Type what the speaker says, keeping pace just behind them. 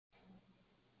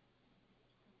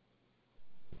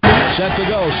Set to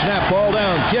go. Snap, ball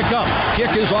down. Kick up.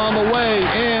 Kick is on the way,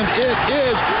 and it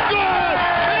is good!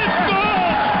 It's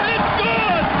good! It's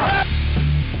good!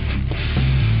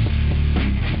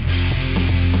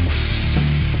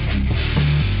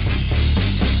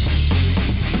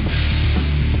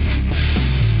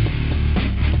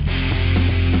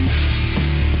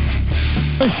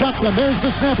 The shotgun. There's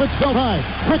the snap. It's so high.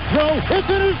 Quick throw. It's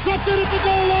intercepted at the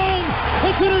goal line.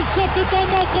 It's intercepted by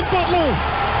Malcolm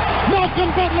Butler. Malcolm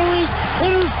Butler is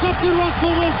intercepted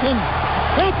Russell Wilson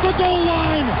at the goal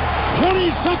line.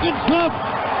 20 seconds left.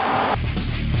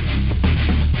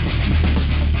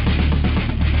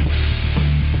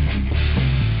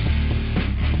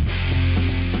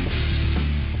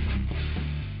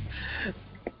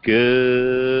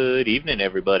 Good evening,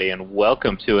 everybody, and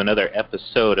welcome to another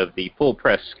episode of the Full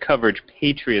Press Coverage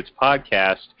Patriots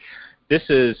podcast. This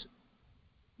is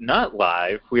not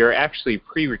live. We are actually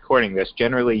pre-recording this.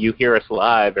 Generally, you hear us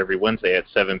live every Wednesday at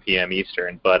 7 p.m.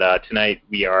 Eastern, but tonight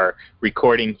we are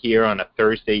recording here on a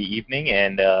Thursday evening,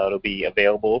 and it'll be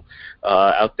available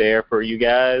out there for you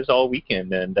guys all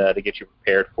weekend and to get you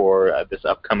prepared for this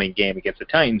upcoming game against the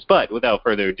Titans. But without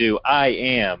further ado,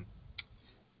 I'd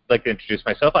like to introduce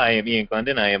myself. I am Ian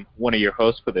Glendon. I am one of your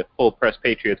hosts for the Full Press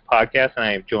Patriots podcast, and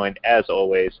I am joined, as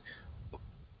always,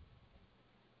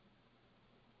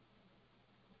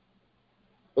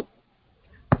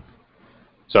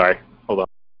 Sorry, hold on.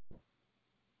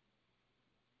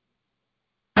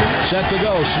 Set to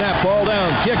go. Snap, ball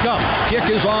down. Kick up. Kick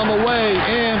is on the way,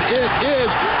 and it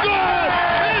is good!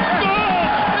 It's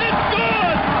good! It's good!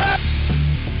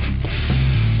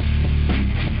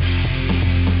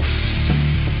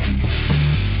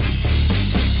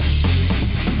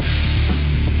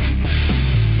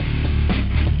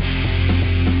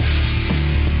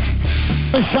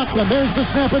 The shotgun. There's the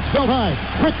snap. It's so high.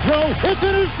 Quick throw. It's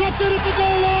intercepted at the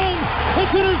goal line.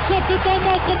 It's intercepted by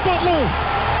Malcolm Butler.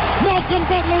 Malcolm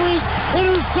Butler is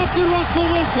intercepted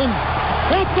Russell Wilson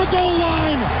at the goal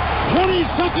line. 20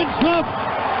 seconds left.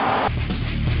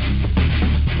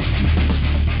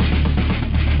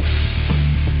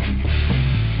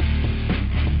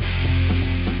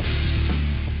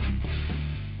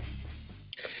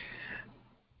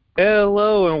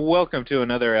 Hello and welcome to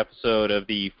another episode of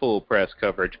the Full Press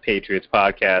Coverage Patriots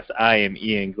podcast. I am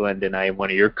Ian Glendon. I am one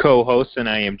of your co-hosts, and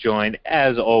I am joined,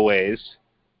 as always,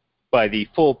 by the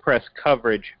Full Press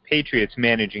Coverage Patriots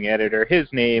managing editor. His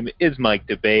name is Mike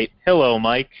Debate. Hello,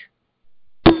 Mike.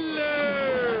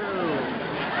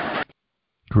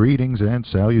 Greetings and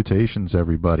salutations,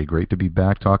 everybody. Great to be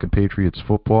back talking Patriots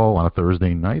football on a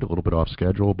Thursday night, a little bit off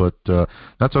schedule, but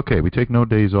that's okay. We take no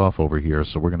days off over here,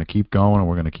 so we're going to keep going, and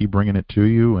we're going to keep bringing it to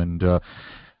you. And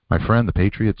my friend, the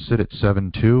Patriots sit at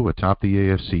 7-2 atop the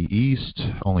AFC East,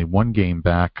 only one game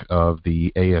back of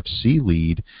the AFC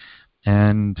lead.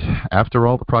 And after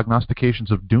all the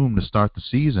prognostications of doom to start the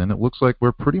season, it looks like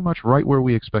we're pretty much right where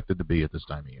we expected to be at this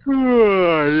time of year.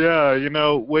 Yeah, you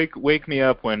know, wake me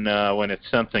up when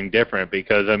it's something different,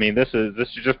 because I mean this is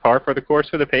just par for the course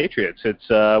for the Patriots. It's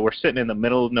we're sitting in the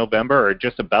middle of November, or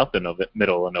just about the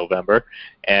middle of November,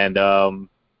 and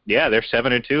yeah, they're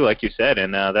 7-2, like you said,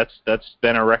 and that's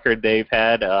been a record they've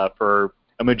had for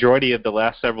a majority of the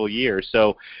last several years.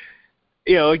 So,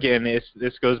 you know, again,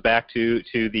 this goes back to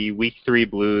the Week 3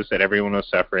 blues that everyone was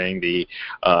suffering. The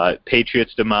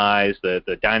Patriots' demise,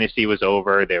 the dynasty was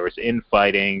over. There was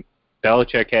infighting.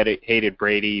 Belichick hated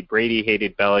Brady. Brady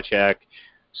hated Belichick,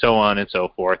 so on and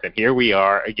so forth. And here we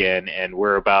are again, and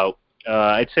we're about,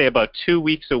 I'd say, about 2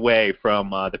 weeks away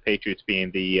from the Patriots being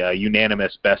the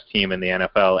unanimous best team in the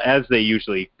NFL, as they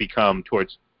usually become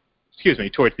towards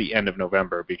the end of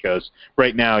November. Because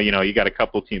right now, you know, you got a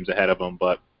couple teams ahead of them,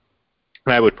 but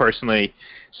I would personally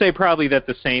say probably that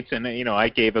the Saints, and you know,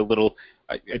 I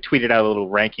tweeted out a little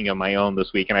ranking of my own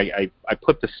this week, and I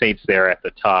put the Saints there at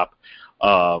the top.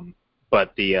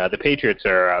 But the Patriots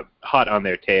are hot on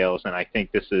their tails, and I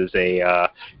think this is the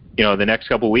next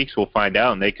couple of weeks we'll find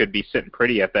out, and they could be sitting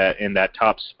pretty in that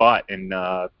top spot, and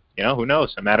you know, who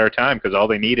knows, a matter of time, because all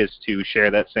they need is to share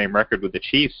that same record with the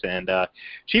Chiefs, and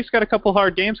Chiefs got a couple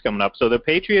hard games coming up, so the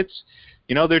Patriots,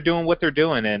 you know, they're doing what they're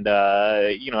doing, and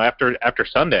you know, after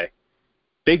Sunday,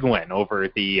 big win over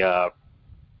the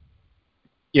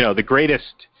the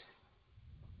greatest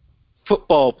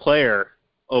football player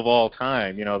of all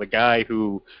time. You know, the guy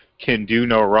who can do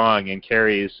no wrong and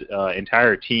carries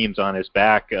entire teams on his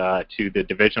back to the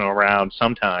divisional round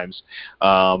sometimes.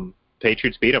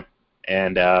 Patriots beat him,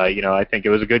 and you know, I think it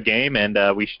was a good game, and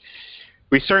we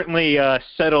certainly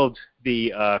settled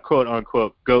the quote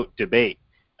unquote GOAT debate.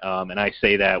 And I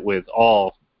say that with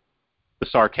all the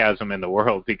sarcasm in the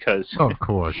world because of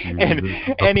course, and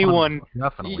the anyone pun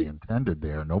was definitely intended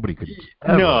there. Nobody could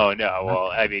no.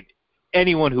 Well, I mean,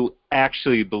 anyone who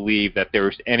actually believed that there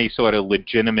was any sort of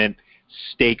legitimate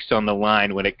stakes on the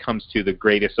line when it comes to the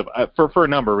greatest of for a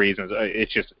number of reasons.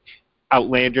 It's just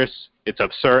outlandish. It's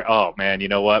absurd. Oh man, you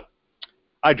know what?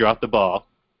 I dropped the ball.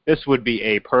 This would be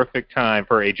a perfect time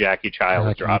for a Jackie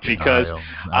Childs drop because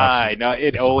I know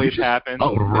it always happens.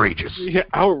 Outrageous. Yeah,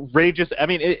 outrageous. I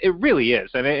mean, it really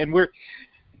is, and we're.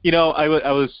 You know, I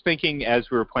was thinking as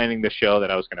we were planning the show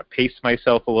that I was going to pace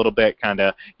myself a little bit, kind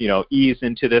of, ease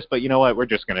into this. But you know what? We're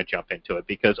just going to jump into it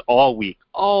because all week,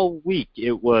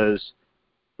 it was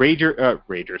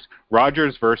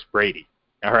Rodgers versus Brady.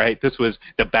 All right, this was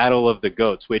the battle of the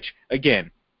GOATs, which,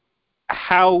 again,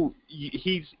 how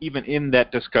he's even in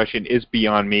that discussion is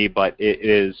beyond me, but it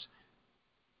is,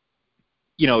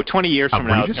 20 years from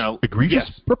now. Egregious,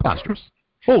 preposterous.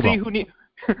 Hold on.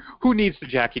 Who needs the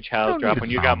Jackie Childs drop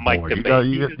when you got Mike debate?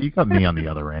 You got me on the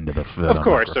other end of the Of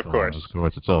course,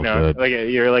 it's all good.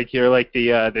 You're like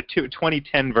the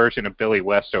 2010 version of Billy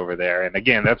West over there. And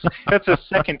again, that's the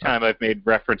second time I've made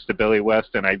reference to Billy West,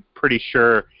 and I'm pretty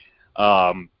sure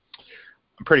that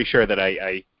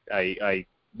I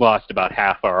lost about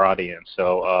half our audience.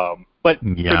 So, but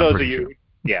yeah,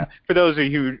 for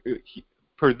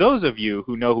those of you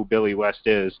who know who Billy West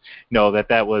is, know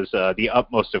that was the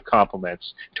utmost of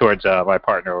compliments towards my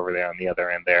partner over there on the other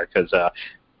end there, because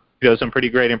he does some pretty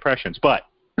great impressions. But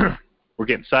we're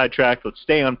getting sidetracked. Let's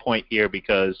stay on point here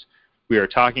because we are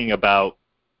talking about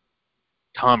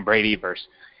Tom Brady versus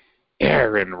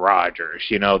Aaron Rodgers.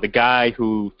 The guy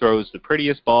who throws the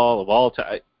prettiest ball of all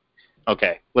time.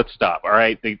 Okay, let's stop. All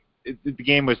right, the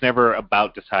game was never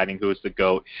about deciding who was the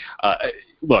GOAT.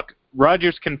 Look.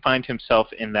 Rodgers can find himself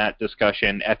in that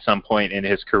discussion at some point in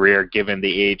his career, given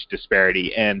the age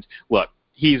disparity. And look,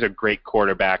 he's a great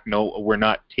quarterback. No, we're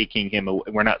not taking him.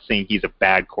 We're not saying he's a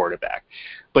bad quarterback.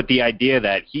 But the idea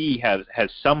that he has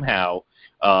somehow,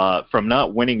 from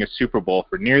not winning a Super Bowl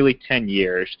for nearly 10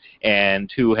 years,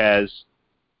 and who has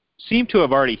seemed to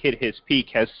have already hit his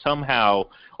peak, has somehow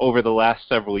over the last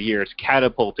several years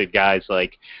catapulted guys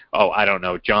like,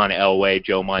 John Elway,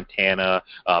 Joe Montana,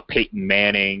 Peyton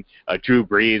Manning, Drew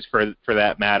Brees for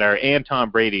that matter, and Tom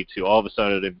Brady to all of a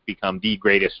sudden become the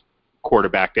greatest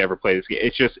quarterback to ever play this game.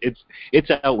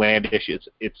 It's outlandish.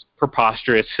 It's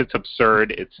preposterous. It's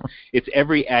absurd. It's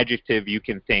every adjective you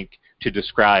can think to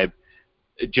describe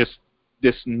just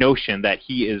this notion that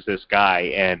he is this guy.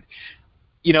 And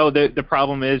the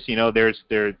problem is, there's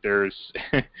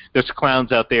there's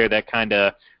clowns out there that kind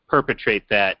of perpetrate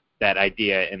that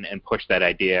idea and push that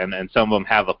idea, and some of them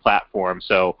have a platform.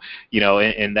 So,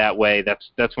 in that way,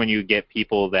 that's when you get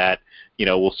people that,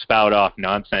 will spout off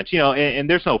nonsense, and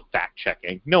there's no fact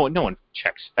checking. No one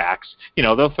checks facts.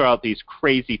 They'll throw out these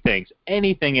crazy things,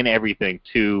 anything and everything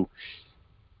to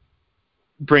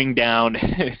bring down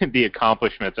the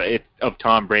accomplishments of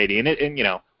Tom Brady. And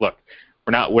look,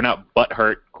 we're not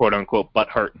butthurt, quote unquote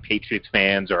butthurt Patriots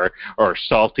fans or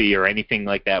salty or anything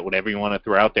like that, whatever you want to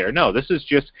throw out there. No, this is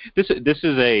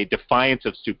a defiance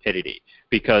of stupidity,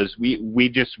 because we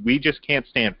just can't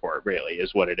stand for it, really,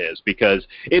 is what it is, because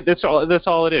that's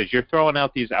all it is. You're throwing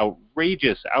out these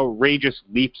outrageous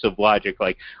leaps of logic,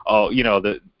 like,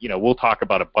 we'll talk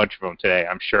about a bunch of them today,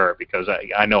 I'm sure, because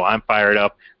I know I'm fired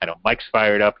up. I know Mike's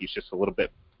fired up. He's just a little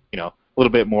bit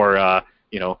more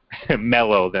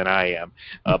mellow than I am.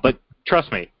 But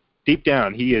trust me, deep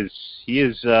down, he is.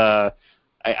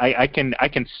 I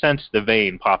can sense the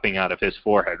vein popping out of his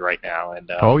forehead right now.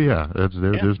 And oh yeah,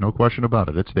 there's no question about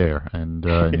it. It's there, and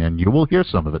and you will hear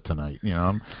some of it tonight.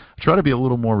 I try to be a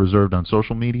little more reserved on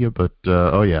social media, but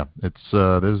oh yeah, it's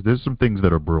there's some things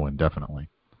that are brewing, definitely.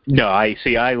 No, I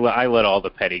let all the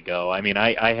petty go. I mean,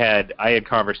 I had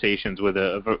conversations with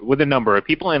a number of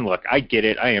people, and look, I get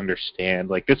it, I understand.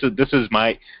 Like, this is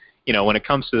my, when it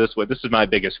comes to this is my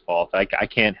biggest fault. I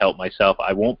can't help myself.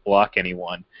 I won't block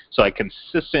anyone, so I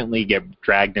consistently get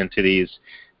dragged into these.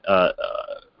 I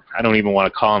don't even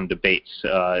want to call them debates.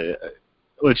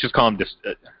 Let's just call them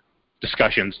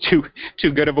discussions.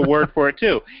 Too good of a word for it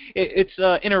too. It's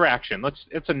interaction.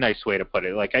 It's a nice way to put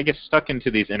it. Like, I get stuck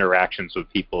into these interactions with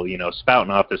people,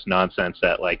 spouting off this nonsense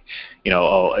that, like,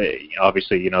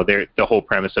 obviously, the whole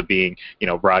premise of being,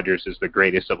 Rodgers is the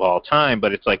greatest of all time,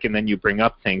 but it's like, and then you bring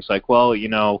up things like, well,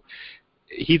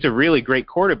 he's a really great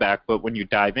quarterback, but when you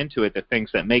dive into it, the things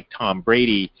that make Tom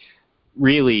Brady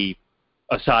really,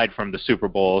 aside from the Super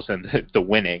Bowls and the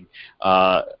winning,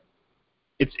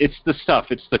 it's the stuff,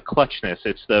 it's the clutchness,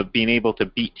 it's the being able to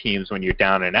beat teams when you're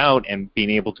down and out, and being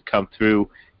able to come through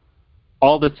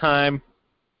all the time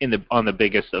on the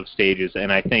biggest of stages.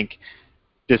 And I think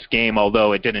this game,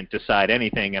 although it didn't decide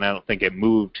anything, and I don't think it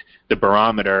moved the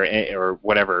barometer or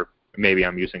whatever, maybe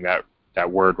I'm using that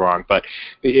word wrong, but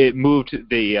it moved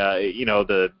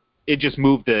it just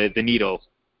moved the needle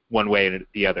one way or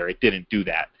the other. It didn't do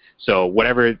that. So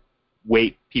whatever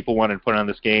weight people wanted to put on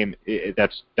this game,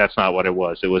 that's not what it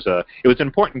was. It was an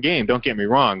important game, don't get me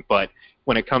wrong, but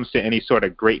when it comes to any sort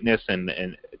of greatness and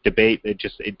debate,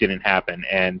 it didn't happen.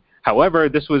 And however,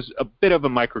 this was a bit of a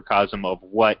microcosm of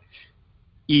what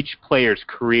each player's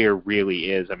career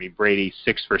really is. I mean, Brady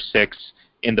 6 for 6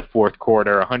 in the fourth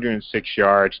quarter, 106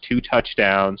 yards, 2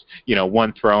 touchdowns,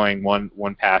 one throwing,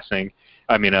 one passing.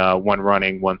 I mean, one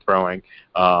running, one throwing.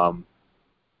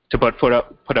 To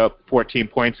put up 14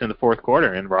 points in the fourth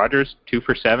quarter. And Rodgers 2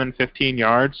 for 7, 15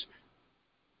 yards,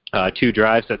 2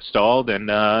 drives that stalled, and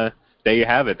there you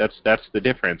have it. That's the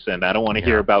difference. And I don't want to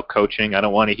hear about coaching. I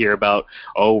don't want to hear about,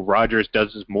 Rodgers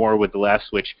does this more with the last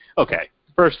switch. Okay,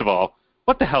 first of all,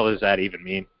 what the hell does that even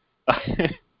mean?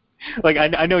 Like,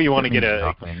 I know you want to get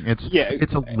nothing.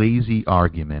 It's a lazy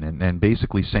argument, and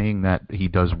basically saying that he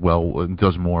does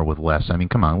more with less. I mean,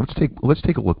 come on, let's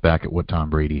take a look back at what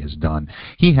Tom Brady has done.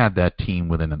 He had that team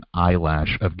within an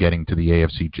eyelash of getting to the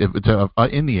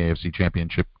in the AFC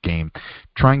Championship game,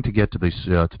 trying to get to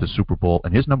the Super Bowl,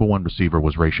 and his number one receiver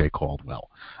was Rashay Caldwell.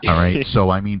 All right,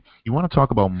 so I mean, you want to talk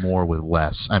about more with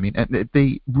less. I mean, and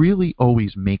they really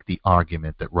always make the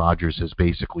argument that Rodgers has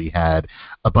basically had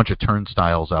a bunch of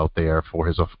turnstiles out there for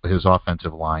his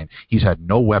offensive line. He's had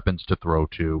no weapons to throw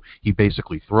to. He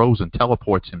basically throws and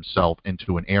teleports himself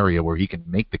into an area where he can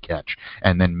make the catch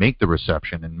and then make the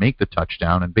reception and make the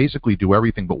touchdown and basically do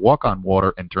everything but walk on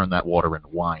water and turn that water into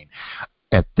wine.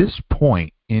 At this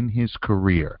point in his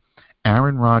career,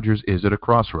 Aaron Rodgers is at a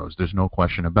crossroads. There's no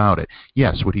question about it.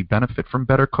 Yes, would he benefit from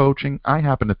better coaching? I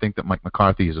happen to think that Mike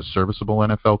McCarthy is a serviceable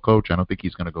NFL coach. I don't think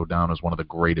he's going to go down as one of the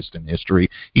greatest in history.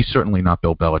 He's certainly not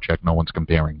Bill Belichick. No one's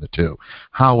comparing the two.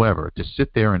 However, to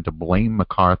sit there and to blame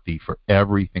McCarthy for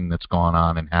everything that's gone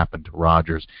on and happened to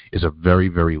Rodgers is a very,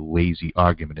 very lazy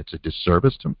argument. It's a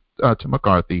disservice to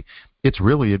McCarthy. It's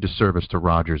really a disservice to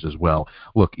Rodgers as well.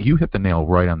 Look, you hit the nail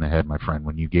right on the head, my friend,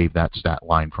 when you gave that stat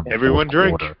line from everyone the fourth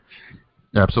quarter.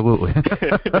 Absolutely.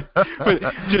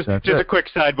 just a quick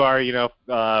sidebar.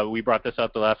 We brought this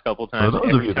up the last couple of times.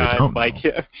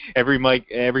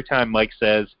 Every time Mike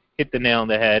says hit the nail on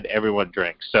the head, everyone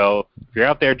drinks. So if you're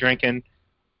out there drinking,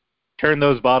 turn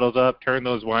those bottles up, turn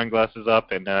those wine glasses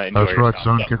up, and enjoy That's yourself. right,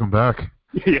 son. Kick them back.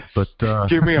 Yes. But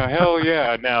give me a hell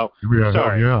yeah. Now,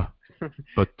 sorry. Hell yeah.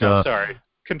 But sorry.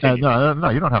 Continue. No,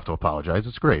 you don't have to apologize.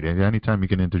 It's great. Anytime you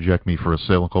can interject me for a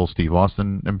Stone Cold Steve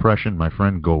Austin impression, my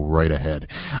friend, go right ahead.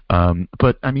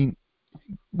 But I mean,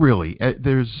 really, it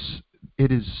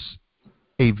is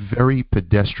a very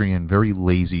pedestrian, very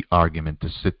lazy argument to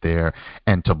sit there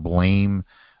and to blame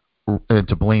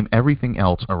everything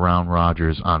else around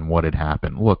Rodgers on what had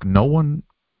happened. Look, no one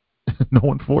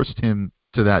forced him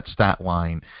to that stat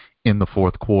line in the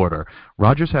fourth quarter.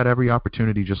 Rodgers had every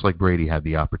opportunity, just like Brady had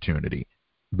the opportunity.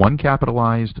 One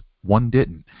capitalized, one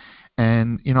didn't.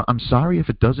 And, I'm sorry if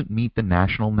it doesn't meet the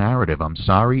national narrative. I'm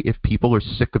sorry if people are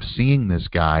sick of seeing this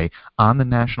guy on the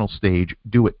national stage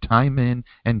do it time in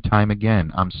and time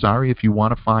again. I'm sorry if you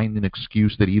want to find an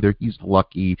excuse that either he's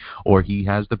lucky or he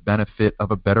has the benefit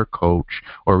of a better coach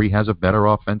or he has a better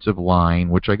offensive line,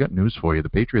 which I got news for you. The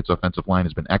Patriots' offensive line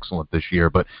has been excellent this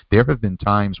year, but there have been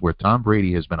times where Tom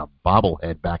Brady has been a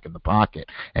bobblehead back in the pocket,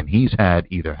 and he's had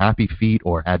either happy feet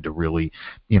or had to really,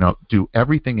 do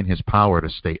everything in his power to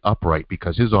stay upright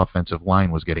because his offensive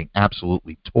line was getting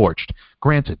absolutely torched.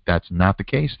 Granted, that's not the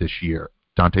case this year.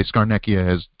 Dante Scarnecchia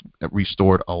has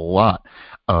restored a lot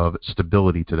of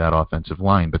stability to that offensive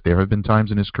line, but there have been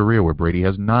times in his career where Brady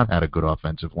has not had a good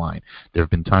offensive line. There have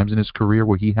been times in his career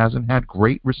where he hasn't had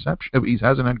great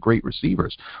great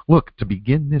receivers. Look, to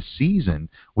begin this season,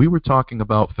 we were talking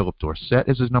about Philip Dorsett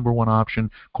as his number one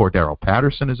option, Cordero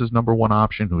Patterson is his number one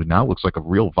option, who now looks like a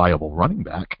real viable running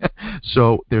back.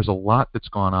 So there's a lot that's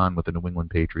gone on with the New England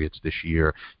Patriots this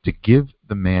year to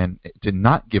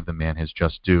not give the man his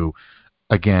just due.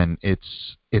 Again,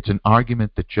 it's an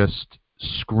argument that just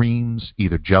screams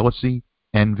either jealousy,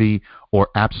 envy, or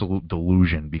absolute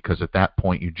delusion, because at that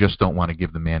point you just don't want to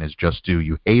give the man his just due.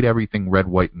 You hate everything red,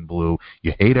 white, and blue.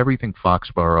 You hate everything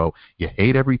Foxborough. You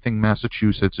hate everything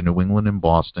Massachusetts and New England and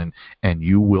Boston, and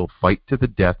you will fight to the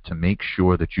death to make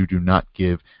sure that you do not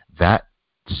give that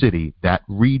city, that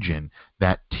region,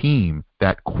 that team,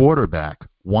 that quarterback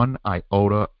one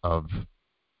iota of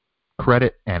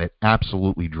credit, and it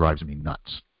absolutely drives me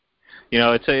nuts.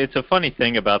 It's a funny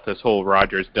thing about this whole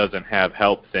Rodgers doesn't have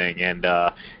help thing, and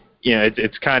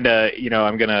it's kind of,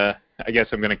 I guess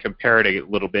I'm gonna compare it a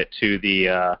little bit to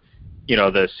the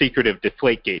the secretive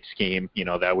Deflategate scheme,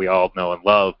 that we all know and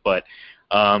love. But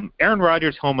Aaron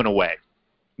Rodgers home and away.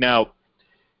 Now,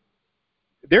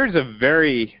 there's a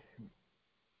very,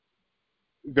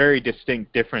 very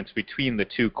distinct difference between the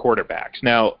two quarterbacks.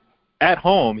 Now, at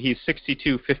home, he's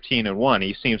 62-15-1.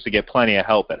 He seems to get plenty of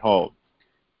help at home.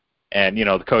 And,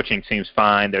 the coaching seems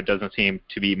fine. There doesn't seem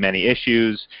to be many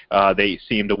issues. They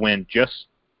seem to win just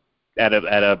at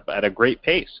a great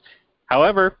pace.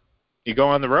 However, you go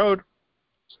on the road,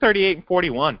 it's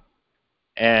 38-41.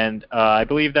 And I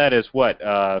believe that is what,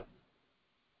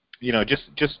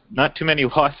 just not too many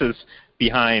losses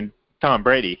behind Tom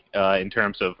Brady in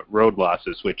terms of road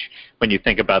losses, which when you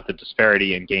think about the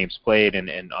disparity in games played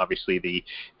and obviously the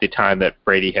time that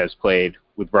Brady has played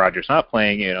with Rodgers not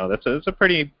playing, that's a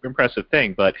pretty impressive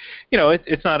thing. But,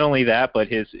 it's not only that, but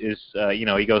his he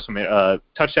goes from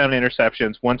touchdown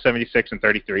interceptions, 176 and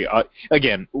 33.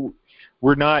 Again,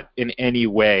 we're not in any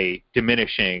way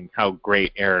diminishing how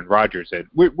great Aaron Rodgers is.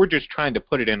 We're just trying to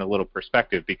put it in a little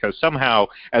perspective, because somehow,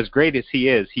 as great as he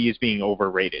is being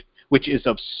overrated, which is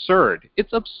absurd.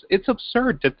 It's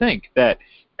absurd to think that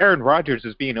Aaron Rodgers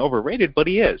is being overrated, but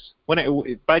he is.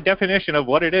 By definition of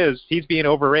what it is, he's being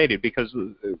overrated, because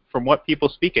from what people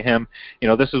speak of him,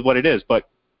 this is what it is. But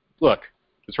look,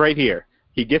 it's right here.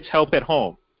 He gets help at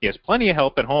home. He has plenty of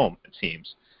help at home, it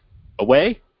seems.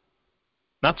 Away?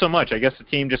 Not so much. I guess the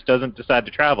team just doesn't decide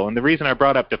to travel. And the reason I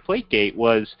brought up Deflategate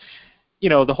was,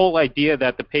 the whole idea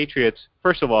that the Patriots,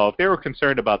 first of all, if they were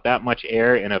concerned about that much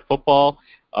air in a football,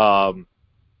 and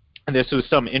this was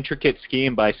some intricate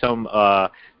scheme by some,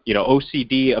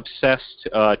 OCD-obsessed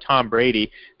Tom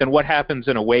Brady, then what happens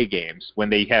in away games when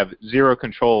they have zero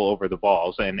control over the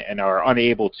balls and are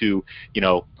unable to,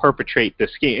 perpetrate the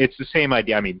scheme? It's the same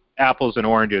idea. I mean, apples and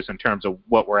oranges in terms of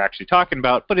what we're actually talking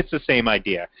about, but it's the same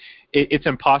idea. It's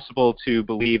impossible to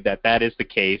believe that is the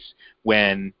case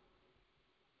when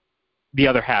the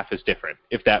other half is different,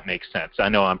 if that makes sense. I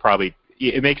know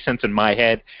it makes sense in my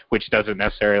head, which doesn't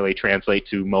necessarily translate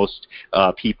to most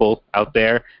people out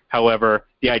there. However,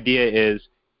 the idea is,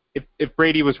 if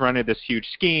Brady was running this huge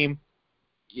scheme,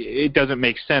 it doesn't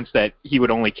make sense that he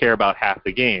would only care about half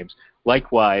the games.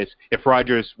 Likewise, if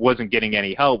Rodgers wasn't getting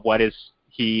any help, why does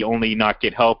he only not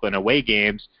get help in away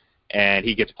games, and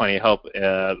he gets plenty of help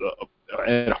at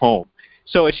home?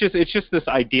 So it's just this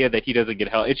idea that he doesn't get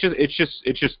help.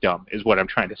 It's just dumb, is what I'm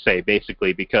trying to say,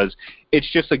 basically, because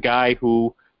it's just a guy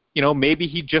who, maybe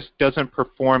he just doesn't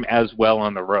perform as well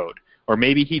on the road, or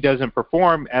maybe he doesn't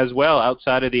perform as well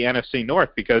outside of the NFC North,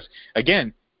 because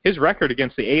again, his record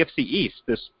against the AFC East,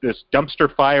 this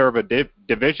dumpster fire of a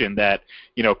division that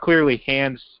clearly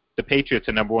hands the Patriots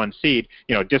a number one seed.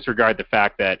 Disregard the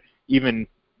fact that even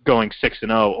going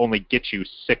 6-0 only gets you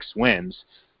 6 wins.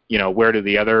 Where do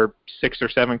the other 6 or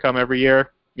 7 come every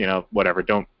year? Whatever,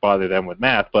 don't bother them with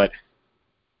math. But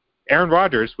Aaron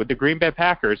Rodgers with the Green Bay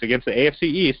Packers against the AFC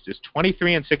East is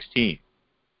 23-16.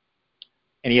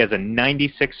 And he has a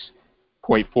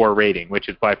 96.4 rating, which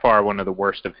is by far one of the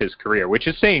worst of his career, which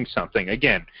is saying something.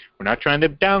 Again, we're not trying to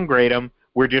downgrade him.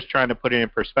 We're just trying to put it in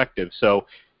perspective. So,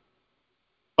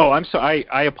 I'm sorry.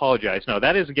 I apologize. No,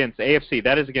 that is against the AFC.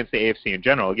 That is against the AFC in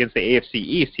general. Against the AFC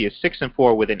East, he is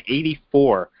 6-4 with an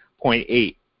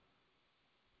 84.8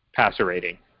 passer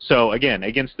rating. So again,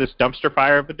 against this dumpster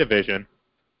fire of a division,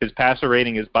 his passer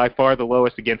rating is by far the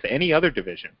lowest against any other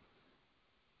division.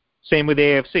 Same with the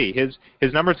AFC.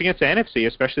 His numbers against the NFC,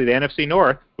 especially the NFC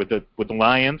North, with the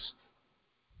Lions,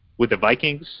 with the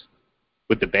Vikings,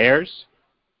 with the Bears,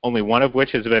 only one of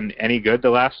which has been any good the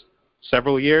last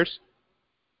several years,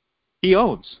 he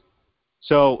owns.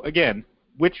 So again,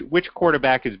 which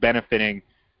quarterback is benefiting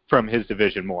from his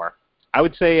division more? I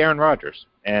would say Aaron Rodgers.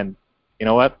 And you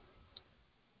know what?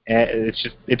 It's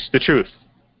the truth.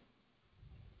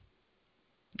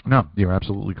 No, you're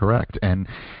absolutely correct. And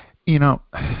I'm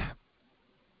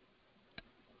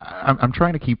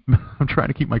trying to keep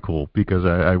my cool, because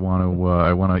I want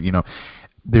to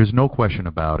there's no question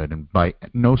about it, and by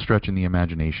no stretch in the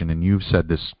imagination, and you've said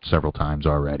this several times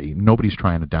already, nobody's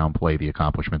trying to downplay the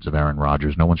accomplishments of Aaron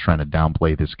Rodgers. No one's trying to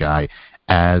downplay this guy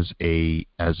as a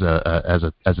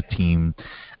team,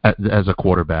 as a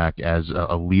quarterback, as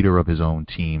a leader of his own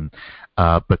team.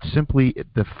 But simply,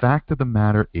 the fact of the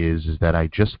matter is that I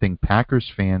just think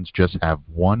Packers fans just have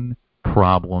one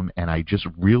problem, and I just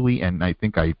really, and I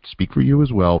think I speak for you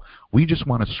as well, we just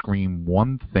want to scream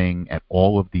one thing at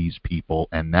all of these people,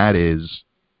 and that is,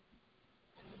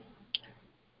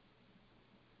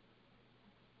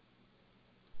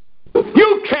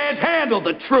 you can't handle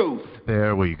the truth.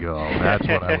 There we go. That's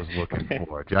what I was looking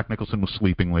for. Jack Nicholson was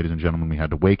sleeping, ladies and gentlemen. We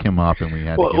had to wake him up, and we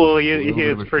had to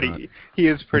give him he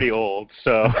is pretty old,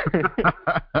 so.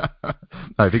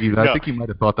 I think he might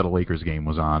have thought that a Lakers game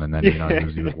was on, and then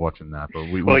he was watching that. But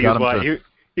we got him to.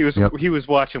 He was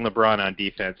watching LeBron on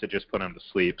defense. It just put him to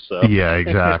sleep. So yeah,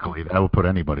 exactly. That would put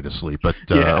anybody to sleep. But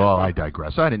well, I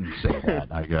digress. I didn't say that.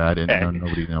 I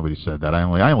didn't. Nobody said that.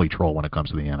 I only troll when it comes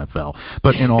to the NFL.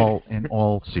 But in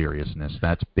all seriousness,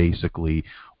 that's basically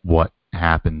what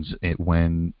happens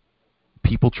when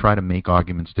people try to make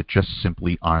arguments that just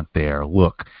simply aren't there.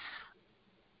 Look,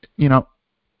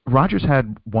 Rodgers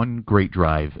had one great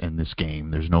drive in this game.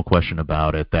 There's no question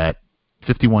about it. That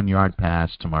 51-yard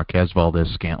pass to Marquez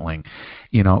Valdes-Scantling,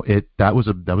 that was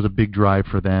a big drive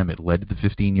for them. It led to the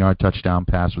 15-yard touchdown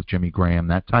pass with Jimmy Graham.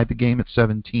 That tied the game at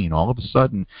 17. All of a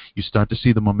sudden, you start to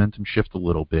see the momentum shift a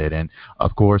little bit. And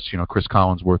of course, Chris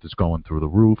Collinsworth is going through the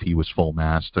roof. He was full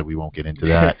mast. We won't get into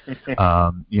that.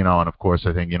 And of course,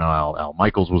 I think Al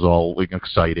Michaels was all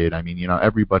excited. I mean,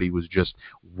 everybody was just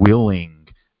willing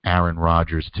Aaron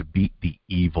Rodgers to beat the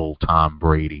evil Tom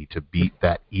Brady, to beat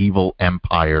that evil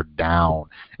empire down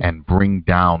and bring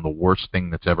down the worst thing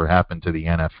that's ever happened to the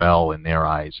NFL in their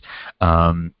eyes.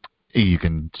 You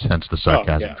can sense the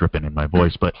sarcasm dripping in my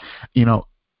voice, but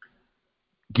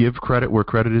give credit where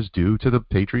credit is due to the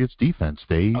Patriots defense.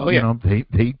 They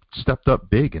stepped up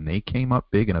big, and they came up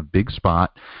big in a big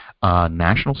spot,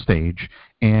 national stage,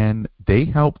 and they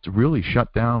helped really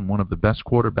shut down one of the best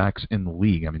quarterbacks in the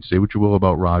league. I mean, say what you will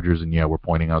about Rodgers, and we're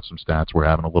pointing out some stats. We're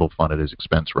having a little fun at his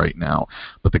expense right now,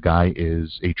 but the guy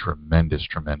is a tremendous,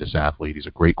 tremendous athlete. He's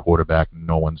a great quarterback.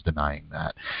 No one's denying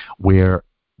that. Where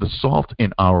the salt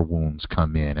in our wounds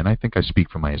come in, and I think I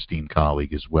speak for my esteemed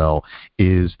colleague as well,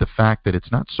 is the fact that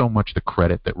it's not so much the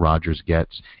credit that Rodgers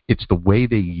gets, it's the way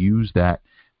they use that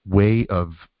way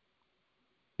of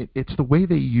it's the way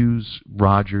they use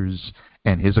Rodgers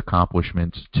and his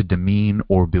accomplishments to demean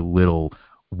or belittle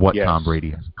what Tom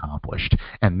Brady has accomplished.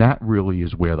 And that really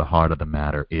is where the heart of the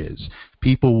matter is.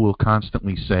 People will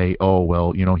constantly say, oh,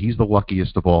 well, he's the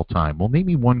luckiest of all time. Well, name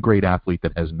me one great athlete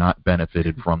that has not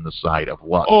benefited from the side of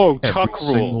luck. Oh, Every Tuck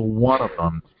rule. Single one of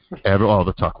them.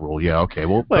 The Tuck rule. Yeah, okay.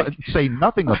 Well, say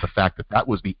nothing of the fact that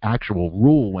was the actual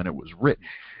rule when it was written.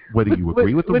 Whether you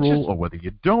agree with the rule or whether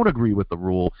you don't agree with the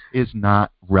rule is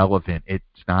not relevant. It's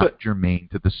not germane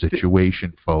to the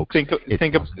situation, folks. Think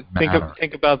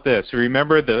about this.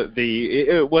 Remember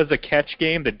it was a catch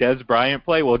game, the Dez Bryant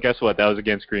play? Well, guess what? That was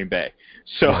against Green Bay.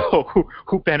 So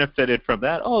who benefited from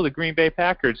that? Oh, the Green Bay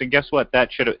Packers. And guess what? That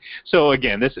should have. So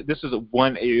again, this is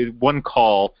one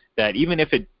call that even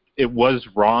if it was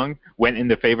wrong, went in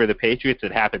the favor of the Patriots.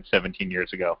 It happened 17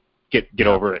 years ago. Get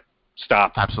over it.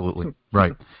 Stop. Absolutely.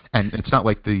 Right. And it's not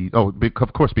like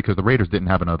of course, because the Raiders didn't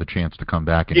have another chance to come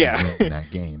back and win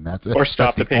that game. Or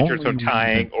stop the Patriots from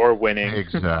tying or winning.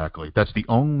 Exactly. That's the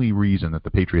only reason that the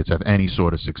Patriots have any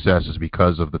sort of success is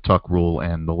because of the Tuck rule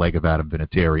and the leg of Adam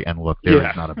Vinatieri. And look, there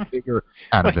is not a bigger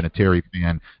Adam Vinatieri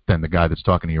fan than the guy that's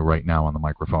talking to you right now on the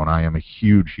microphone. I am a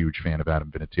huge, huge fan of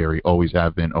Adam Vinatieri. Always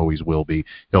have been, always will be.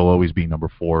 He'll always be number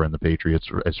 4 in the Patriots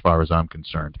as far as I'm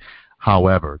concerned.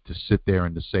 However, to sit there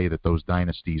and to say that those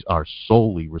dynasties are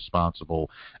solely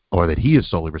responsible, or that he is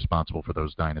solely responsible for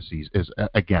those dynasties, is,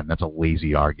 again, that's a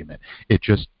lazy argument. It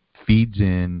just feeds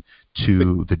in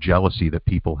to the jealousy that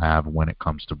people have when it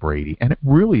comes to Brady, and it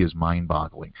really is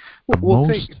mind-boggling.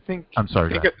 I'm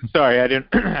sorry. Sorry, I didn't.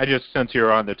 I just, since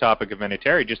you're on the topic of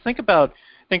Vinatieri, just think about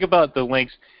the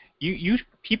links. You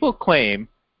people claim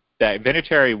that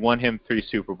Vinatieri won him 3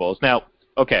 Super Bowls. Now,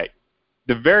 okay,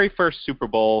 the very first Super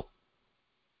Bowl.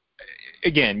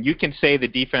 Again, you can say the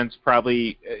defense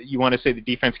you want to say the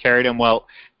defense carried him. Well,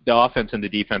 the offense and the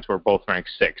defense were both ranked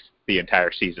 6th the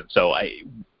entire season. So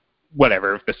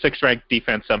whatever. If the 6th-ranked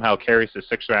defense somehow carries the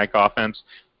 6th-ranked offense,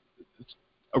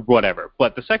 whatever.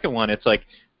 But the second one, it's like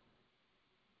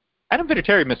Adam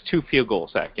Vinatieri missed 2 field goals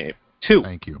that game. 2.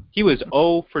 Thank you. He was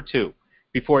 0 for 2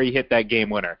 before he hit that game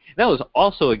winner. That was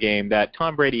also a game that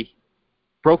Tom Brady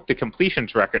broke the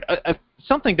completions record,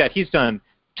 something that he's done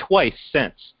twice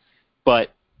since.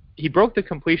 But he broke the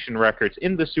completion records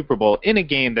in the Super Bowl in a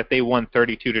game that they won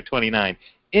 32-29,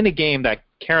 in a game that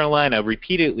Carolina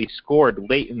repeatedly scored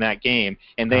late in that game,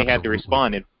 and they had to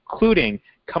respond, including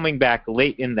coming back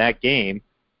late in that game.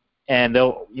 And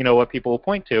what people will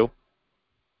point to?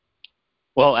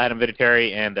 Well, Adam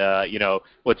Vinatieri and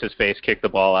what's his face kicked the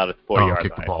ball out of the 40-yard line.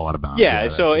 Kicked the ball out of bounds.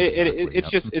 Yeah, so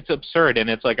it's absurd,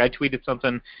 and it's like I tweeted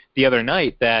something the other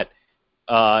night that.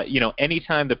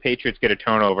 Anytime the Patriots get a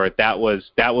turnover, that was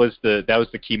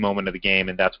the key moment of the game,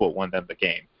 and that's what won them the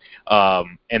game.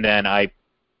 And then I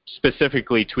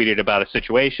specifically tweeted about a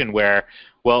situation where,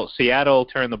 well, Seattle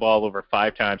turned the ball over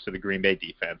 5 times to the Green Bay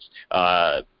defense,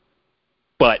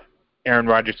 but Aaron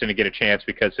Rodgers didn't get a chance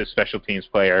because his special teams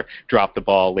player dropped the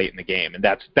ball late in the game, and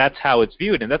that's how it's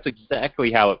viewed, and that's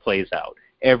exactly how it plays out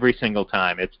every single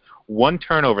time. It's one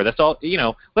turnover. That's all.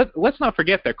 Let's not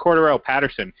forget that Cordarrelle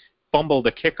Patterson fumbled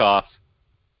a kickoff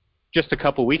just a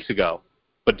couple weeks ago.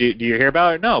 But do you hear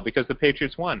about it? No, because the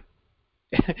Patriots won.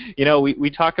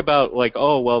 We talk about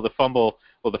the fumble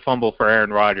for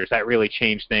Aaron Rodgers, that really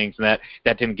changed things, and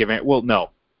that didn't give it. Well,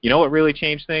 no. You know what really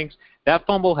changed things? That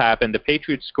fumble happened, the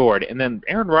Patriots scored, and then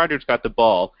Aaron Rodgers got the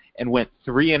ball and went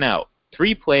 3 and out.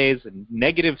 3 plays,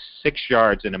 -6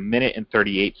 yards in 1 minute and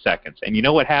 38 seconds. And you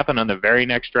know what happened on the very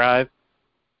next drive?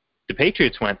 The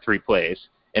Patriots went 3 plays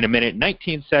in 1 minute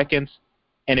 19 seconds,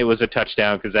 and it was a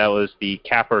touchdown because that was the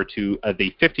capper to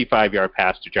the 55-yard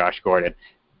pass to Josh Gordon.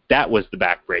 That was the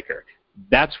backbreaker.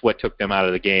 That's what took them out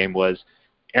of the game, was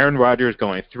Aaron Rodgers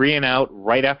going 3 and out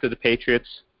right after the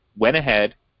Patriots went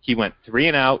ahead. He went 3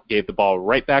 and out, gave the ball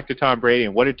right back to Tom Brady,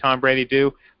 and what did Tom Brady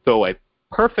do? Throw a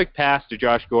perfect pass to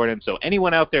Josh Gordon. So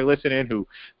anyone out there listening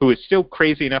who is still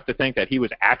crazy enough to think that he was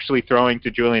actually throwing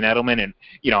to Julian Edelman, and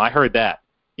I heard that.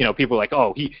 People were like,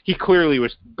 oh, he clearly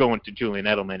was going to Julian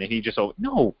Edelman, and he just,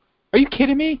 no, are you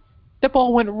kidding me? That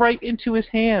ball went right into his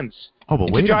hands. Oh,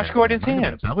 but wait Josh Gordon's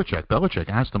hands. Belichick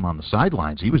asked him on the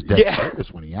sidelines. He was dead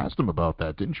serious when he asked him about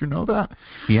that. Didn't you know that?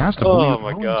 He asked him who he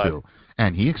was going to.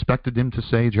 And he expected him to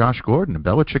say Josh Gordon, and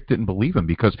Belichick didn't believe him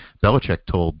because Belichick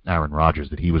told Aaron Rodgers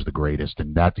that he was the greatest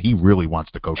and that he really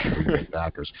wants to coach the Green Bay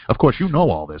Packers. Of course, you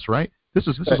know all this, right? This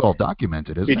is all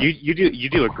documented, isn't it? You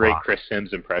do a great Chris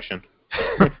Sims impression.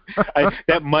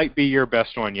 That might be your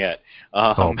best one yet.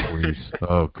 Oh please!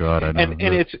 Oh God! I know.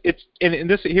 And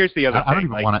this here's the other thing. I don't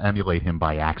even want to emulate him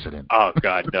by accident. Oh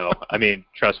God, no! I mean,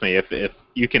 trust me. If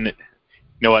you can, you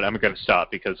know what? I'm going to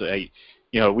stop because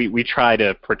we try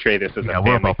to portray this as a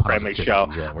family-friendly show.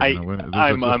 Yeah,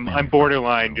 I'm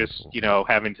borderline just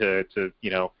having to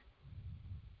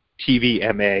TV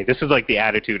MA. This is like the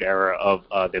attitude era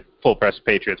of the Full Press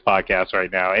Patriots podcast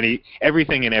right now.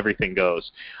 Everything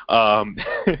goes,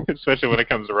 especially when it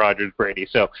comes to Rodgers, Brady.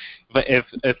 So,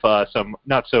 if some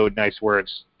not so nice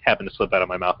words happen to slip out of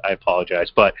my mouth, I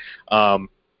apologize. But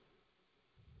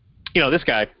this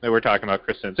guy that we're talking about,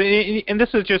 Chris Sims, and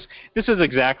this is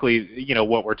exactly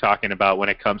what we're talking about when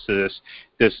it comes to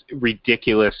this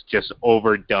ridiculous, just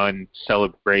overdone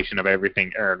celebration of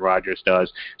everything Aaron Rodgers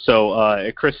does.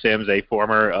 So Chris Sims, a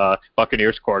former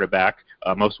Buccaneers quarterback,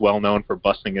 most well known for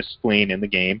busting his spleen in the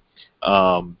game,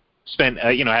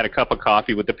 had a cup of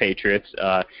coffee with the Patriots.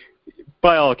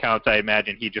 By all accounts, I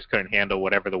imagine he just couldn't handle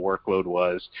whatever the workload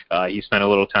was. He spent a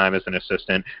little time as an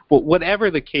assistant. But whatever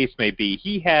the case may be,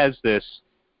 he has this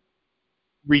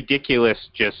ridiculous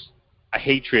just a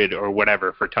hatred or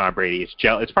whatever for Tom Brady.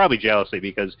 It's probably jealousy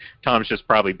because Tom's just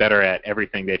probably better at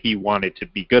everything that he wanted to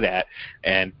be good at,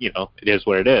 and it is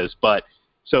what it is. But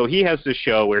so he has this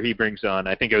show where he brings on,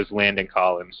 I think it was Landon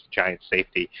Collins, Giants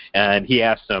safety, and he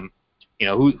asks him,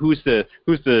 who's the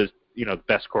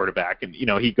best quarterback, and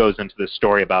he goes into this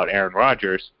story about Aaron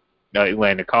Rodgers,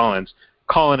 Landon Collins,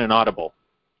 calling an audible,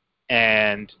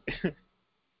 and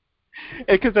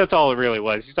because that's all it really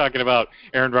was. He's talking about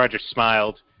Aaron Rodgers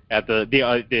smiled at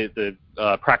the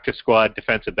practice squad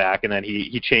defensive back, and then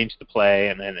he changed the play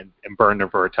and burned him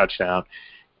for a touchdown,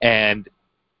 and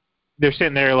they're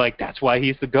sitting there like, that's why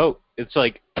he's the GOAT. It's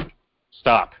like,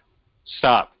 stop.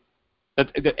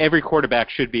 Every quarterback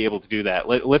should be able to do that.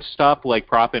 Let's stop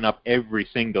propping up every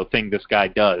single thing this guy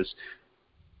does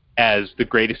as the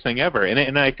greatest thing ever.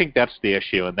 And I think that's the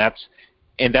issue, and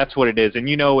that's what it is. And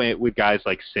with guys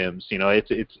like Sims,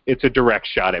 it's a direct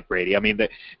shot at Brady. I mean,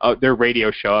 their radio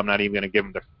show, I'm not even going to give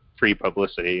them the free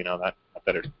publicity. Not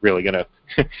that it's really going to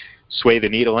sway the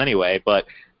needle anyway. But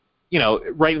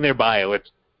right in their bio, it's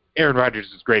Aaron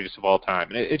Rodgers is greatest of all time.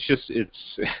 And it's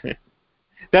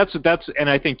that's and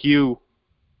I think you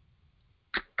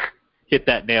hit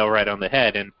that nail right on the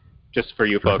head. And just for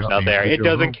you folks out there, it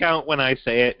doesn't count when I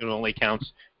say it. It only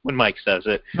counts when Mike says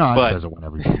it. No, but it doesn't when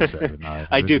everybody says it. No,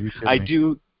 I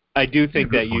do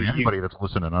think that anybody that's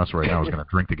listening to us right now is going to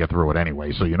drink to get through it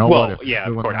anyway. So what? Well, yeah,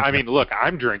 of course. I mean, look,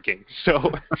 I'm drinking,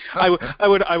 so I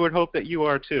would hope that you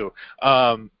are too.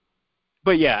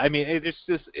 But yeah, I mean,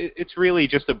 it's really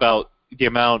just about the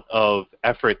amount of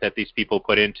effort that these people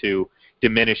put into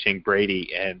diminishing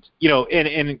Brady, and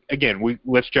and again,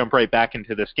 let's jump right back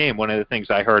into this game. One of the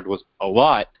things I heard was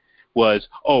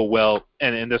oh well,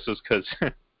 and this was because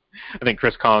I think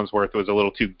Chris Collinsworth was a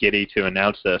little too giddy to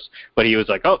announce this, but he was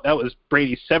like, oh, that was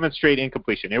Brady's 7th straight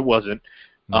incompletion. It wasn't.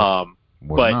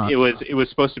 But it was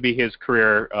supposed to be his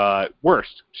career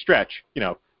worst stretch.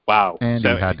 Wow. And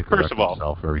so, he had to first correct of all,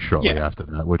 himself very shortly after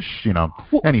that, which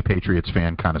any Patriots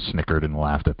fan kind of snickered and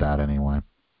laughed at that anyway.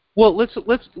 Well,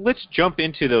 let's jump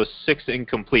into those 6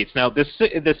 incompletes. Now, the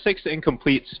 6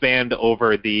 incompletes spanned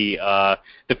over the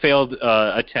failed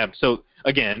attempt. So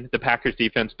again, the Packers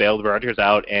defense bailed Rodgers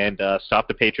out and stopped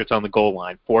the Patriots on the goal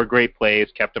line. 4 great plays,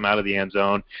 kept them out of the end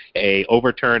zone. A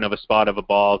overturn of a spot of a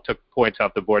ball took points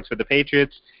off the boards for the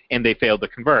Patriots, and they failed to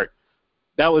convert.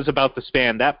 That was about the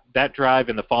span. That drive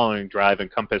and the following drive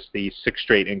encompassed the 6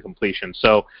 straight incompletions.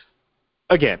 So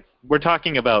again, we're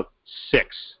talking about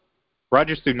 6.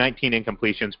 Rodgers threw 19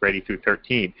 incompletions. Brady threw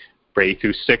 13. Brady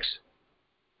threw 6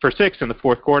 for 6 in the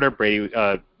fourth quarter.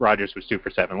 Rodgers was 2 for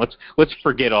 7. Let's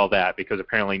forget all that because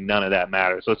apparently none of that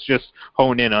matters. Let's just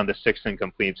hone in on the 6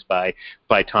 incompletes by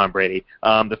Tom Brady.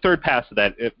 The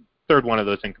third one of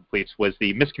those incompletes was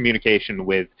the miscommunication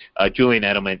with Julian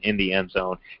Edelman in the end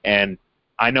zone. And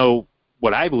I know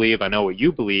what I believe. I know what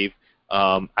you believe.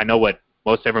 I know what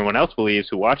most everyone else believes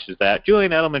who watches that.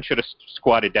 Julian Edelman should have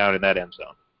squatted down in that end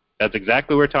zone. That's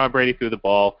exactly where Tom Brady threw the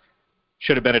ball.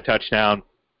 Should have been a touchdown,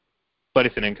 but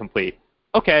it's an incomplete.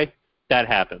 Okay, that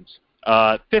happens.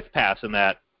 5th pass in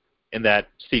that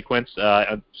sequence,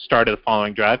 start of the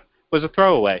following drive, was a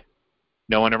throwaway.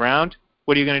 No one around.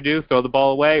 What are you going to do? Throw the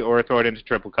ball away or throw it into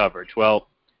triple coverage? Well,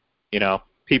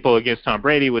 people against Tom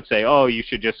Brady would say, oh, you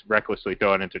should just recklessly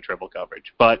throw it into triple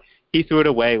coverage. But he threw it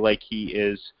away like he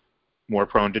is more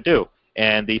prone to do.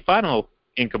 And the final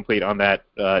incomplete on that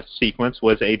sequence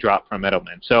was a drop from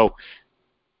Edelman. So,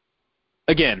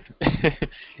 again,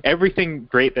 everything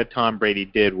great that Tom Brady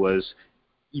did was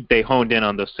they honed in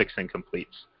on those 6 incompletes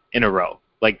in a row.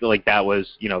 Like that was,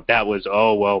 they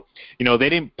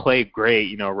didn't play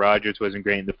great. Rodgers wasn't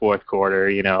great in the fourth quarter.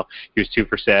 He was 2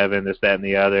 for 7, this, that, and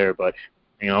the other. But,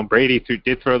 Brady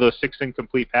did throw those 6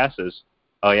 incomplete passes.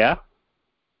 Oh, yeah?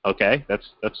 Okay,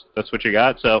 that's what you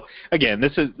got. So again,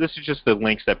 this is just the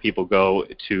links that people go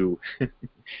to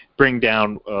bring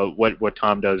down what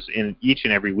Tom does in each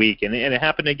and every week, and it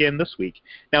happened again this week.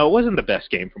 Now, it wasn't the best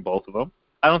game from both of them.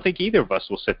 I don't think either of us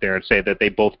will sit there and say that they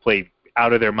both played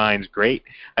out of their minds great.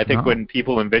 I think when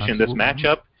people envision this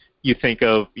matchup, you think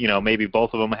of maybe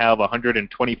both of them have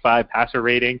 125 passer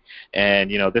rating, and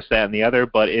this, that, and the other.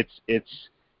 But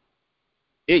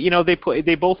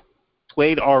they both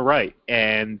played all right,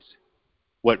 and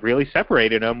what really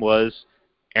separated them was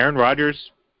Aaron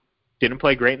Rodgers didn't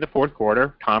play great in the fourth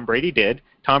quarter. Tom Brady did.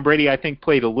 Tom Brady, I think,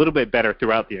 played a little bit better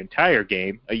throughout the entire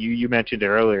game. You mentioned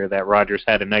earlier that Rodgers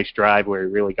had a nice drive where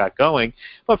he really got going,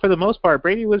 but for the most part,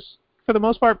 Brady was, for the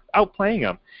most part, outplaying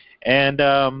him.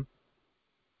 And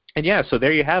yeah, so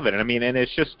there you have it. And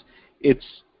it's just, it's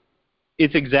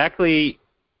exactly,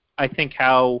 I think,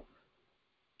 how,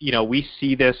 we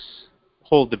see this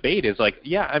whole debate is like,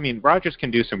 yeah, Rodgers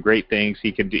can do some great things.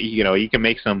 He can do, he can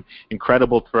make some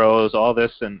incredible throws, all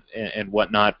this and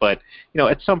whatnot. But,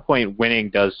 at some point, winning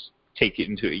does take it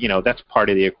into, that's part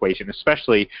of the equation,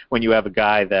 especially when you have a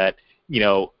guy that,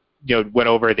 went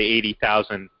over the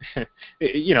 80,000.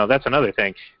 That's another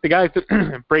thing. The guy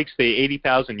breaks the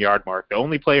 80,000 yard mark, the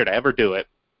only player to ever do it,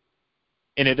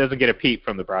 and it doesn't get a peep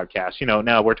from the broadcast.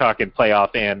 Now we're talking playoff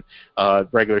and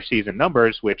regular season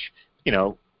numbers, which,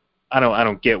 I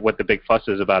don't get what the big fuss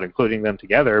is about including them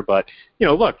together, but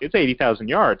look, it's 80,000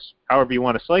 yards. However you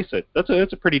want to slice it, that's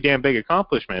a pretty damn big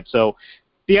accomplishment. So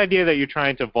the idea that you're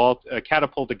trying to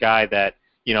catapult a guy that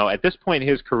at this point in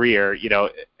his career,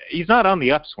 he's not on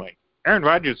the upswing. Aaron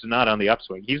Rodgers is not on the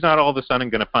upswing. He's not all of a sudden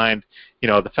going to find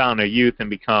the fountain of youth and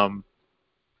become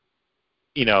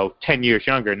 10 years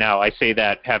younger. Now I say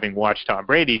that having watched Tom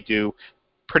Brady do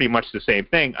pretty much the same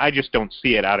thing. I just don't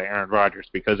see it out of Aaron Rodgers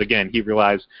because, again, he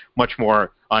relies much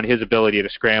more on his ability to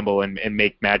scramble and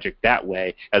make magic that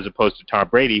way as opposed to Tom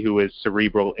Brady, who is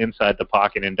cerebral inside the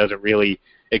pocket and doesn't really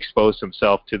expose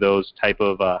himself to those type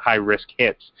of high-risk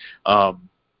hits.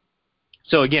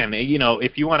 So again,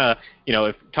 if you want to,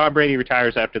 if Tom Brady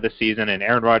retires after this season and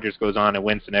Aaron Rodgers goes on and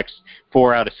wins the next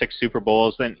 4 out of 6 Super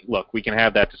Bowls, then look, we can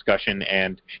have that discussion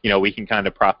and, we can kind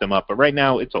of prop them up. But right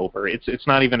now, it's over. It's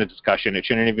not even a discussion. It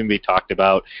shouldn't even be talked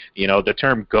about. The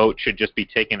term GOAT should just be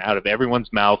taken out of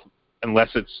everyone's mouth unless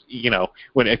it's,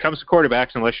 when it comes to quarterbacks,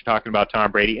 unless you're talking about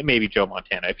Tom Brady and maybe Joe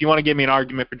Montana. If you want to give me an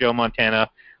argument for Joe Montana,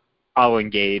 I'll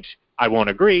engage. I won't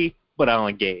agree, but I'll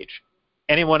engage.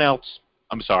 Anyone else,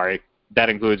 I'm sorry. That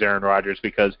includes Aaron Rodgers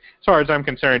because, as far as I'm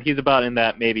concerned, he's about in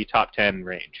that maybe top 10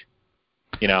 range.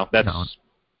 That's,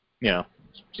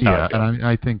 Yeah, and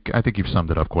I think you've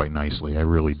summed it up quite nicely. I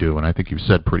really do, and I think you've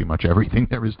said pretty much everything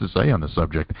there is to say on the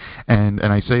subject. And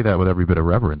I say that with every bit of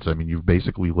reverence. I mean, you've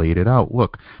basically laid it out.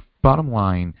 Look, bottom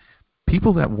line,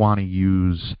 people that want to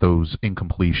use those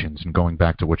incompletions, and going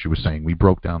back to what you were saying, we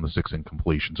broke down the 6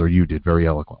 incompletions, or you did very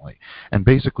eloquently. And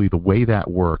basically the way that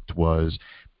worked was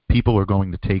people are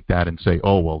going to take that and say,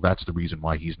 oh, well, that's the reason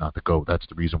why he's not the GOAT. That's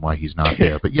the reason why he's not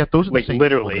there. But yet those are the same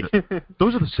literally.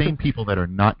 those are the same people that are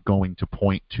not going to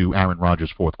point to Aaron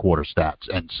Rodgers' fourth quarter stats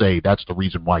and say that's the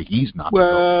reason why he's not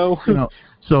the GOAT.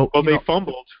 They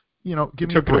fumbled. Give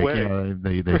me a break. Yeah,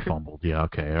 they fumbled. Yeah,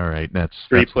 okay, all right. That's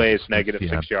 3 plays, negative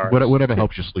 6 yards. Whatever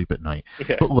helps you sleep at night.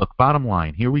 Yeah. But look, bottom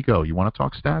line, here we go. You want to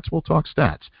talk stats? We'll talk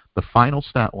stats. The final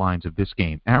stat lines of this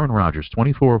game: Aaron Rodgers,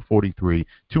 24 of 43,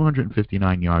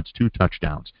 259 yards, 2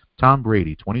 touchdowns. Tom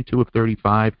Brady, 22 of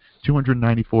 35,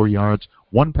 294 yards,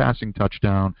 1 passing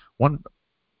touchdown,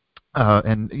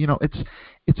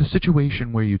 it's a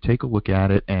situation where you take a look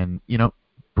at it, and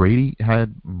Brady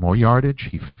had more yardage.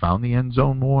 He found the end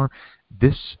zone more.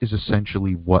 This is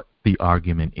essentially what the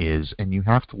argument is, and you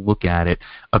have to look at it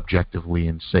objectively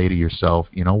and say to yourself,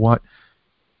 you know what?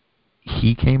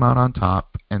 He came out on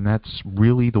top, and that's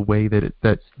really the way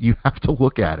that you have to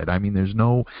look at it. I mean, there's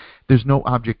no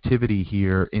objectivity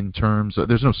here in terms of,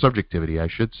 there's no subjectivity, I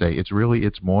should say.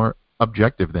 It's more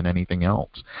objective than anything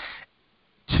else.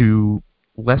 To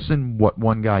lessen what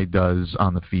one guy does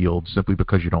on the field simply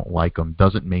because you don't like him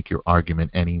doesn't make your argument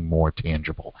any more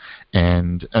tangible.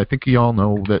 And I think you all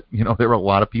know that, there are a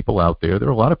lot of people out there. There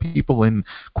are a lot of people in,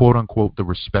 quote unquote, the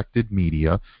respected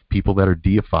media, people that are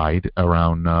deified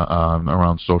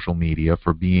around social media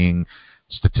for being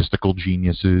statistical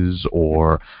geniuses,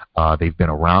 or they've been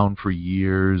around for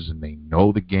years and they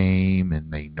know the game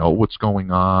and they know what's going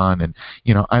on. And,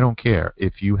 I don't care.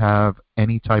 If you have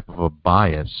any type of a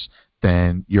bias,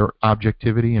 then your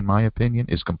objectivity, in my opinion,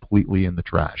 is completely in the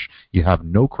trash. You have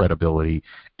no credibility,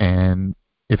 and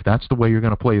if that's the way you're going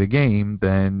to play the game,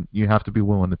 then you have to be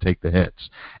willing to take the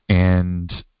hits.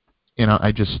 And,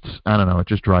 I don't know, it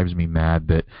just drives me mad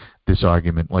that this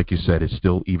argument, like you said, is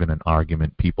still even an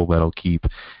argument. People that'll keep,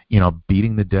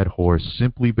 beating the dead horse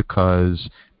simply because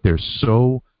they're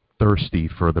so thirsty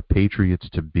for the Patriots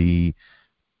to be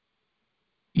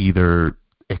either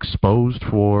exposed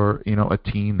for a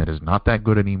team that is not that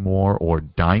good anymore, or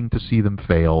dying to see them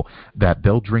fail, that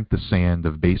they'll drink the sand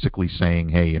of basically saying,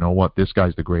 hey, you know what, this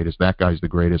guy's the greatest, that guy's the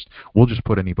greatest, we'll just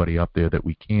put anybody up there that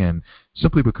we can,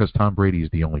 simply because Tom Brady is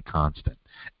the only constant.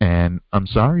 And I'm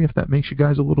sorry if that makes you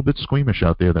guys a little bit squeamish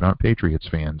out there that aren't Patriots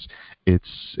fans.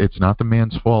 It's not the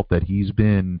man's fault that he's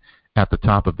been at the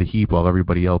top of the heap while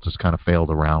everybody else has kind of failed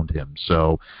around him.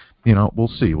 So we'll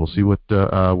see. We'll see what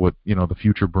the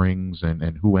future brings,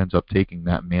 and who ends up taking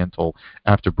that mantle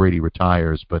after Brady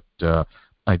retires. But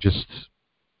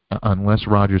unless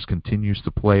Rodgers continues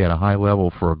to play at a high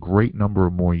level for a great number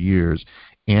of more years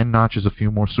and notches a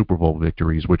few more Super Bowl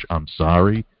victories, which I'm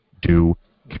sorry, do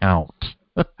count.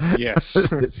 Yes. This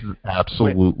is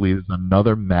absolutely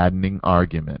another maddening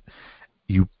argument.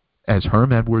 As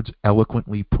Herm Edwards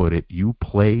eloquently put it, you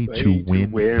play to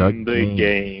win the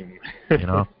game.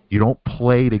 You don't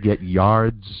play to get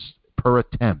yards per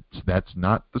attempt. That's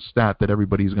not the stat that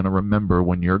everybody's going to remember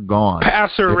when you're gone.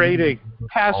 Passer rating.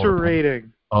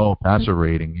 Oh, passer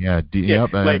rating. Yeah.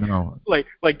 Yep. I know. Like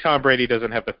Tom Brady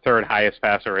doesn't have the 3rd highest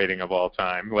passer rating of all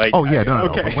time. No.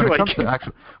 Okay.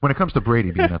 But when it comes to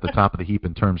Brady being at the top of the heap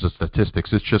in terms of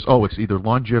statistics, it's just it's either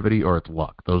longevity or it's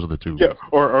luck. Those are the two. Yeah.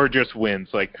 Or just wins.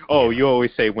 You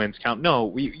always say wins count.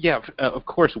 No. Of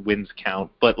course wins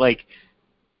count, but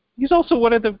he's also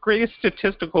one of the greatest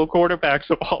statistical quarterbacks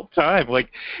of all time.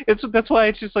 That's why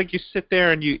it's just you sit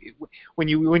there and when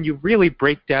you really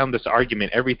break down this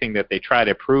argument, everything that they try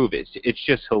to prove, it's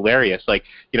just hilarious.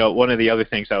 One of the other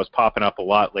things that was popping up a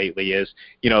lot lately is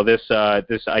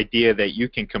this idea that you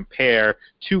can compare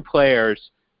 2 players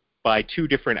by 2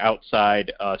 different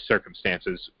outside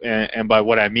circumstances, and by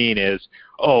what I mean is,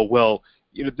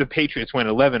 the Patriots went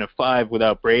 11-5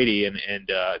 without Brady, and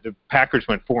the Packers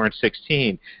went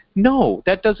 4-16. No,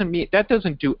 that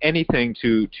doesn't do anything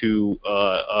to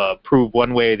prove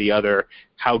one way or the other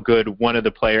how good both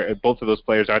of those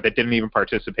players are that didn't even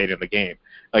participate in the game.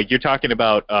 You're talking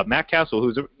about Matt Castle,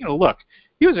 who's look,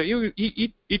 he went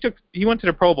to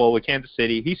the Pro Bowl with Kansas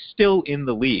City. He's still in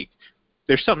the league.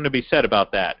 There's something to be said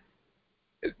about that.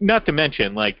 Not to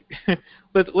mention,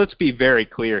 let's be very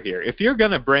clear here. If you're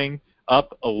gonna bring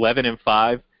up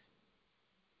 11-5,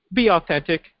 be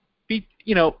authentic.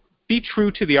 Be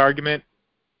true to the argument.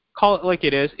 Call it like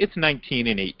it is. It's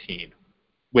 19-18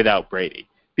 without Brady.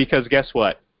 Because guess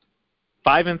what?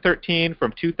 5-13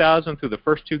 from 2000 through the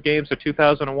first 2 games of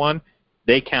 2001,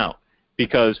 they count.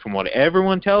 Because from what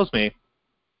everyone tells me,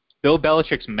 Bill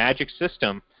Belichick's magic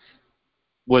system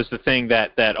was the thing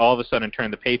that all of a sudden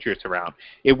turned the Patriots around.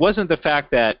 It wasn't the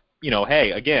fact that,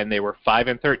 hey, again, they were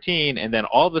 5-13, and then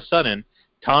all of a sudden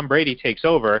Tom Brady takes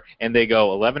over, and they go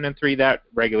 11-3 that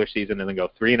regular season, and then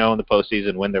go 3-0 in the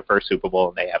postseason, win their first Super Bowl,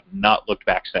 and they have not looked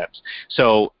back since.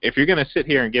 So if you're going to sit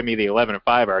here and give me the 11-5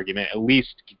 argument, at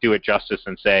least do it justice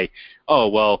and say, oh,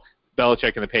 well,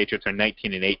 Belichick and the Patriots are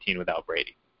 19-18 without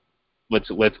Brady.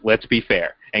 Let's be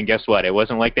fair. And guess what? It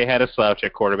wasn't like they had a slouch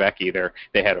at quarterback either.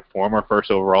 They had a former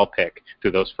first overall pick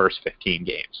through those first 15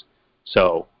 games.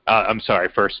 So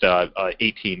first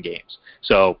 18 games.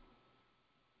 So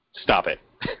stop it.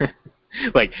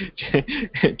 Like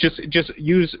just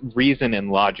use reason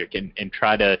and logic and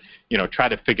try to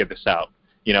figure this out.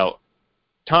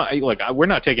 We're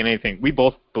not taking anything. We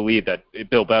both believe that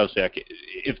Bill Belichick,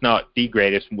 if not the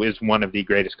greatest, is one of the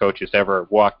greatest coaches to ever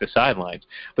walk the sidelines.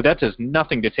 But that does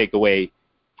nothing to take away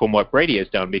from what Brady has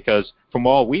done, because from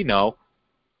all we know,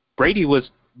 Brady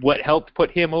was what helped put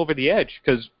him over the edge,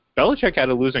 because Belichick had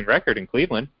a losing record in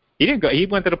Cleveland. He didn't go. He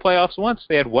went to the playoffs once.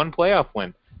 They had one playoff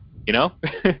win.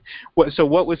 So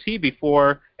what was he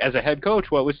before as a head coach?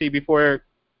 What was he before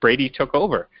Brady took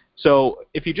over? So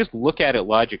if you just look at it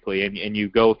logically and you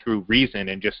go through reason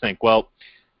and just think, well,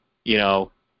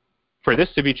 for this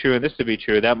to be true and this to be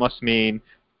true, that must mean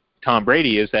Tom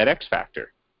Brady is that X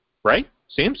factor, right?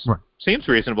 Seems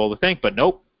reasonable to think, but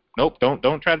nope.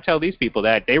 Don't try to tell these people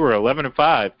that. They were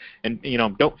 11-5, and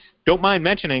don't mind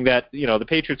mentioning that the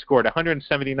Patriots scored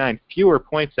 179 fewer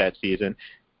points that season.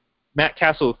 Matt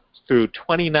Castle threw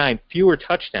 29 fewer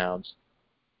touchdowns.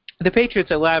 The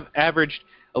Patriots averaged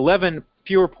 11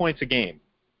 fewer points a game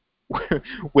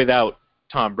without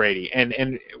Tom Brady.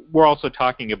 And we're also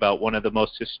talking about one of the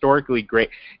most historically great,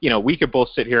 we could both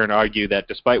sit here and argue that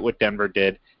despite what Denver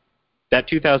did, that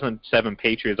 2007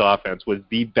 Patriots offense was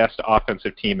the best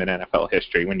offensive team in NFL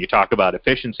history. When you talk about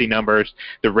efficiency numbers,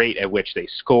 the rate at which they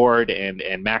scored and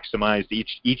maximized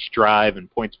each drive and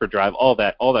points per drive, all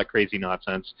that crazy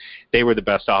nonsense, they were the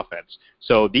best offense.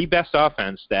 So the best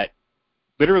offense that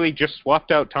literally just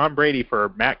swapped out Tom Brady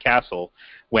for Matt Castle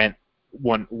won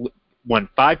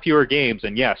 5 fewer games,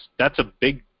 and yes, that's a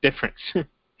big difference.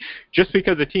 Just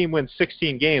because a team wins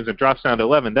 16 games and drops down to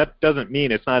 11, that doesn't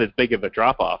mean it's not as big of a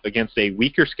drop-off against a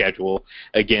weaker schedule.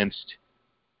 Against,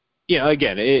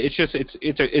 again,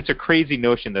 it's a crazy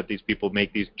notion that these people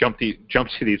make these jump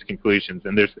to these conclusions,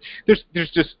 and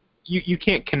there's just you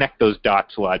can't connect those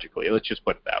dots logically. Let's just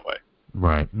put it that way.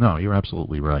 Right. No, you're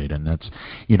absolutely right. And that's,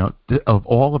 of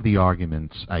all of the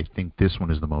arguments, I think this one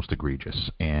is the most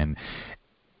egregious. And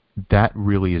that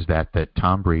really is that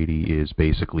Tom Brady is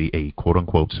basically a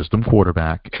quote-unquote system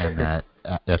quarterback, and that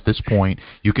at this point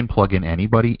you can plug in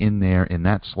anybody in there in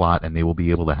that slot and they will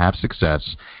be able to have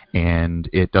success, and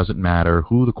it doesn't matter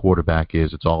who the quarterback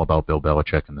is. It's all about Bill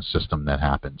Belichick and the system that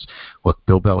happens. Look,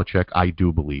 Bill Belichick, I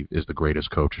do believe, is the greatest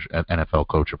NFL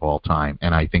coach of all time,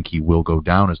 and I think he will go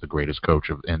down as the greatest coach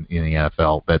in the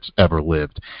NFL that's ever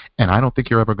lived. And I don't think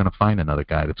you're ever going to find another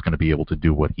guy that's going to be able to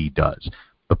do what he does.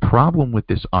 The problem with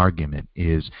this argument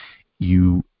is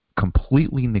you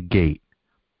completely negate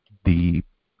the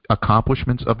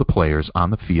accomplishments of the players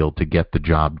on the field to get the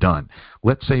job done.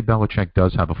 Let's say Belichick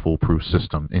does have a foolproof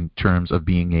system in terms of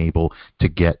being able to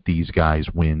get these guys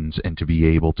wins and to be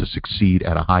able to succeed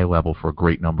at a high level for a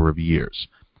great number of years.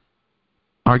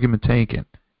 Argument taken.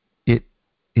 It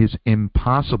is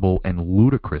impossible and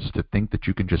ludicrous to think that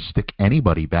you can just stick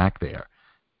anybody back there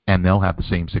and they'll have the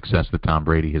same success that Tom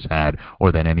Brady has had,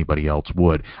 or that anybody else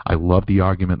would. I love the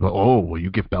argument, you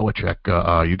give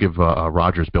Belichick, you give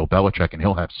Rodgers Bill Belichick, and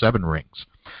he'll have 7 rings.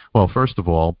 Well, first of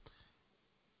all,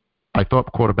 I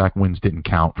thought quarterback wins didn't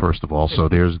count. First of all, so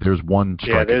there's one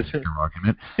strike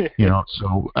argument.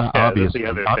 So obviously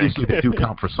they do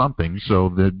count for something. So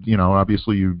that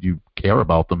obviously you care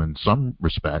about them in some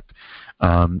respect,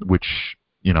 which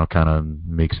kind of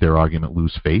makes their argument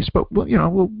lose face, but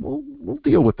we'll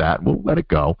deal with that. We'll let it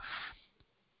go.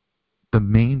 The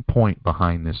main point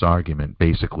behind this argument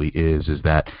basically is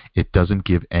that it doesn't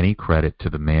give any credit to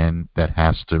the man that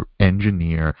has to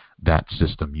engineer that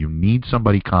system. You need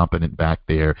somebody competent back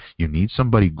there. You need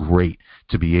somebody great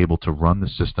to be able to run the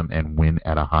system and win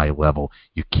at a high level.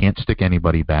 You can't stick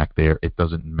anybody back there. It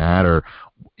doesn't matter,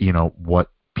 what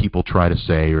people try to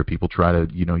say, or people try to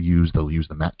they'll use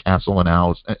the Matt Castle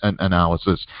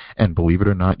analysis, and believe it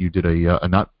or not, you did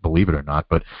not believe it or not,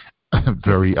 but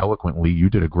very eloquently, you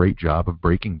did a great job of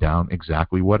breaking down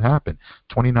exactly what happened.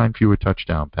 29 fewer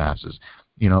touchdown passes,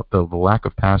 the lack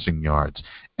of passing yards,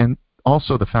 and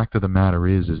also the fact of the matter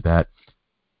is that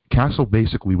Castle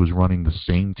basically was running the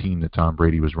same team that Tom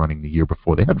Brady was running the year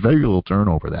before. They had very little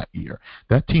turnover that year.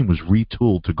 That team was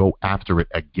retooled to go after it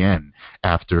again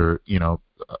after,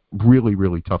 really,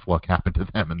 really tough luck happened to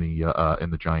them in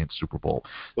the Giants Super Bowl.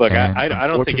 Look, And I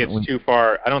don't think it's too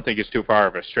far. I don't think it's too far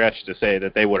of a stretch to say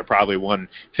that they would have probably won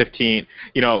 15.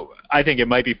 I think it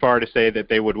might be far to say that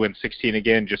they would win 16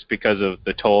 again just because of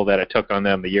the toll that it took on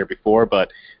them the year before.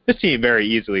 But this team very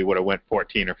easily would have went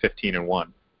 14 or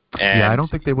 15-1. I don't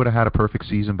think they would have had a perfect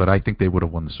season, but I think they would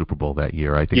have won the Super Bowl that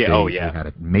year. I think they had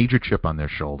a major chip on their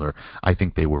shoulder. I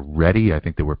think they were ready. I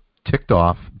think they were ticked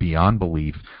off beyond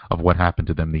belief of what happened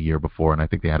to them the year before, and I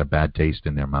think they had a bad taste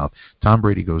in their mouth. Tom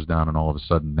Brady goes down, and all of a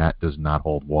sudden that does not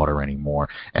hold water anymore,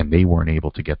 and they weren't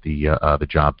able to get the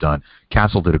job done.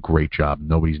 Castle did a great job.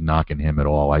 Nobody's knocking him at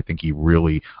all. I think he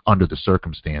really, under the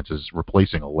circumstances,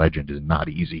 replacing a legend is not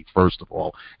easy, first of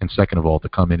all, and second of all, to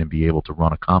come in and be able to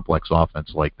run a complex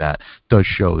offense like that does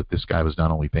show that this guy was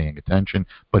not only paying attention,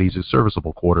 but he's a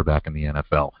serviceable quarterback in the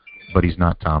NFL. But he's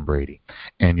not Tom Brady.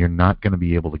 And you're not going to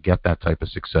be able to get that type of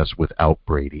success without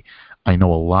Brady. I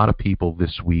know a lot of people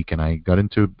this week, and I got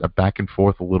into a back and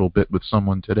forth a little bit with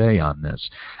someone today on this,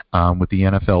 with the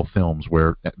NFL films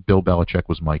where Bill Belichick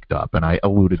was mic'd up. And I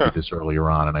alluded to this earlier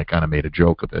on, and I kind of made a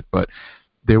joke of it. But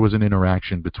there was an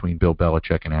interaction between Bill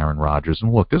Belichick and Aaron Rodgers.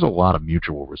 And look, there's a lot of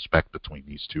mutual respect between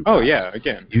these two guys. Oh, yeah,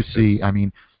 again.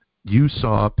 You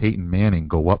saw Peyton Manning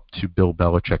go up to Bill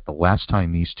Belichick the last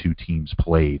time these two teams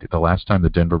played, the last time the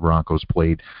Denver Broncos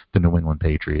played the New England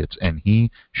Patriots, and he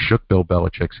shook Bill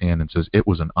Belichick's hand and says, "It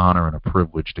was an honor and a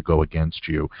privilege to go against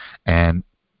you." And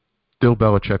Bill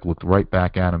Belichick looked right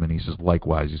back at him and he says,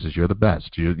 "Likewise." He says, "You're the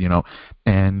best."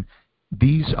 And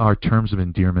these are terms of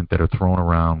endearment that are thrown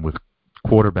around with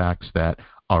quarterbacks that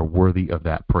are worthy of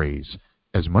that praise.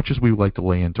 As much as we would like to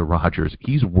lay into Rodgers,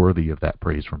 he's worthy of that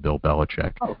praise from Bill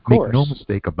Belichick. Oh, of course. Make no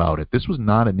mistake about it. This was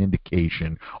not an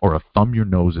indication or a thumb your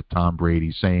nose at Tom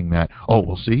Brady saying that, "Oh,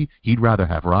 well, see, he'd rather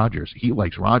have Rodgers. He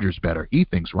likes Rodgers better. He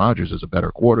thinks Rodgers is a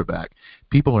better quarterback."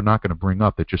 People are not going to bring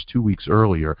up that just 2 weeks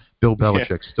earlier, Bill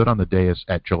Belichick stood on the dais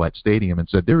at Gillette Stadium and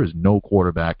said, "There is no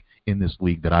quarterback in this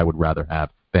league that I would rather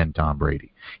have than Tom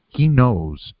Brady." He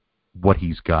knows what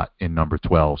he's got in number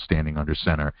 12 standing under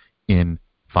center in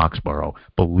Foxborough.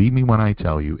 Believe me when I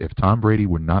tell you, if Tom Brady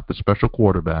were not the special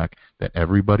quarterback that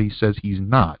everybody says he's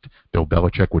not, Bill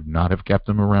Belichick would not have kept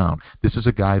him around. This is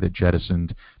a guy that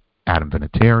jettisoned Adam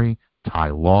Vinatieri,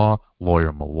 Ty Law,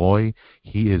 Lawyer Malloy.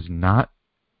 He is not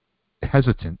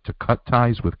hesitant to cut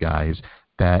ties with guys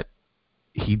that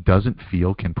he doesn't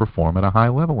feel can perform at a high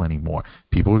level anymore.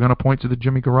 People are going to point to the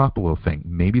Jimmy Garoppolo thing.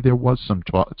 Maybe there was some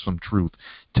truth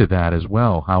to that as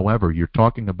well. However, you're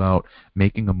talking about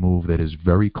making a move that is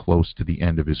very close to the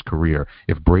end of his career.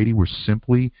 If Brady were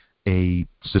simply a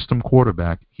system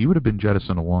quarterback, he would have been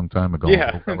jettisoned a long time ago.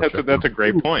 Yeah, that's a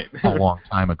great point. A long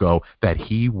time ago, that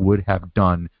he would have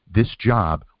done this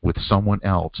job with someone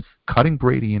else. Cutting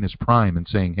Brady in his prime and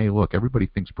saying, "Hey, look, everybody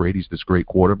thinks Brady's this great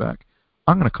quarterback.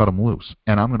 I'm going to cut him loose,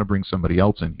 and I'm going to bring somebody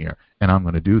else in here, and I'm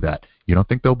going to do that." You don't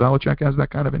think Bill Belichick has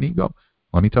that kind of an ego?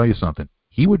 Let me tell you something.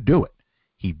 He would do it.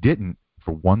 He didn't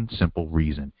for one simple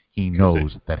reason. He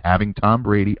knows that having Tom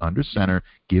Brady under center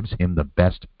gives him the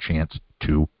best chance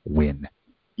to win.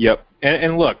 Yep.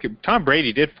 And look, Tom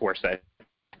Brady did force that.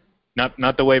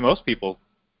 Not the way most people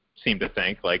seem to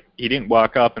think. Like, he didn't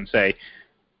walk up and say,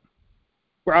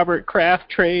 "Robert Kraft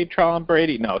trade Tom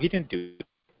Brady." No, he didn't do that.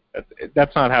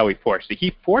 That's not how he forced it.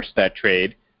 He forced that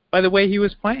trade by the way he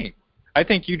was playing. I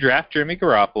think you draft Jimmy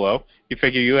Garoppolo, you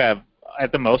figure you have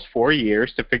at the most 4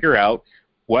 years to figure out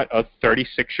what a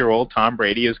 36-year-old Tom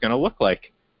Brady is going to look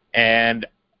like. And,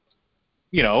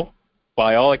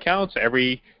 by all accounts,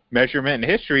 every measurement in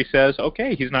history says,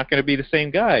 okay, he's not going to be the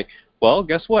same guy. Well,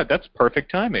 guess what? That's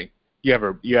perfect timing. You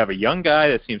have a young guy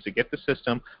that seems to get the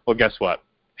system. Well, guess what?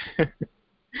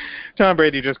 Tom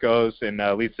Brady just goes and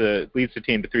leads the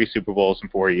team to 3 Super Bowls in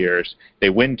 4 years. They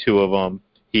win 2 of them.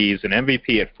 He's an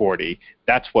MVP at 40.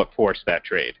 That's what forced that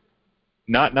trade.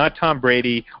 Not Tom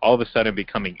Brady all of a sudden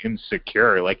becoming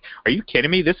insecure. Like, are you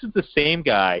kidding me? This is the same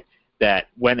guy that,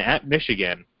 when at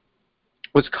Michigan,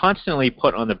 was constantly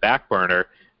put on the back burner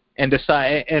and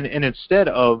instead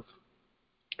of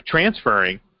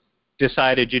transferring,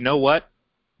 decided, you know what?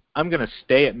 I'm going to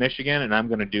stay at Michigan and I'm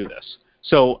going to do this.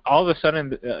 So all of a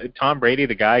sudden, Tom Brady,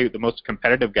 the most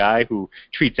competitive guy who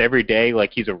treats every day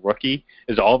like he's a rookie,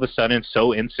 is all of a sudden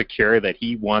so insecure that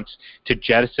he wants to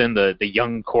jettison the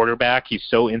young quarterback. He's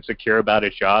so insecure about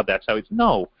his job. That's how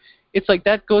no. It's like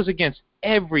that goes against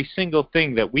every single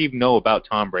thing that we know about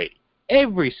Tom Brady.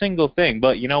 Every single thing.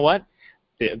 But you know what?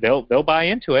 They'll buy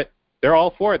into it. they're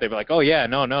all for it. They'd be like, oh yeah,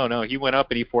 no, he went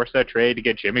up and he forced that trade to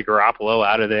get Jimmy Garoppolo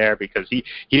out of there because he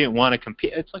didn't want to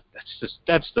compete. It's like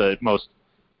that's the most.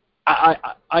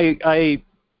 I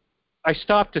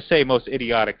stopped to say most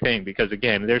idiotic thing because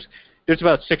again, there's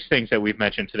about 6 things that we've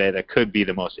mentioned today that could be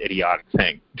the most idiotic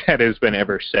thing that has been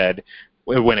ever said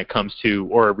when it comes to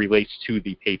or relates to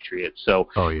the Patriots. So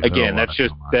again, that's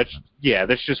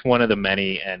just one of the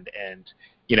many, and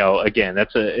again,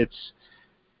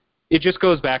 it just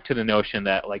goes back to the notion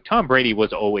that like Tom Brady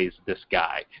was always this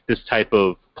guy, this type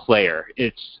of player.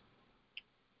 It's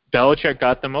Belichick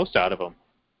got the most out of him,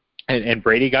 and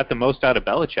Brady got the most out of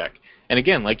Belichick. And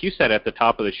again, like you said at the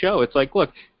top of the show, it's like,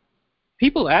 look,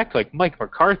 people act like Mike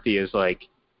McCarthy is like,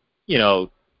 I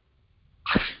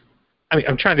mean,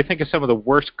 I'm trying to think of some of the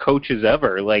worst coaches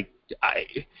ever. Like,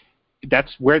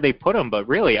 that's where they put him. But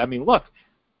really, I mean, look,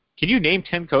 can you name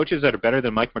 10 coaches that are better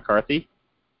than Mike McCarthy?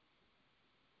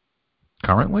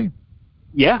 Currently?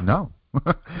 Yeah. No.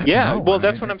 Yeah. No, well,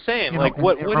 that's what I'm saying. Like,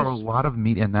 what is a lot of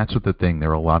and that's what the thing. There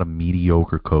are a lot of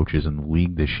mediocre coaches in the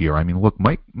league this year. I mean, look,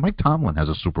 Mike Tomlin has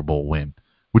a Super Bowl win.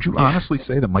 Would you honestly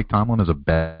say that Mike Tomlin is a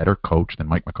better coach than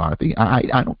Mike McCarthy?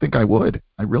 I don't think I would.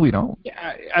 I really don't.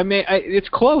 Yeah, I mean, it's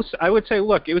close. I would say,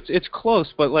 look, it's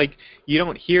close, but like you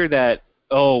don't hear that.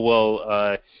 Oh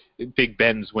well, Big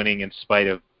Ben's winning in spite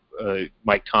of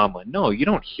Mike Tomlin. No, you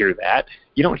don't hear that.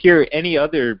 You don't hear any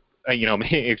other.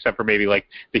 Except for maybe like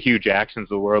the Hugh Jacksons of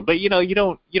the world, but you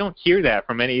don't hear that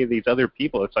from any of these other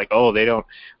people. It's like, oh, they don't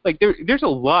like. There's a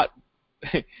lot.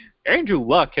 Andrew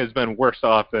Luck has been worse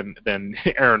off than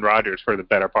Aaron Rodgers for the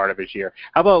better part of his year.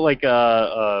 How about like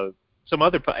some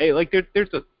other like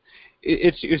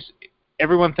it's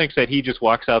everyone thinks that he just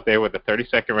walks out there with a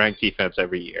 32nd ranked defense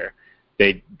every year.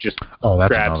 They just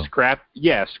scrap.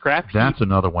 That's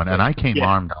another one, and I came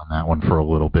armed on that one for a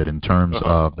little bit in terms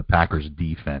of the Packers'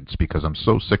 defense because I'm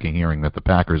so sick of hearing that the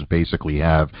Packers basically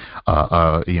have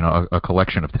a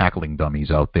collection of tackling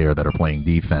dummies out there that are playing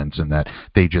defense, and that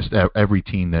they just every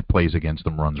team that plays against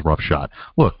them runs roughshod.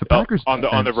 Look, the Packers on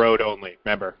the road only.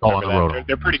 Remember on the road.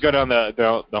 They're pretty good on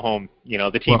the home.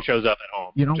 The team shows up at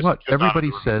home. You know what?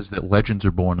 Everybody says that legends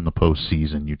are born in the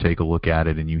postseason. You take a look at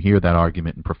it, and you hear that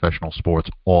argument in professional sports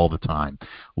all the time.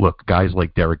 Look, guys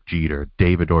like Derek Jeter,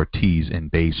 David Ortiz in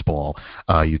baseball.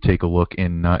 You take a look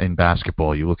in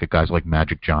basketball. You look at guys like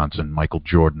Magic Johnson, Michael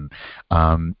Jordan.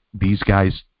 These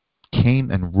guys came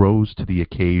and rose to the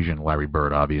occasion. Larry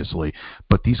Bird, obviously,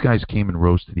 but these guys came and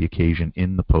rose to the occasion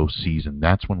in the postseason.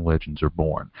 That's when legends are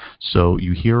born. So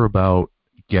you hear about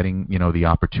getting the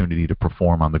opportunity to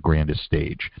perform on the grandest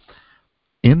stage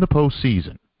in the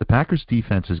postseason. The Packers'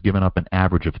 defense has given up an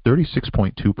average of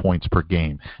 36.2 points per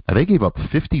game. Now, they gave up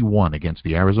 51 against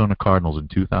the Arizona Cardinals in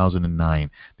 2009.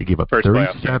 They gave up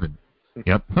 37.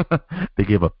 Yep. They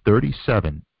gave up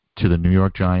 37 to the New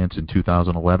York Giants in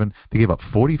 2011. They gave up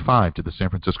 45 to the San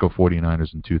Francisco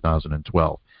 49ers in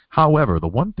 2012. However, the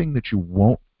one thing that you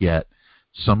won't get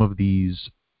some of these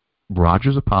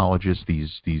Rodgers apologists,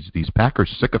 these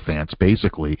Packers sycophants,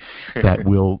 basically, that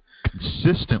will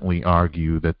consistently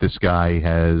argue that this guy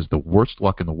has the worst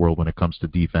luck in the world when it comes to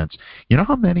defense. You know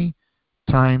how many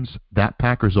times that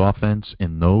Packers offense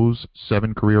in those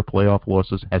 7 career playoff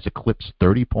losses has eclipsed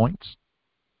 30 points?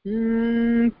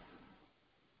 2.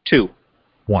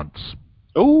 Once.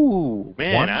 Oh,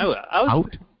 man. I was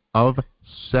out of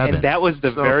 7. And that was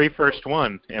the very first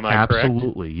one, am I correct?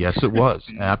 Absolutely. Yes, it was.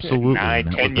 Absolutely.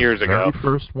 10 years ago. The very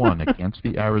first one against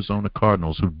the Arizona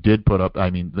Cardinals, who did put up,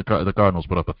 the Cardinals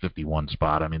put up a 51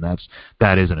 spot. I mean,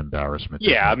 that is an embarrassment.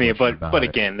 Yeah, I mean, but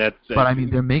again, that's... But, I mean,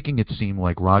 they're making it seem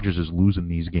like Rodgers is losing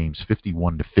these games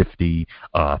 51-50,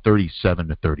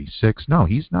 37-36. No,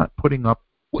 he's not putting up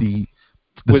the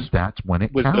stats when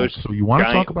it counts. So you want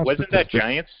to talk about wasn't that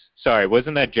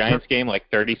Giants game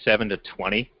like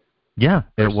 37-20? Yeah,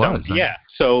 it was. Yeah,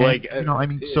 so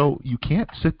so you can't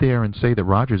sit there and say that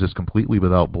Rodgers is completely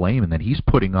without blame and that he's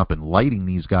putting up and lighting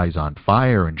these guys on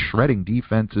fire and shredding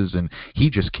defenses, and he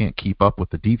just can't keep up with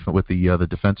the the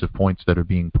defensive points that are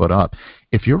being put up.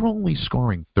 If you're only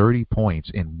scoring 30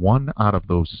 points in 1 out of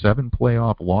those 7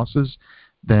 playoff losses,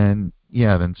 then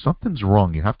something's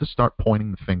wrong. You have to start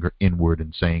pointing the finger inward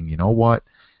and saying, you know what,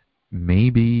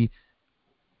 maybe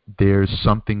there's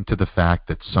something to the fact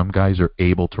that some guys are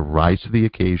able to rise to the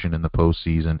occasion in the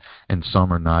postseason and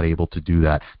some are not able to do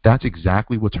that. That's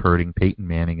exactly what's hurting Peyton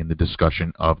Manning in the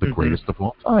discussion of the greatest of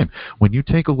all time. When you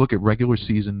take a look at regular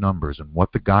season numbers and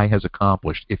what the guy has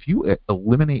accomplished, if you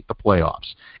eliminate the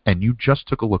playoffs and you just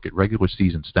took a look at regular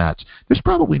season stats, there's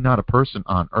probably not a person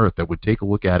on earth that would take a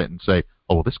look at it and say,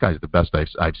 oh, this guy's the best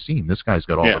I've seen. This guy's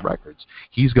got all the records.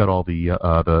 He's got all the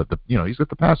he's got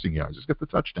the passing yards. He's got the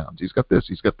touchdowns. He's got this.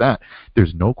 He's got that.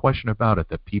 There's no question about it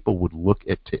that people would look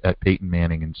at Peyton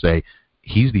Manning and say,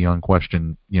 he's the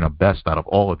unquestioned, best out of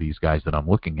all of these guys that I'm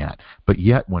looking at. But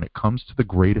yet, when it comes to the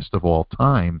greatest of all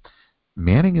time,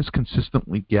 Manning is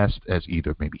consistently guessed as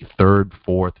either maybe third,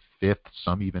 fourth, fifth.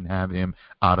 Some even have him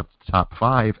out of the top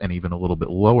 5 and even a little bit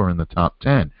lower in the top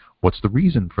 10. What's the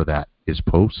reason for that? Is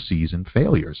postseason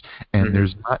failures. And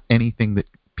there's not anything that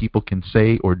people can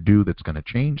say or do that's going to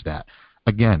change that.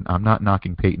 Again, I'm not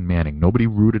knocking Peyton Manning. Nobody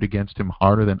rooted against him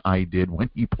harder than I did when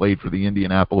he played for the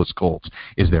Indianapolis Colts.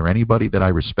 Is there anybody that I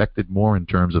respected more in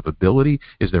terms of ability?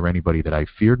 Is there anybody that I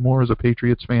feared more as a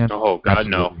Patriots fan? Oh, God,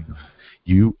 no.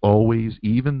 You always,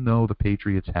 even though the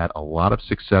Patriots had a lot of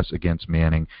success against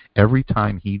Manning, every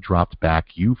time he dropped back,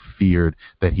 you feared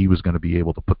that he was going to be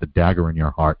able to put the dagger in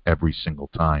your heart every single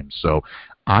time. So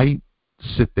I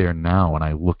sit there now and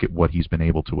I look at what he's been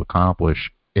able to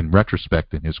accomplish in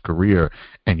retrospect in his career,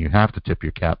 and you have to tip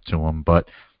your cap to him. But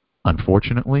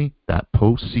unfortunately, that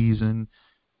postseason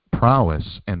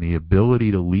prowess and the ability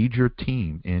to lead your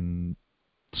team in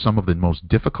some of the most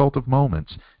difficult of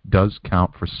moments does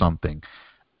count for something.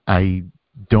 I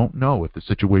don't know if the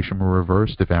situation were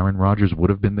reversed, if Aaron Rodgers would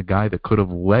have been the guy that could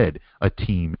have led a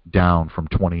team down from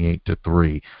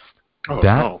 28-3.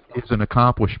 That is an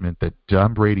accomplishment that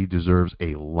Tom Brady deserves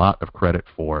a lot of credit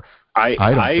for.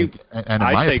 I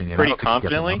say pretty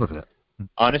confidently.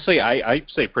 Honestly, I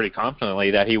say pretty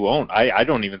confidently that he won't. I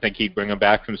don't even think he'd bring him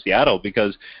back from Seattle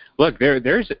because, look,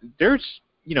 there's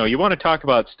you want to talk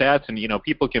about stats and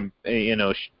people can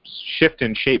shift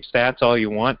and shape stats all you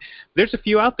want. There's a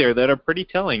few out there that are pretty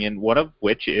telling, and one of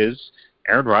which is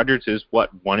Aaron Rodgers is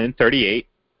 1-38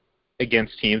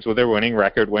 against teams with their winning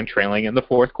record when trailing in the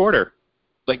fourth quarter.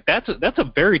 Like that's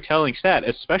a very telling stat,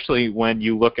 especially when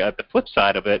you look at the flip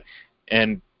side of it,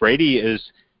 and Brady is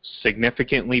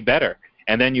significantly better.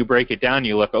 And then you break it down,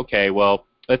 you look, okay, well,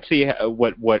 let's see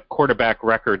what quarterback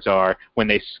records are when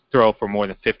they throw for more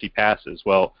than 50 passes.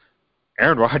 Well,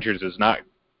 Aaron Rodgers is not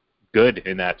good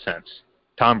in that sense.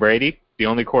 Tom Brady, the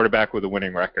only quarterback with a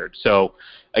winning record. So,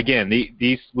 again,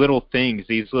 these little things,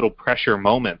 these little pressure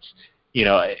moments, you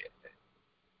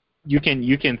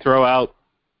can throw out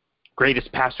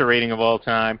greatest passer rating of all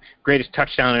time, greatest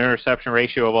touchdown and interception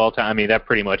ratio of all time. I mean, that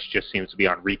pretty much just seems to be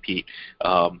on repeat,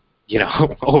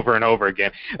 over and over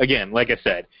again. Again, like I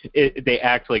said, they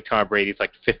act like Tom Brady's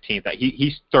like 15th.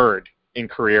 He's third in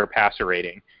career passer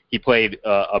rating. He played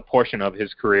a portion of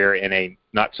his career in a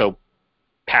not so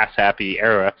pass-happy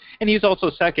era, and he's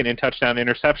also second in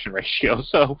touchdown-interception ratio.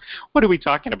 So what are we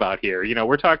talking about here?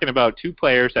 We're talking about two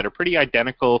players that are pretty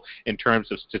identical in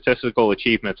terms of statistical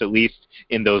achievements, at least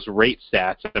in those rate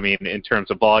stats. I mean, in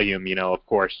terms of volume, of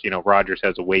course, Rodgers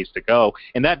has a ways to go,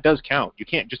 and that does count. You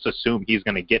can't just assume he's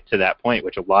going to get to that point,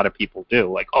 which a lot of people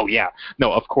do. Like, oh yeah,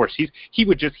 no, of course he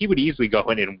would easily go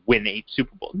in and win 8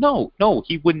 Super Bowls. No,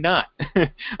 he would not.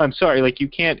 I'm sorry, like you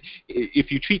can't.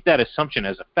 If you treat that assumption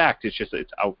as a fact, it's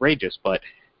outrageous, but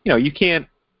you can't.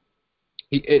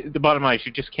 The bottom line is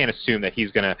you just can't assume that he's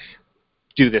going to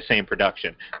do the same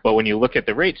production. But when you look at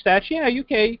the rate stats,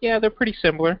 they're pretty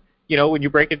similar. When you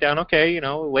break it down,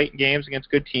 late in games against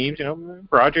good teams,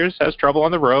 Rodgers has trouble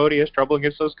on the road. He has trouble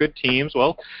against those good teams.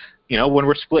 Well, when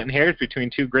we're splitting hairs between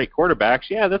two great quarterbacks,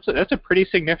 that's a pretty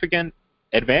significant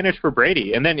advantage for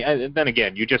Brady. And then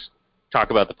again, you just talk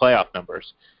about the playoff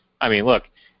numbers. I mean, look,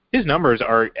 his numbers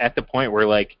are at the point where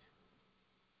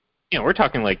we're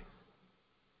talking like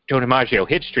Joe DiMaggio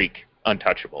hit streak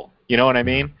untouchable. You know what I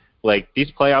mean? Like these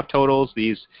playoff totals,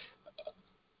 look,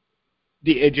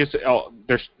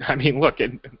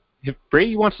 if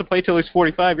Brady wants to play till he's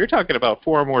 45, you're talking about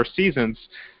 4 more seasons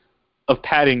of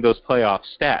padding those playoff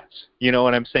stats. You know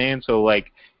what I'm saying? So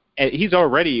he's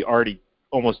already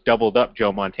almost doubled up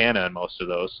Joe Montana in most of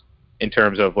those. In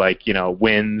terms of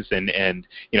wins and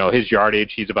his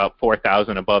yardage, he's about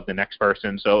 4,000 above the next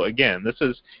person. So again,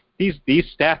 these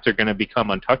stats are going to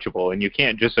become untouchable, and you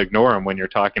can't just ignore them when you're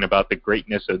talking about the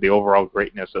overall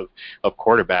greatness of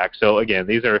quarterbacks. So again,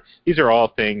 these are all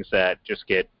things that just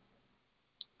get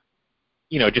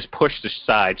just pushed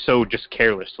aside so just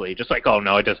carelessly, just like, oh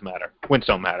no, it doesn't matter. Wins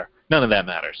don't matter. None of that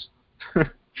matters.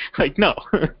 No.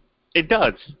 It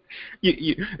does.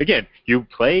 You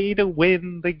play to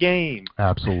win the game.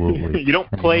 Absolutely. You don't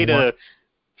play to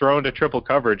throw into triple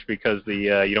coverage because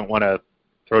you don't want to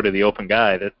throw to the open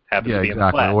guy that happens to be in the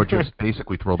flat. Or just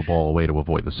basically throw the ball away to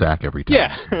avoid the sack every time.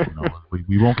 Yeah.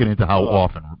 We won't get into how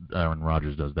often Aaron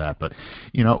Rodgers does that, but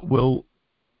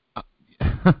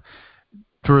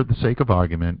for the sake of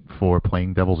argument, for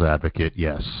playing devil's advocate,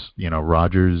 yes,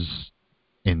 Rodgers,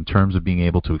 in terms of being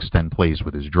able to extend plays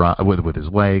with his with his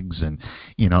legs and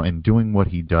and doing what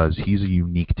he does, he's a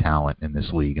unique talent in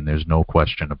this league, and there's no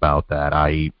question about that.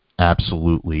 I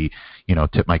absolutely,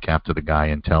 tip my cap to the guy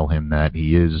and tell him that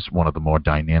he is one of the more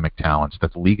dynamic talents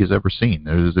that the league has ever seen.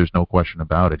 There's no question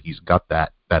about it. He's got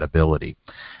that ability,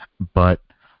 but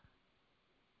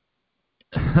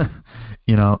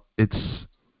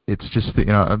it's just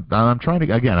I'm trying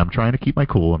to keep my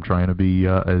cool. I'm trying to be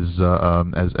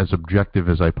as objective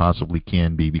as I possibly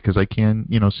can be, because I can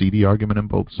see the argument on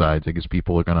both sides. I guess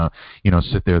people are gonna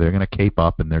sit there, they're gonna cape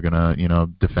up, and they're gonna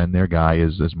defend their guy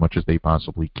as much as they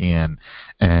possibly can.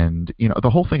 And the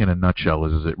whole thing in a nutshell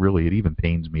is it even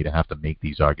pains me to have to make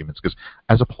these arguments, because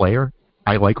as a player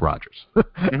I like Rodgers.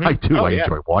 Mm-hmm. I do. I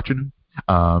enjoy watching him.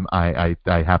 I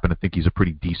happen to think he's a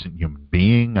pretty decent human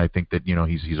being. I think that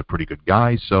he's a pretty good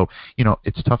guy. So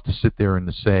it's tough to sit there and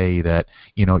to say that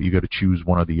you got to choose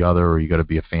one or the other, or you got to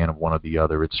be a fan of one or the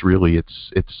other.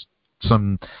 It's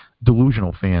some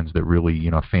delusional fans that really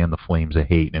fan the flames of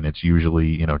hate, and it's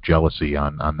usually jealousy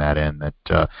on that end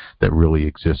that really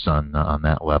exists on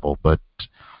that level. But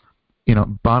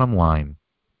bottom line,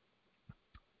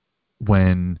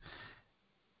 when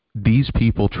these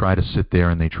people try to sit there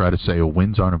and they try to say, oh,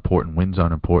 wins aren't important.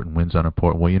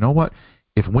 Well, you know what?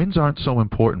 If wins aren't so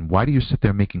important, why do you sit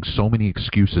there making so many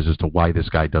excuses as to why this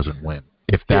guy doesn't win,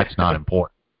 if that's not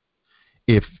important?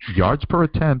 If yards per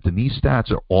attempt and these stats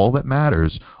are all that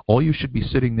matters, all you should be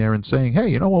sitting there and saying,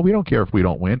 hey, we don't care if we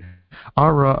don't win.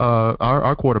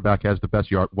 Our quarterback has the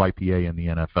best YPA in the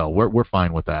NFL. We're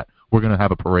fine with that. We're gonna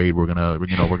have a parade. We're gonna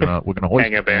hoist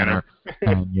hang a banner.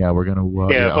 And we're gonna.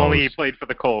 If only he played for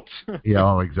the Colts.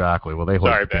 Exactly. Well, they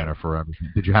hoist the banner for everything.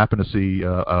 Did you happen to see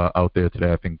out there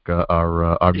today? I think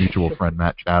our mutual friend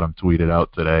Matt Chatham tweeted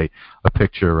out today a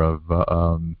picture of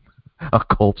a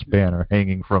Colts banner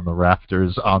hanging from the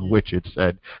rafters on which it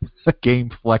said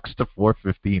 "Game flexed to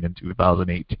 415 in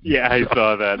 2018." Yeah, I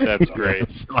saw that. That's great.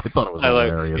 I thought it was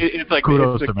hilarious. It's like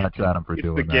kudos to Matt Chatham for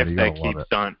doing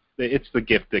that. It's the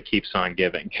gift that keeps on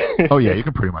giving. Oh yeah, you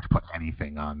can pretty much put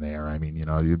anything on there. I mean,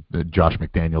 Josh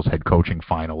McDaniels head coaching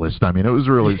finalist. I mean, it was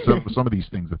really some of these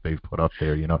things that they've put up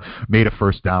there. Made a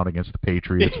first down against the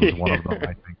Patriots was one of them.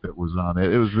 I think that was on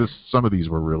it. It was just some of these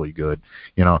were really good.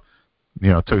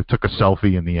 Took a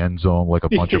selfie in the end zone like a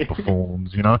bunch of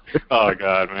buffoons, Oh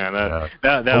God, man,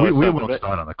 we won't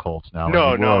start on the Colts now.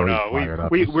 No.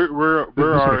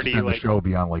 We're already like the show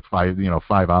beyond like 5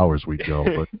 hours we go,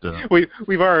 but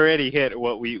we've already hit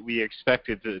what we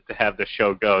expected to have the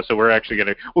show go. So we're actually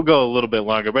we'll go a little bit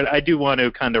longer, but I do want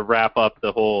to kind of wrap up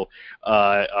the whole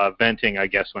venting, I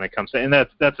guess, when it comes to, and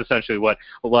that's essentially what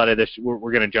a lot of this.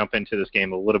 We're going to jump into this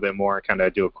game a little bit more and kind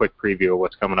of do a quick preview of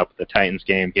what's coming up with the Titans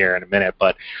game here in a minute.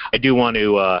 But I do want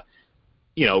to,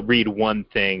 read one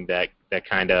thing that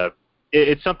kind of,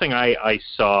 it's something I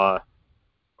saw,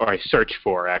 or I searched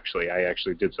for, actually. I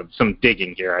actually did some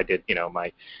digging here. I did,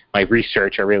 my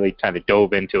research. I really kind of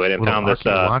dove into it and found this.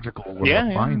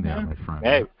 Find there, my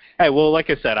friend. Hey, well, like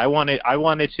I said, I wanted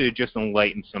to just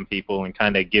enlighten some people and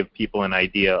kind of give people an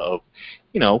idea of,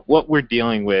 what we're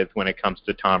dealing with when it comes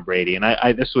to Tom Brady. And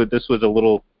this was a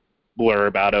little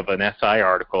blurb out of an SI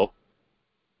article.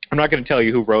 I'm not going to tell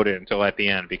you who wrote it until at the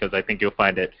end, because I think you'll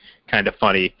find it kind of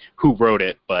funny who wrote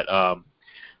it. But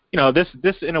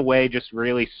this in a way just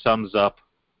really sums up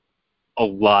a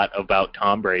lot about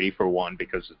Tom Brady, for one,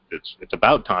 because it's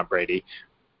about Tom Brady,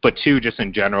 but two, just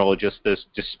in general, just this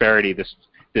disparity, this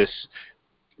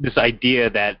idea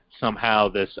that somehow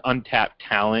this untapped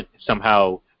talent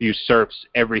somehow usurps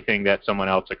everything that someone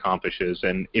else accomplishes.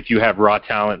 And if you have raw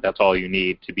talent, that's all you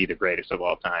need to be the greatest of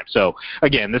all time. So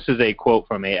again, this is a quote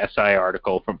from a SI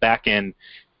article from back in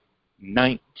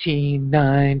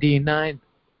 1999.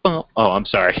 Oh, I'm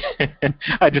sorry.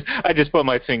 I just put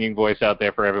my singing voice out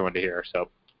there for everyone to hear. So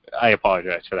I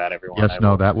apologize for that, everyone. Yes,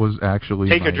 no, that was actually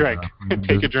take a drink.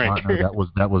 Take a drink. Partner.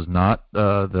 That was not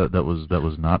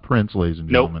Prince, ladies and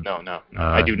gentlemen. No.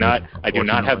 I do not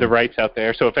have the rights out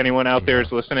there. So if anyone out there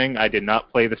is listening, I did not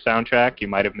play the soundtrack. You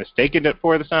might have mistaken it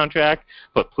for the soundtrack,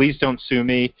 but please don't sue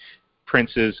me.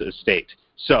 Prince's estate.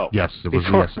 So yes, it was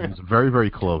very,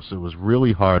 very close. It was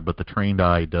really hard, but the trained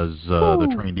eye does,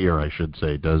 the trained ear, I should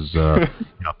say, does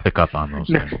pick up on those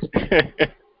things.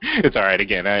 It's all right.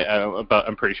 Again,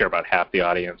 I'm pretty sure about half the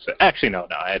audience. Actually, no,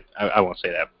 I won't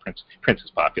say that. Prince is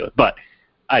popular, but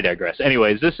I digress.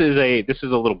 Anyways, this is a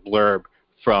little blurb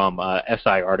from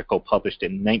SI article published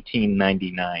in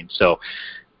 1999. So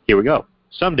here we go.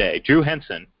 Someday, Drew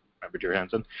Henson, remember Drew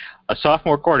Henson, a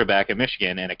sophomore quarterback at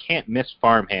Michigan and a can't-miss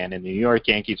farmhand in the New York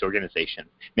Yankees organization,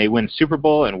 may win Super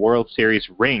Bowl and World Series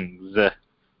rings,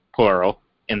 plural,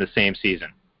 in the same season.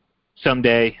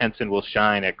 Someday, Henson will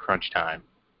shine at crunch time.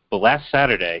 But last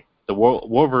Saturday, the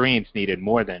Wolverines needed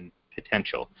more than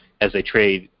potential as they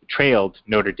trailed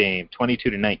Notre Dame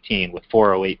 22-19 with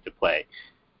 4:08 to play.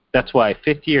 That's why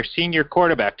fifth-year senior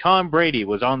quarterback Tom Brady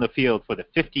was on the field for the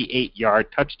 58-yard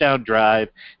touchdown drive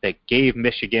that gave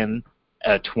Michigan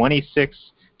a 26-22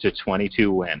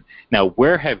 win. Now,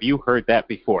 where have you heard that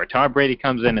before? Tom Brady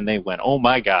comes in and they went, oh,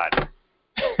 my God.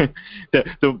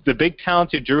 the big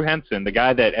talented Drew Henson, the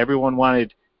guy that everyone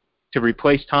wanted to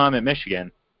replace Tom at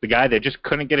Michigan, the guy that just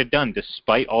couldn't get it done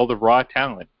despite all the raw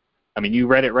talent. I mean, you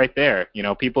read it right there. You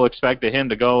know, people expected him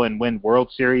to go and win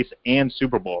World Series and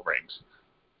Super Bowl rings.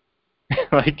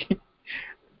 Like,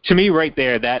 to me right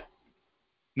there, that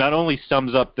not only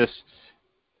sums up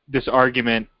this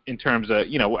argument in terms of,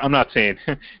 you know, I'm not saying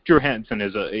Drew Henson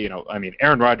is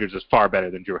Aaron Rodgers is far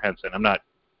better than Drew Henson.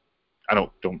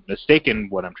 Don't mistaken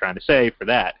what I'm trying to say for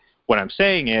that. What I'm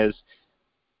saying is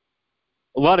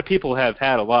a lot of people have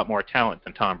had a lot more talent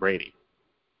than Tom Brady.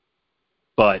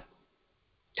 But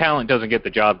talent doesn't get the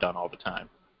job done all the time.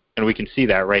 And we can see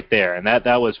that right there. And that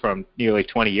was from nearly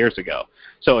 20 years ago.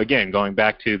 So, again, going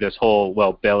back to this whole,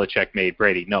 well, Belichick made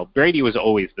Brady. No, Brady was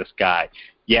always this guy.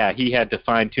 Yeah, he had to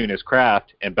fine-tune his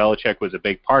craft, and Belichick was a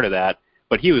big part of that.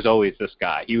 But he was always this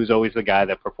guy. He was always the guy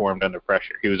that performed under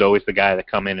pressure. He was always the guy that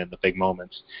come in the big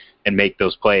moments and make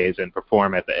those plays and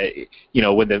perform at the, you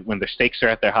know, when the stakes are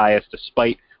at their highest,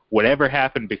 despite whatever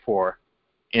happened before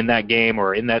in that game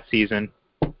or in that season.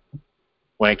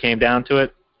 When it came down to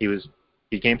it,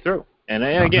 he came through. And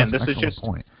again, this is just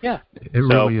point. Yeah. It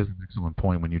really is an excellent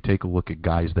point when you take a look at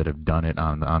guys that have done it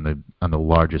on the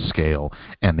largest scale,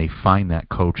 and they find that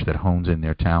coach that hones in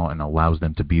their talent and allows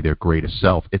them to be their greatest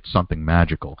self. It's something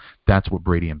magical. That's what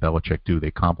Brady and Belichick do.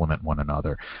 They complement one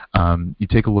another. You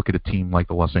take a look at a team like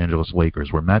the Los Angeles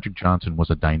Lakers, where Magic Johnson was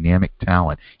a dynamic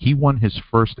talent. He won his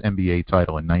first NBA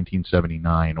title in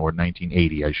 1979 or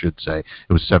 1980, I should say.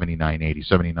 It was 79-80.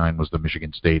 79 was the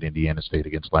Michigan State, Indiana State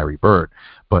against Larry Bird.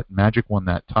 But Magic won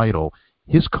that title.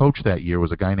 His coach that year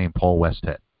was a guy named Paul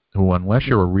Westhead, who, unless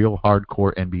you're a real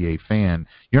hardcore NBA fan,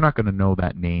 you're not going to know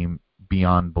that name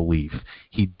beyond belief.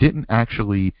 He didn't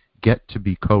actually get to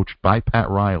be coached by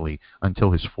Pat Riley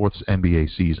until his fourth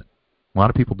NBA season. A lot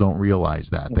of people don't realize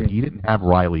that he didn't have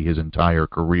Riley his entire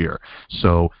career.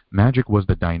 So Magic was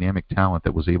the dynamic talent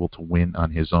that was able to win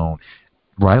on his own.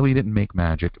 Riley didn't make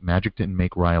Magic. Magic didn't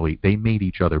make Riley. They made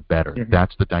each other better. Mm-hmm.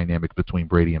 That's the dynamic between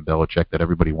Brady and Belichick that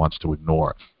everybody wants to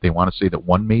ignore. They want to say that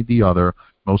one made the other.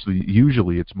 Most of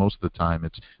the time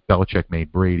it's Belichick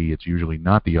made Brady. It's usually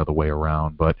not the other way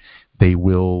around, but they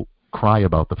will cry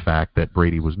about the fact that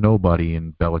Brady was nobody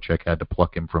and Belichick had to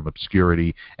pluck him from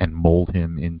obscurity and mold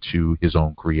him into his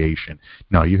own creation.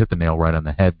 No, you hit the nail right on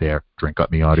the head there. Drink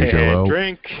up me, Audie Jello.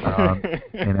 Drink.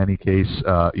 In any case,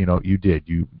 you did.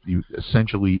 You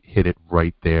essentially hit it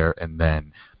right there, and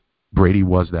then Brady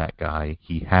was that guy.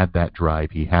 He had that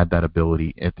drive. He had that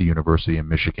ability at the University of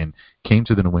Michigan, came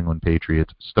to the New England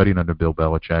Patriots, studied under Bill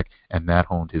Belichick, and that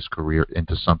honed his career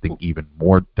into something even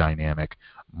more dynamic,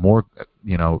 more,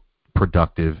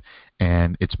 productive,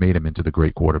 and it's made him into the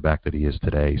great quarterback that he is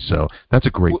today. So that's a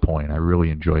great point. I really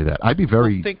enjoy that. I'd be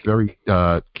very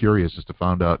curious as to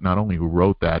find out not only who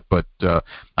wrote that, but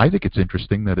I think it's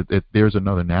interesting that there's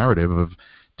another narrative of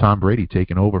Tom Brady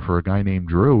taking over for a guy named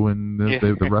Drew and the rest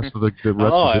of the rest of history.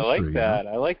 I like that.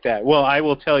 I like that. Well, I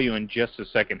will tell you in just a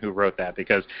second who wrote that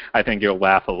because I think you'll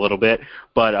laugh a little bit.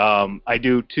 But I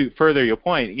do, to further your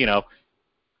point,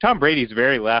 Tom Brady's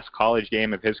very last college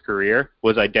game of his career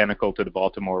was identical to the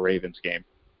Baltimore Ravens game.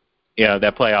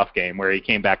 That playoff game where he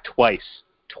came back twice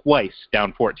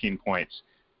down 14 points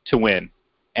to win.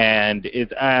 And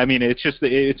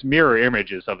it's mirror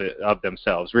images of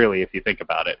themselves, really, if you think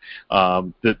about it.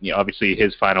 Obviously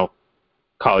his final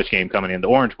college game coming in the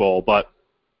Orange Bowl, but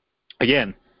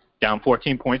again, down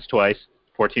 14 points twice,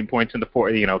 14 points in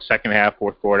the second half,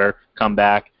 fourth quarter, come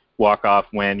back, walk off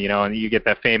win, and you get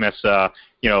that famous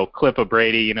clip of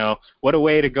Brady, what a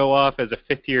way to go off as a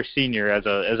fifth-year senior as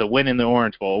a win in the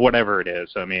Orange Bowl, whatever it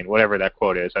is. I mean, whatever that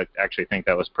quote is, I actually think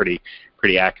that was pretty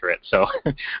accurate. So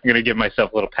I'm going to give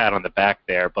myself a little pat on the back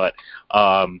there, but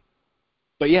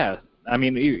yeah, I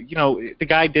mean, the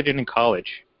guy did it in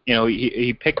college.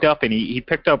 He picked up and he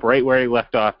picked up right where he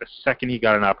left off the second he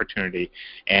got an opportunity,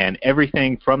 and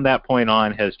everything from that point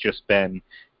on has just been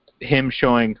him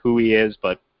showing who he is,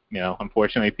 but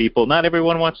unfortunately, not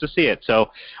everyone wants to see it. So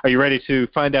are you ready to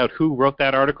find out who wrote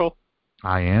that article?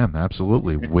 I am,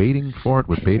 absolutely. Waiting for it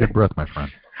with bated breath, my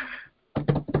friend.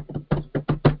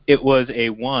 It was a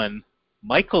one,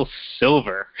 Michael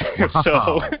Silver. Wow.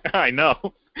 So, I know.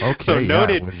 Okay, So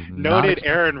noted, yeah, I was not noted expecting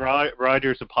Aaron that.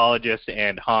 Rodgers apologist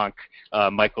and honk,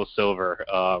 Michael Silver,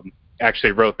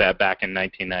 actually wrote that back in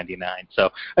 1999.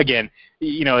 So again,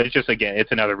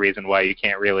 it's another reason why you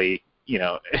can't really,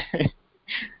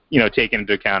 take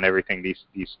into account everything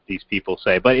these people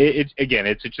say. But it's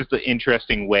just an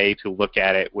interesting way to look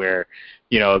at it, where,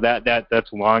 that's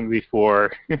long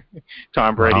before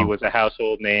Tom Brady was a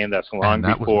household name. That's long and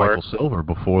that before was Michael Silver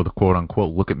before the quote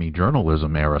unquote "look at me"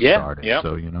 journalism era started. Yeah.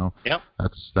 So Yep.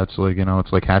 that's like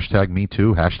it's like hashtag Me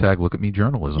Too, hashtag Look at Me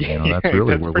journalism. That's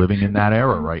really we're living in that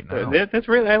era right now. That's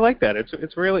really, I like that.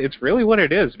 It's really what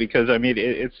it is, because I mean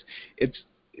it's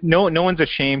no one's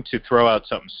ashamed to throw out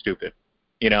something stupid,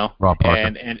 Rob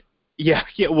Parker. and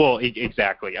well,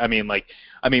 exactly. I mean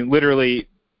literally.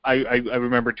 I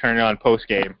remember turning on post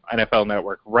game NFL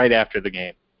Network right after the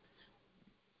game.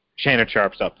 Shannon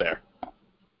Sharp's up there.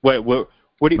 What does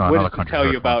this tell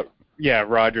you about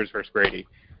Rodgers versus Brady?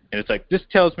 And it's like, this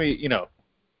tells me,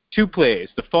 two plays,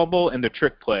 the fumble and the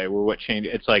trick play were what changed.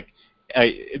 It's like,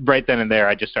 right then and there,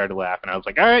 I just started laughing. I was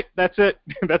like, all right, that's it.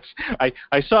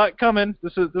 I saw it coming.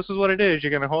 This is what it is.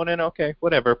 You're gonna hone in, okay,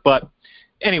 whatever. But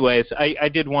anyways, I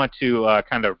did want to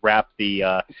kind of wrap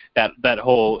the that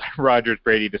whole Rodgers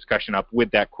Brady discussion up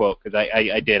with that quote, because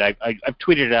I've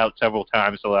tweeted it out several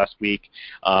times the last week.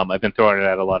 I've been throwing it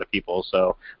at a lot of people,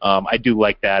 so I do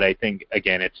like that. I think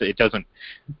again, it's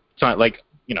not like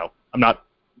I'm not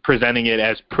presenting it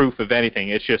as proof of anything.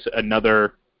 It's just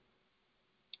another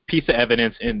piece of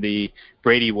evidence in the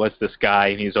Brady was this guy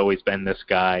and he's always been this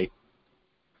guy.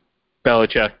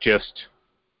 Belichick just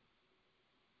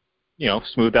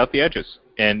smoothed out the edges,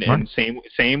 and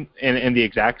the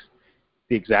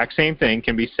exact same thing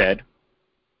can be said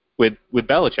with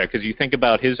Belichick, because you think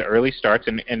about his early starts,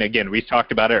 and again, we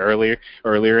talked about it earlier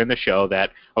in the show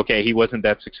that, okay, he wasn't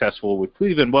that successful with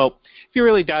Cleveland. Well, if you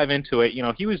really dive into it,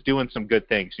 he was doing some good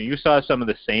things. And you saw some of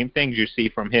the same things you see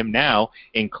from him now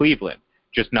in Cleveland,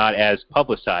 just not as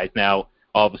publicized. Now,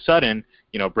 all of a sudden,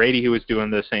 Brady, who was doing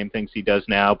the same things he does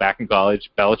now back in college,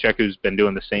 Belichick, who's been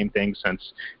doing the same thing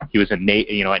since he was at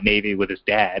Navy with his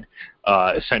dad,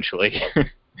 essentially.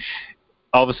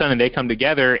 All of a sudden, they come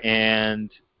together,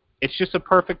 and it's just a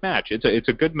perfect match. It's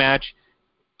a good match.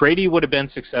 Brady would have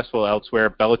been successful elsewhere.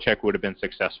 Belichick would have been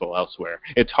successful elsewhere.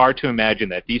 It's hard to imagine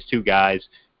that these two guys,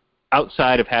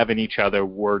 outside of having each other,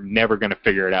 were never going to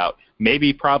figure it out.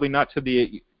 Maybe, probably not to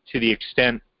the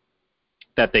extent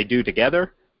that they do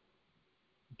together,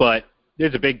 but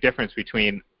there's a big difference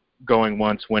between going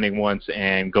once, winning once,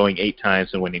 and going 8 times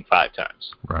and winning 5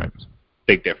 times. Right.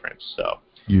 Big difference. So,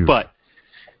 but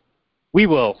we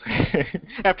will,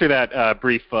 after that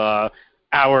brief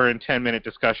hour and 10-minute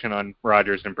discussion on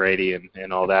Rodgers and Brady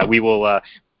and all that, we will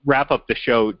wrap up the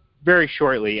show very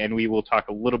shortly, and we will talk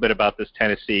a little bit about this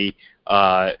Tennessee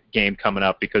game coming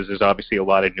up, because there's obviously a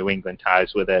lot of New England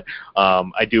ties with it.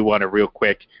 I do want to real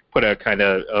quick put a kind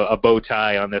of a bow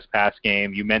tie on this past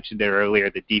game. You mentioned it earlier.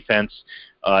 The defense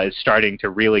is starting to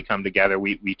really come together.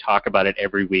 We talk about it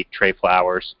every week. Trey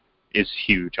Flowers is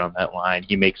huge on that line.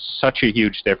 He makes such a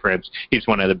huge difference. He's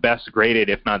one of the best graded,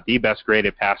 if not the best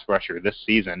graded pass rusher this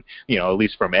season, at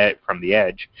least from the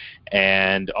edge.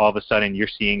 And all of a sudden you're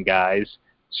seeing guys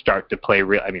start to play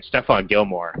real. I mean, Stephon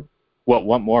Gilmore, what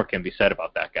more can be said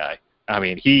about that guy? I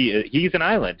mean, he's an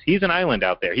island. He's an island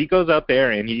out there. He goes out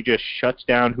there and he just shuts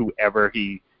down whoever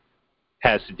he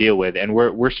has to deal with. And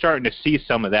we're starting to see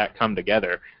some of that come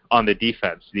together on the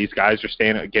defense. These guys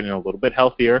are getting a little bit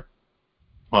healthier.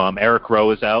 Eric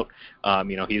Rowe is out.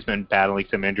 He's been battling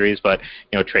some injuries, but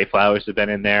Trey Flowers has been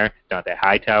in there. Dante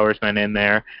Hightower's been in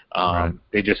there. Right.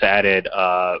 They just added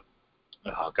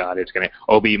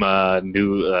Obima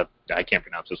new. I can't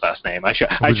pronounce his last name. I should.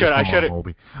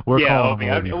 Obi. We're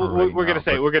gonna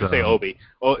say Obi.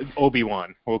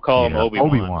 Obi-Wan. We'll call him Obi-Wan.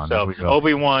 Obi-Wan. So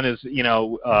Obi-Wan is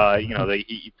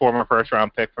the former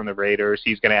first-round pick from the Raiders.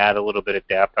 He's gonna add a little bit of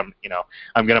depth. I'm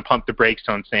gonna pump the brakes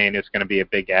on saying it's gonna be a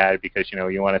big add, because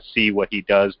you want to see what he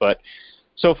does. But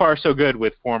so far so good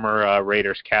with former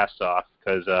Raiders cast-off,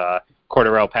 because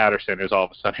Cordarrelle Patterson is all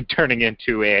of a sudden turning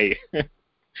into a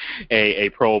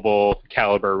Pro Bowl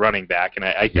caliber running back, and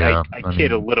I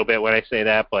kid a little bit when I say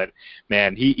that, but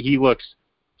man, he looks.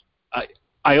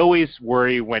 I always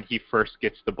worry when he first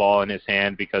gets the ball in his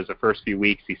hand, because the first few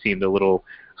weeks he seemed a little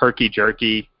herky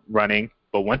jerky running,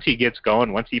 but once he gets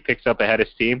going, once he picks up ahead of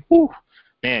steam,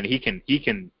 man, he can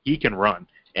run.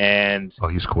 And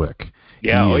he's quick.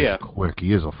 Yeah, He is quick.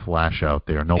 He is a flash out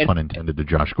there. No pun intended to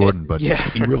Josh Gordon, but he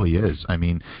really is. I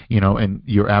mean, and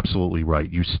you're absolutely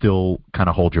right. You still kind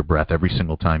of hold your breath every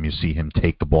single time you see him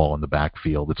take the ball in the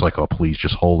backfield. It's like, oh, please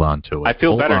just hold on to it. I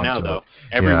feel better now, though.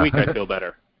 Every week I feel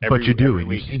better. But you do,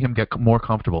 and you see him get more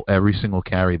comfortable every single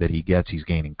carry that he gets. He's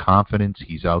gaining confidence.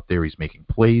 He's out there. He's making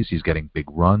plays. He's getting big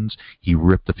runs. He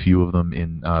ripped a few of them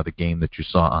in the game that you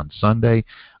saw on Sunday.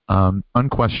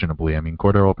 Unquestionably, I mean,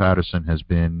 Cordero Patterson has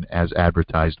been as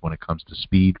advertised when it comes to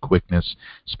speed, quickness,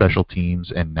 special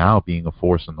teams, and now being a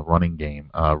force in the running game.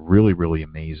 Really, really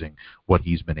amazing what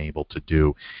he's been able to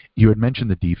do. You had mentioned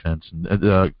the defense, and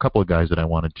a couple of guys that I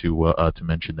wanted to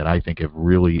mention that I think have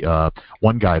really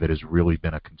one guy that has really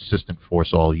been a consistent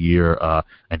force all year,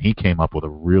 and he came up with a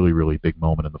really, really big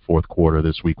moment in the fourth quarter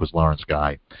this week was Lawrence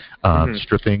Guy,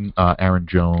 stripping Aaron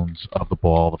Jones of the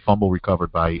ball, the fumble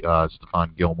recovered by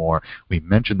Stephon Gilmore. We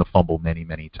mentioned the fumble many,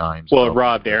 many times. Well, it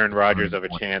robbed Aaron Rodgers of a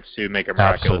chance to make a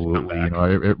miraculous comeback.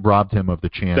 It robbed him of the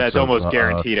chance. That's almost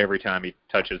guaranteed every time he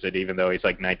touches it, even though he's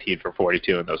like 19 for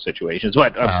 42 in those situations.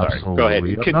 What? I'm sorry. Go ahead.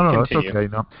 No, that's okay.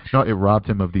 No, it robbed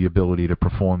him of the ability to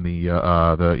perform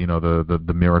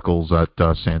the miracles at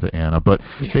Santa Ana. But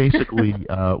basically,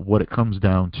 what it comes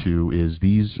down to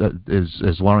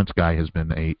is Lawrence Guy has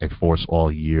been a force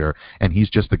all year, and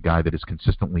he's just a guy that is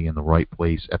consistently in the right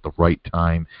place at the right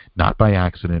time. Not by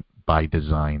accident, by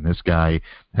design. This guy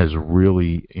has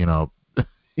really,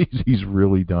 he's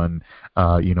really done,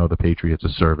 the Patriots a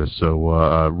service. So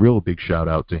a real big shout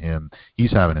out to him.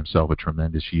 He's having himself a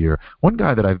tremendous year. One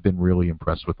guy that I've been really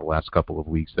impressed with the last couple of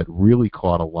weeks that really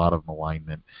caught a lot of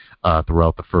malignment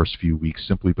throughout the first few weeks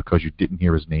simply because you didn't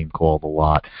hear his name called a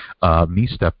lot. He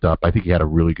stepped up. I think he had a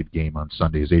really good game on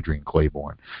Sunday as Adrian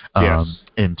Claiborne. Yes.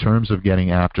 In terms of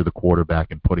getting after the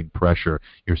quarterback and putting pressure,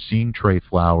 you're seeing Trey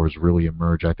Flowers really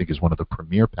emerge, I think, as one of the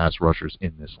premier pass rushers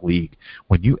in this league.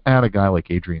 When you add a guy like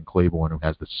Adrian Claiborne who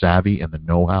has the savvy and the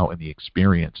know-how and the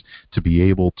experience to be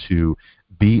able to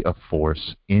be a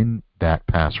force in that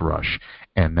pass rush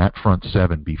and that front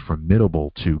seven be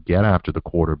formidable to get after the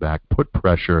quarterback, put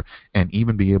pressure, and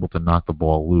even be able to knock the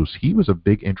ball loose. He was a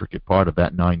big, intricate part of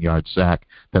that 9-yard sack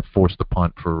that forced the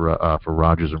punt for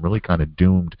Rodgers and really kind of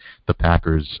doomed the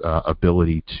Packers'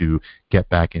 ability to get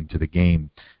back into the game.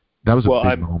 That was a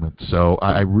big moment. So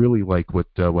I really like what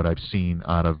I've seen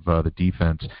out of the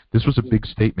defense. This was a big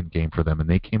statement game for them, and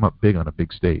they came up big on a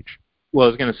big stage. Well, I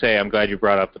was going to say, I'm glad you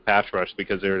brought up the pass rush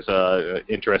because there's a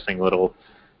interesting little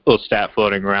stat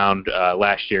floating around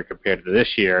last year compared to this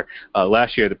year.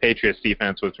 Last year, the Patriots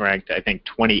defense was ranked, I think,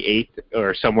 28th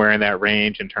or somewhere in that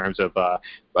range in terms of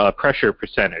pressure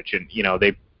percentage. And,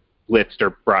 they blitzed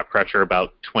or brought pressure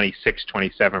about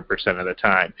 26-27% of the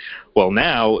time. Well,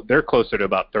 now they're closer to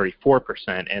about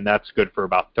 34%, and that's good for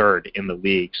about third in the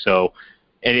league. So,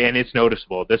 and it's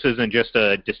noticeable. This isn't just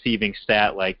a deceiving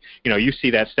stat like, you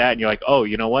see that stat and you're like, oh,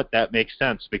 you know what, that makes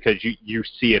sense because you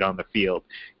see it on the field.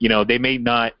 They may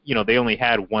not, they only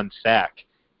had one sack,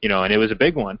 and it was a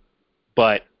big one,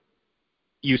 but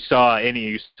you saw it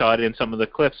in some of the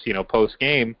clips,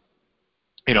 post-game,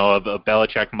 of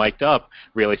Belichick mic'd up,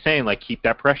 really saying, like, keep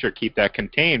that pressure, keep that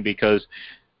contained, because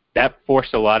that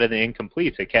forced a lot of the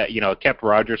incompletes. It kept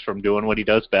Rodgers from doing what he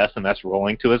does best, and that's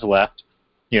rolling to his left.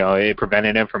 It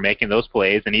prevented him from making those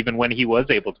plays, and even when he was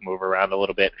able to move around a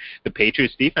little bit, the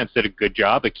Patriots defense did a good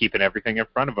job of keeping everything in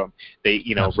front of them. They,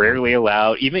 rarely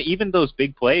allowed, even those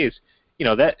big plays,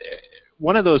 that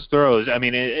one of those throws, I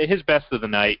mean, his best of the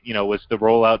night, was the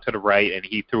rollout to the right, and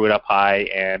he threw it up high,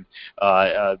 and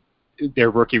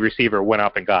their rookie receiver went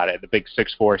up and got it, the big 6'4",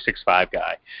 6'5"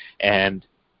 guy. And,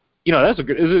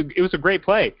 it was a great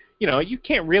play. You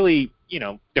can't really,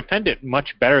 defend it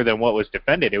much better than what was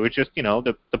defended. It was just,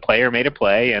 the player made a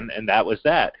play, and that was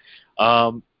that.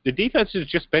 The defense has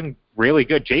just been really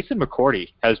good. Jason McCourty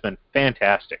has been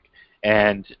fantastic.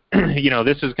 And,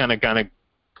 this is going to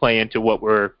play into what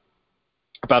we're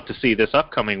about to see this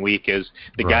upcoming week is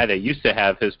the guy that used to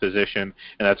have his position,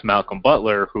 and that's Malcolm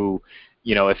Butler, who,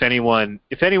 if anyone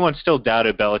still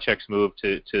doubted Belichick's move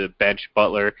to bench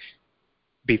Butler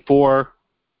before,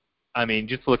 I mean,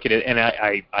 just look at it, and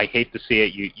I hate to see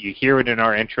it. You hear it in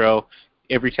our intro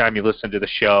every time you listen to the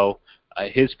show.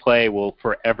 His play will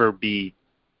forever be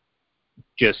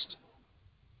just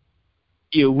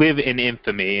live in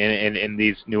infamy in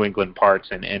these New England parts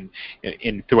and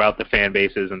throughout the fan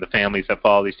bases and the families that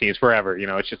follow these teams forever.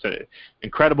 It's just an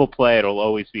incredible play. It'll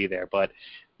always be there. But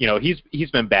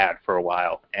he's been bad for a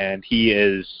while, and he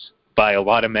is by a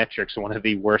lot of metrics one of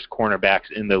the worst cornerbacks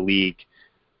in the league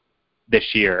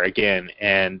this year again.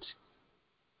 And,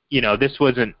 this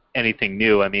wasn't anything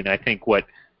new. I mean, I think what,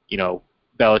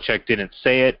 Belichick didn't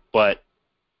say it, but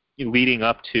leading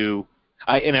up to,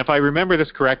 and if I remember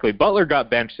this correctly, Butler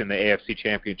got benched in the AFC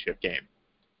Championship game,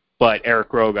 but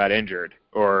Eric Rowe got injured,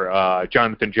 or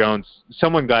Jonathan Jones,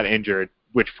 someone got injured,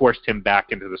 which forced him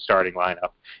back into the starting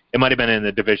lineup. It might have been in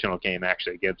the divisional game,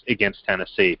 actually, against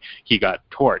Tennessee. He got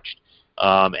torched,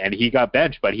 and he got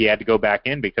benched, but he had to go back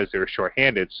in because they were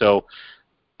shorthanded. So,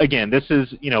 again, this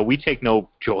is, we take no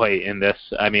joy in this.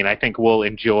 I mean, I think we'll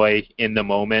enjoy in the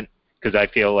moment, because I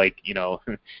feel like,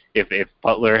 if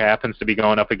Butler happens to be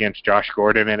going up against Josh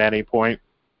Gordon at any point,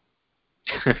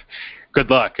 good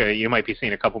luck. You might be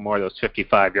seeing a couple more of those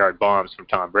 55-yard bombs from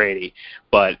Tom Brady.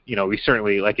 But, we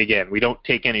certainly, we don't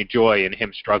take any joy in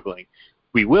him struggling.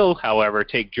 We will, however,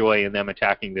 take joy in them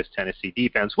attacking this Tennessee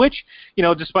defense, which,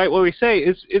 despite what we say,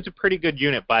 is a pretty good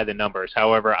unit by the numbers.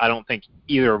 However, I don't think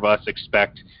either of us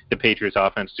expect the Patriots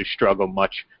offense to struggle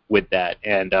much with that.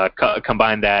 And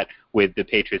combine that with the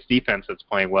Patriots defense that's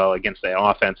playing well against the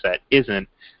offense that isn't,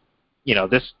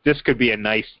 this could be a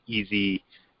nice, easy,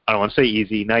 I don't want to say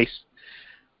easy, nice,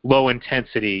 low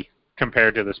intensity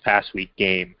compared to this past week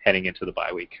game heading into the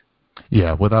bye week.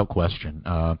 Yeah, without question.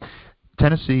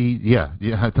 Tennessee, yeah,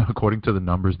 according to the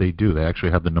numbers, they do. They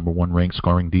actually have the number 1 ranked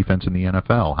scoring defense in the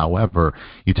NFL. However,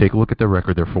 you take a look at their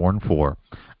record; they're 4-4.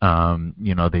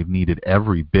 They've needed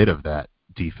every bit of that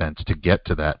defense to get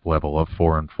to that level of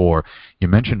 4-4. You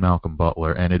mentioned Malcolm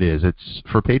Butler, and it's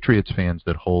for Patriots fans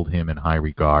that hold him in high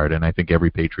regard, and I think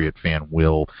every Patriot fan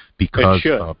will because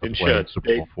of the play in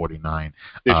Super Bowl 49.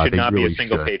 There should not really be a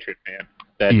single Patriot fan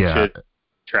that should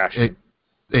trash him.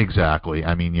 Exactly.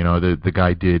 I mean, the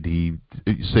guy did. He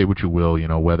say what you will,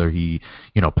 whether he,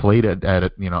 played at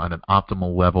an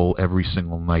optimal level every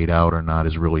single night out or not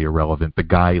is really irrelevant. The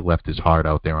guy left his heart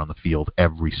out there on the field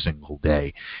every single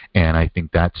day, and I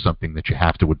think that's something that you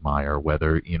have to admire.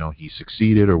 Whether he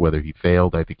succeeded or whether he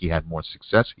failed, I think he had more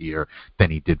success here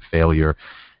than he did failure.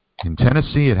 In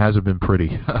Tennessee, it hasn't been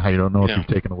pretty. I don't know if you've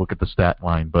taken a look at the stat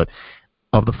line, but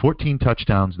of the 14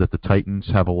 touchdowns that the Titans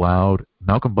have allowed,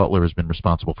 Malcolm Butler has been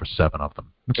responsible for 7 of them.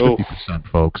 That's 50%,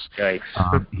 folks.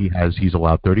 He's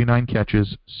allowed 39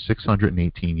 catches,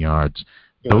 618 yards.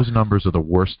 Those numbers are the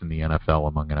worst in the NFL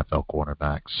among NFL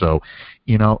cornerbacks. So,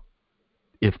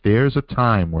 if there's a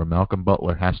time where Malcolm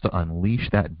Butler has to unleash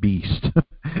that beast,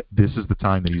 this is the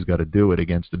time that he's got to do it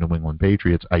against the New England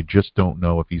Patriots. I just don't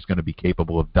know if he's going to be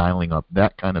capable of dialing up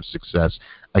that kind of success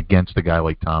against a guy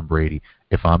like Tom Brady.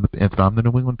 If I'm the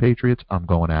New England Patriots, I'm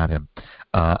going at him.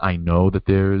 I know that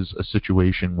there's a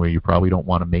situation where you probably don't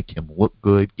want to make him look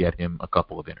good, get him a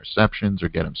couple of interceptions or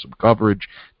get him some coverage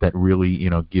that really,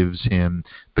 gives him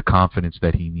the confidence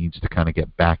that he needs to kind of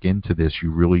get back into this.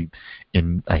 You really,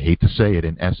 I hate to say it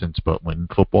in essence, but when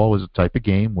football is a type of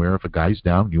game where if a guy's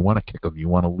down, you want to kick him, you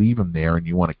want to leave him there, and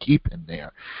you want to keep him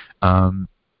there.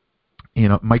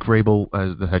 Mike Vrabel,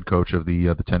 as the head coach of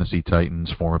the Tennessee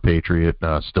Titans, former Patriot,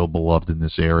 still beloved in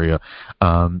this area,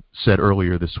 said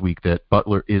earlier this week that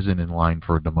Butler isn't in line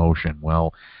for a demotion.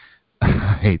 Well,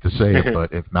 I hate to say it,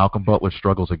 but if Malcolm Butler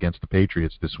struggles against the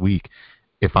Patriots this week,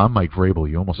 if I'm Mike Vrabel,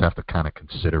 you almost have to kind of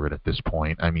consider it at this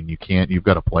point. I mean, you've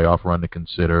got a playoff run to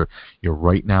consider. You're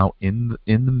right now in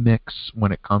the mix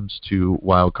when it comes to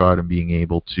wild card and being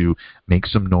able to make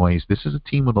some noise. This is a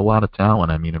team with a lot of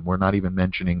talent. I mean, and we're not even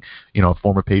mentioning,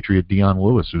 former Patriot Dion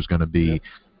Lewis, who's going to be,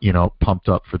 pumped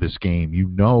up for this game.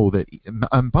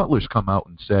 That Butler's come out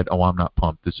and said, "Oh, I'm not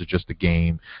pumped. This is just a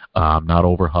game. I'm not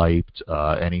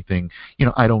overhyped. Anything."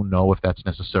 I don't know if that's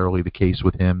necessarily the case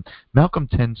with him. Malcolm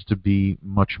tends to be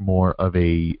much more of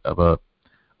a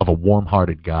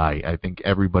warm-hearted guy. I think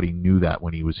everybody knew that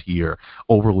when he was here.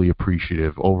 Overly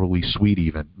appreciative, overly sweet,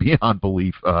 even beyond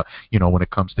belief. When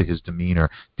it comes to his demeanor,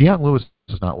 Dion Lewis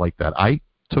is not like that. I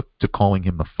took to calling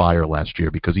him the fire last year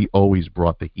because he always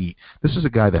brought the heat. This is a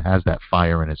guy that has that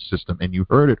fire in his system, and you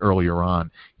heard it earlier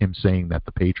on, him saying that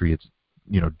the Patriots,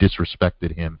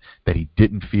 disrespected him, that he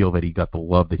didn't feel that he got the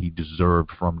love that he deserved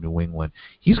from New England.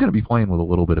 He's going to be playing with a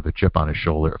little bit of a chip on his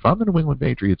shoulder. If I'm the New England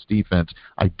Patriots defense,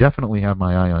 I definitely have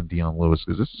my eye on Dion Lewis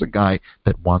because this is a guy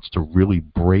that wants to really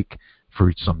break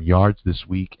for some yards this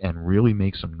week and really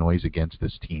make some noise against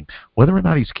this team. Whether or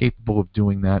not he's capable of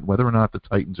doing that, whether or not the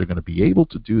Titans are going to be able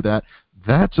to do that,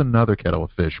 that's another kettle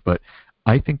of fish. But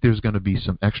I think there's going to be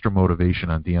some extra motivation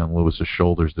on Dion Lewis's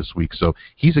shoulders this week. So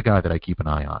he's a guy that I keep an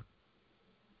eye on.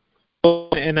 Well,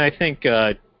 and I think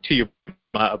to your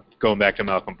going back to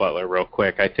Malcolm Butler real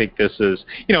quick, I think this is,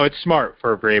 it's smart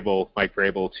for Mike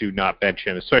Vrabel, to not bench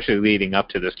him, especially leading up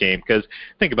to this game. Because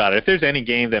think about it, if there's any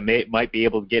game that might be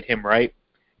able to get him right,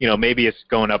 maybe it's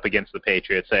going up against the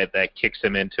Patriots that kicks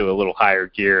him into a little higher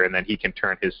gear, and then he can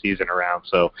turn his season around.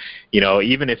 So,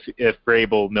 even if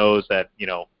Vrabel knows that,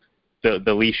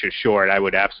 the leash is short, I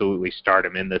would absolutely start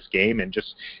him in this game and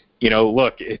just,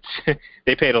 look, it's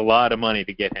they paid a lot of money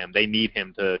to get him. They need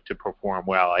him to perform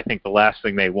well. I think the last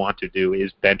thing they want to do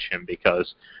is bench him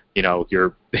because,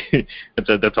 you're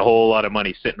that's a whole lot of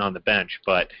money sitting on the bench.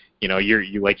 But, you're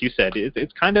like you said,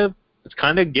 it's kind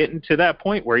of getting to that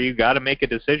point where you got to make a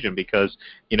decision because,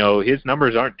 his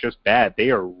numbers aren't just bad. They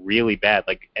are really bad,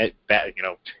 bad,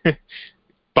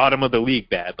 bottom of the league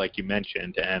bad, like you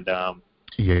mentioned. And,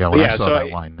 when I saw that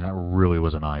line, that really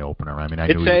was an eye-opener. I mean, I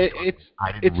knew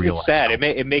I didn't realize. It's sad.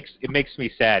 It makes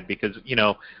me sad because,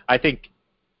 I think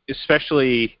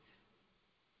especially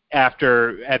at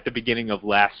the beginning of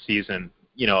last season,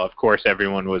 of course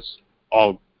everyone was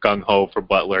all gung-ho for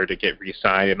Butler to get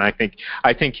re-signed, and I think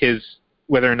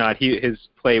whether or not his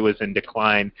play was in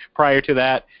decline prior to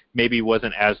that maybe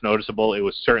wasn't as noticeable. It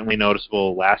was certainly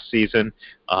noticeable last season,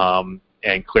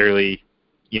 and clearly,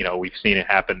 we've seen it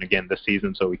happen again this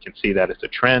season, so we can see that it's a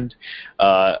trend.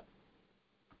 For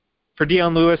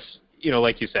Dion Lewis,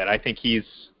 like you said, I think he's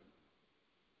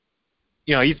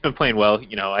been playing well.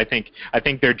 I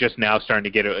think they're just now starting to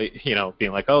get,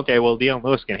 being like, okay, well, Dion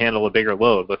Lewis can handle a bigger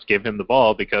load. Let's give him the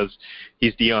ball because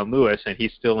he's Dion Lewis and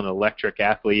he's still an electric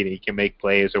athlete and he can make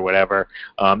plays or whatever.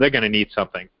 They're going to need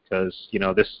something because,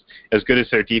 this, as good as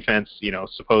their defense,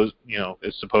 is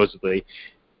supposedly,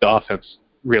 the offense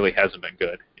really hasn't been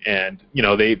good. And,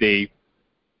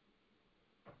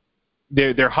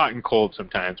 they're hot and cold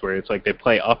sometimes, where it's like they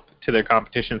play up to their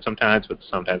competition sometimes, but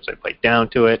sometimes they play down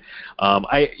to it.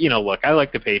 Look, I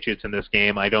like the Patriots in this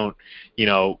game. I don't,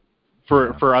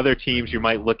 for other teams, you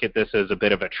might look at this as a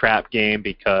bit of a trap game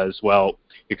because, well,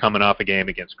 you're coming off a game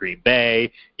against Green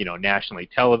Bay, nationally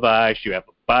televised. You have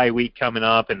a bye week coming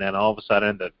up, and then all of a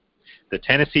sudden the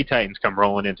Tennessee Titans come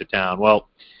rolling into town. Well,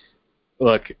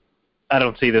 look, I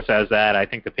don't see this as that. I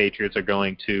think the Patriots are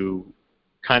going to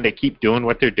kind of keep doing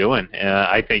what they're doing.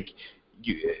 I think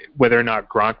whether or not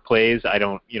Gronk plays, I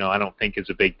don't think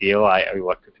is a big deal.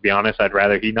 Look, to be honest, I'd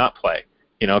rather he not play.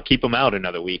 Keep him out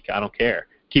another week. I don't care.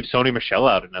 Keep Sony Michel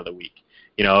out another week.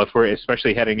 If we're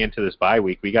especially heading into this bye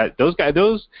week, we got those guys.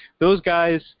 Those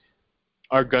guys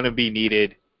are going to be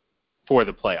needed for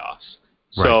the playoffs.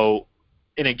 Right. So,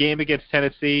 in a game against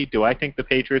Tennessee, do I think the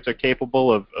Patriots are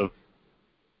capable of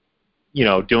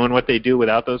doing what they do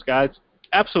without those guys?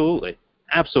 Absolutely.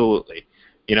 Absolutely.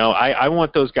 I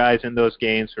want those guys in those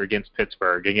games for against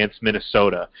Pittsburgh, against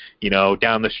Minnesota,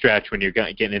 down the stretch when you're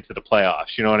getting into the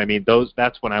playoffs. You know what I mean?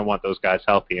 That's when I want those guys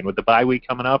healthy. And with the bye week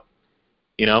coming up,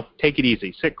 take it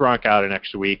easy. Sit Gronk out an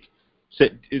extra week.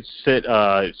 Sit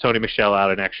Sony Michel out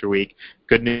an extra week.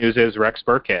 Good news is Rex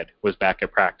Burkhead was back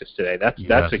at practice today.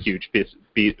 That's a huge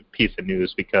piece of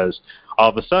news because all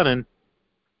of a sudden,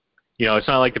 it's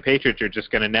not like the Patriots are just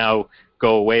going to now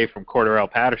go away from Cordarrelle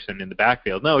Patterson in the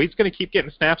backfield. No, he's going to keep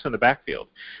getting snaps in the backfield.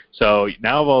 So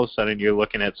now all of a sudden you're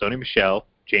looking at Sony Michel,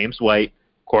 James White,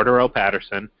 Cordarrelle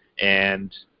Patterson,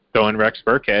 and throwing Rex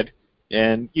Burkhead,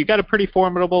 and you got a pretty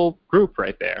formidable group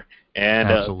right there,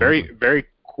 and a very, very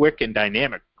quick and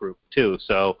dynamic group too.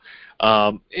 So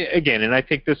again, and I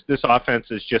think this offense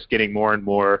is just getting more and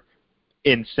more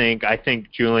in sync. I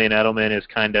think Julian Edelman is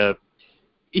kind of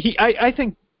I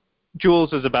think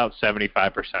Jules is about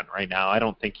 75% right now. I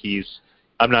don't think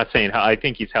I'm not saying I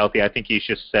think he's healthy. I think he's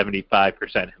just 75%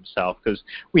 himself because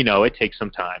we know it takes some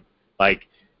time. Like,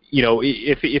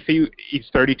 if he's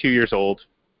 32 years old,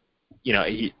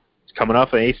 he's coming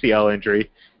off an ACL injury.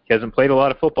 He hasn't played a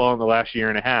lot of football in the last year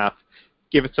and a half.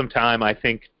 Give it some time. I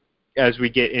think as we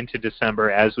get into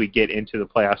December, as we get into the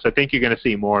playoffs, I think you're going to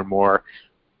see more and more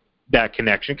that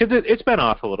connection because it's been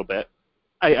off a little bit.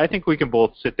 I think we can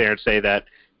both sit there and say that,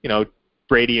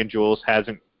 Brady and Jules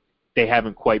haven't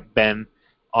quite been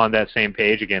on that same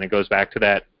page. Again, it goes back to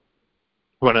that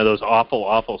one of those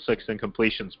awful sixth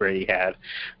incompletions Brady had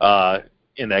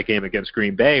in that game against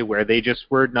Green Bay, where they just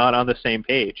were not on the same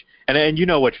page. And you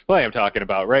know which play I'm talking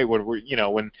about, right?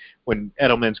 When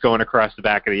Edelman's going across the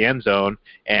back of the end zone,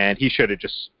 and he should have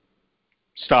just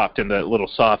stopped in the little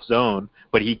soft zone,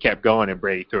 but he kept going, and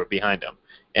Brady threw it behind him.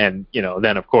 And,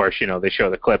 then, of course, they show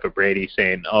the clip of Brady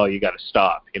saying, oh, you got to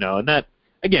stop, and that,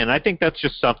 again, I think that's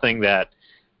just something that,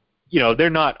 they're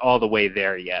not all the way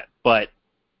there yet, but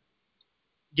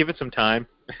give it some time.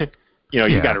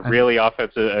 You got a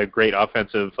great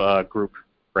offensive group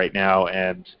right now,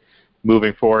 and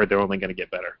moving forward, they're only going to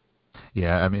get better.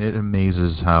 Yeah, I mean, it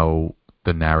amazes how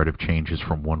the narrative changes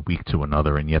from one week to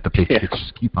another, and yet the Patriots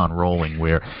just keep on rolling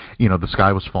where, the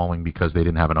sky was falling because they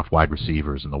didn't have enough wide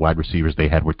receivers, and the wide receivers they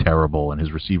had were terrible, and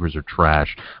his receivers are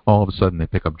trash. All of a sudden, they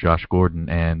pick up Josh Gordon,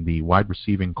 and the wide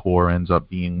receiving core ends up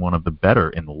being one of the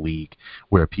better in the league,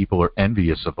 where people are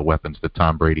envious of the weapons that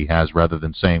Tom Brady has rather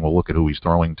than saying, well, look at who he's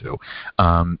throwing to.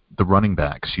 The running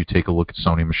backs, you take a look at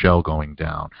Sony Michel going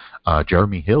down.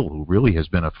 Jeremy Hill, who really has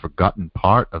been a forgotten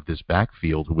part of this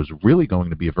backfield, who was really going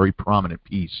to be a very prominent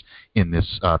piece in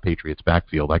this Patriots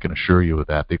backfield. I can assure you of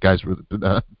that. The guys,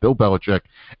 Bill Belichick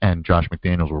and Josh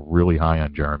McDaniels, were really high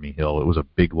on Jeremy Hill. It was a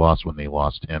big loss when they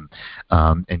lost him.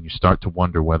 And you start to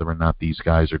wonder whether or not these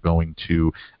guys are going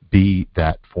to be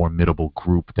that formidable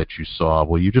group that you saw.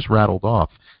 Well, you just rattled off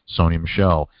Sony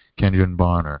Michel, Kenyon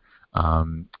Barner,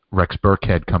 Rex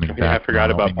Burkhead coming back. I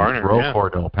forgot about Barner. Throw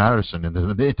Cordell Patterson into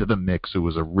the mix. It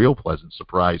was a real pleasant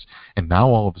surprise. And now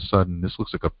all of a sudden, this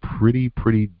looks like a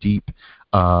pretty deep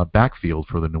backfield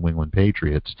for the New England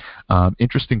Patriots.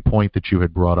 Interesting point that you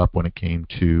had brought up when it came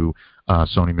to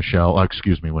Sony Michel.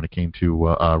 When it came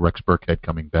to Rex Burkhead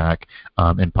coming back,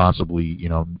 and possibly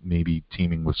maybe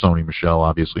teaming with Sony Michel,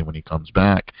 obviously when he comes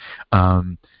back.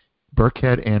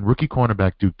 Burkhead and rookie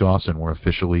cornerback Duke Dawson were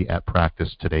officially at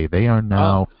practice today. They are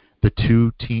now the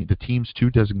team's two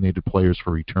designated players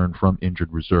for return from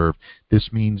injured reserve. This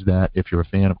means that if you're a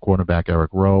fan of cornerback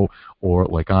Eric Rowe, or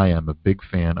like I am, a big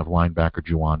fan of linebacker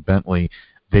Juwan Bentley,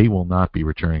 they will not be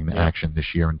returning to action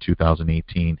this year in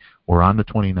 2018. We're on to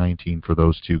 2019 for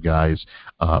those two guys.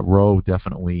 Rowe,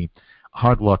 definitely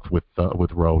hard luck with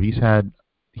Rowe.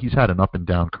 He's had an up and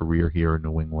down career here in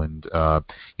New England.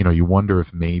 You wonder if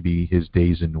maybe his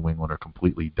days in New England are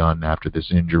completely done after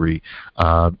this injury.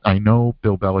 I know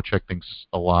Bill Belichick thinks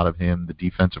a lot of him. The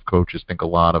defensive coaches think a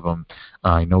lot of him.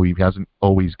 I know he hasn't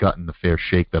always gotten the fair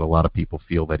shake that a lot of people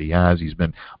feel that he has. He's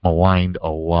been maligned a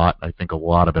lot. I think a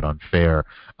lot of it unfair.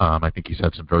 I think he's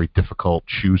had some very difficult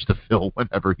shoes to fill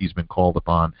whenever he's been called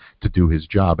upon to do his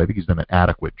job. I think he's done an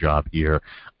adequate job here.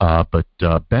 But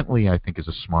Bentley, I think, is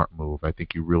a smart move. I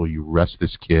think you rest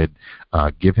this kid,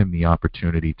 give him the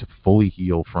opportunity to fully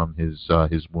heal from his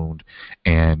wound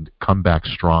and come back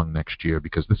strong next year,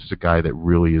 because this is a guy that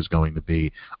really is going to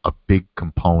be a big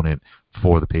component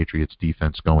for the Patriots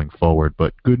defense going forward.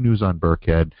 But good news on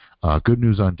Burkhead, good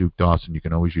news on Duke Dawson. You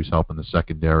can always use help in the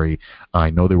secondary. I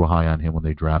know they were high on him when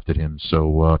they drafted him,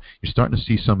 so you're starting to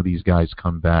see some of these guys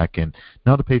come back, and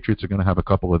now the Patriots are going to have a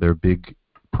couple of their big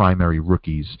primary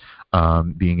rookies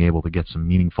being able to get some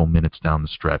meaningful minutes down the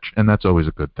stretch, and that's always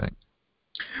a good thing.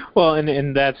 Well,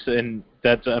 and that's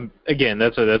again,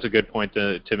 that's a good point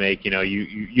to make.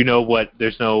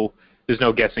 There's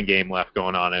no guessing game left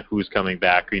going on at who's coming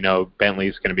back.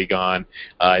 Bentley's going to be gone.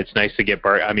 It's nice to get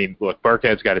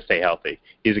Burkhead's got to stay healthy.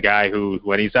 He's a guy who,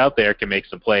 when he's out there, can make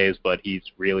some plays, but he's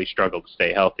really struggled to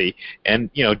stay healthy.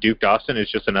 And Duke Dawson is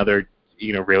just another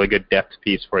really good depth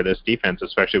piece for this defense,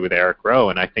 especially with Eric Rowe.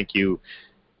 And I think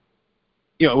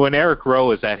when Eric Rowe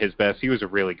was at his best, he was a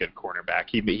really good cornerback.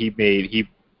 He made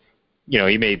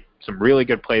some really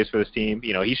good plays for this team.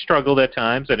 He struggled at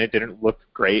times, and it didn't look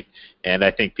great. And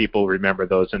I think people remember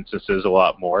those instances a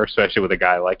lot more, especially with a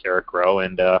guy like Eric Rowe.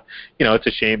 And it's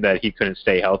a shame that he couldn't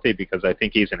stay healthy, because I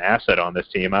think he's an asset on this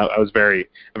team. I was a very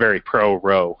pro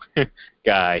Rowe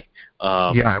guy.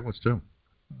 I was too.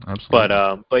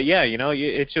 Absolutely. But yeah,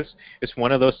 it's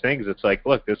one of those things. It's like,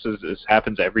 look, this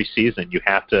happens every season. You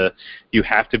have to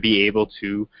be able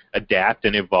to adapt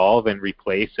and evolve and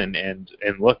replace and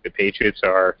look, the Patriots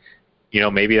are,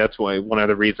 maybe that's one of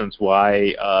the reasons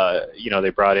why they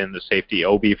brought in the safety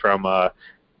Obi from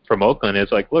Oakland.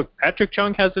 Is like, look, Patrick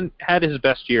Chung hasn't had his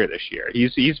best year this year.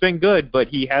 He's been good, but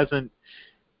he hasn't.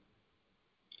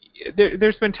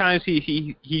 There's been times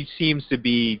he seems to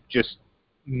be just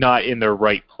not in the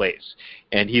right place,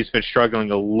 and he's been struggling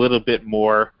a little bit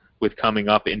more with coming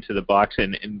up into the box,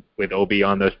 and with Obi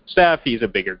on the staff, he's a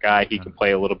bigger guy. He can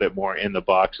play a little bit more in the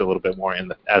box, a little bit more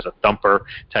as a thumper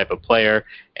type of player,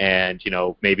 and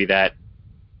maybe that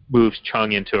moves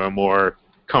Chung into a more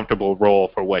comfortable role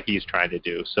for what he's trying to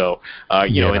do. So,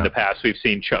 in the past, we've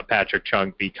seen Patrick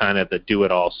Chung be kind of the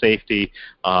do-it-all safety.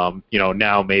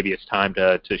 Now maybe it's time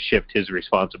to shift his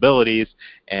responsibilities,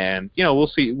 and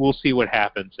we'll see what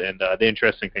happens. And the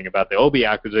interesting thing about the Obi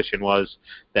acquisition was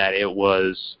that it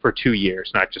was for 2 years,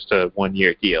 not just a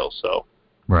 1-year deal. So.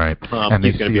 Right, and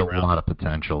they he's going to see be a around. lot of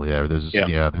potential there.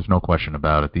 There's no question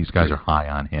about it. These guys are high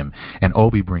on him, and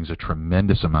Obi brings a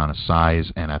tremendous amount of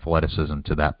size and athleticism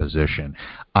to that position.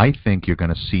 I think you're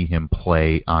going to see him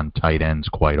play on tight ends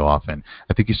quite often.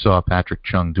 I think you saw Patrick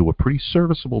Chung do a pretty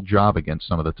serviceable job against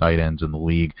some of the tight ends in the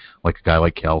league, like a guy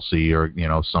like Kelsey or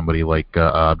somebody like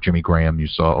Jimmy Graham you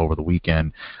saw over the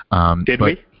weekend. Did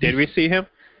we see him?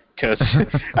 Because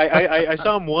I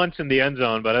saw him once in the end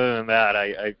zone, but other than that,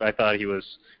 I thought he was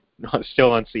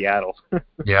still on Seattle.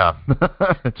 Yeah,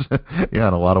 yeah.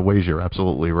 In a lot of ways, you're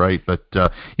absolutely right. But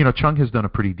Chung has done a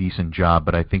pretty decent job.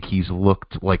 But I think he's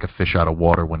looked like a fish out of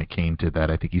water when it came to that.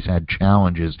 I think he's had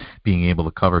challenges being able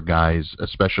to cover guys,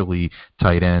 especially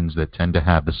tight ends that tend to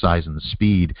have the size and the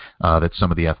speed that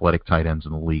some of the athletic tight ends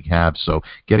in the league have. So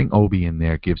getting Obi in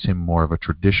there gives him more of a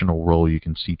traditional role. You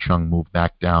can see Chung move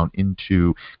back down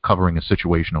into covering a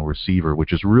situational receiver,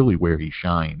 which is really where he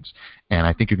shines. And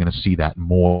I think you're going to see that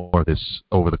more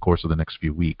over the course of the next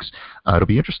few weeks. It'll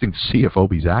be interesting to see if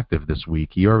Obi's active this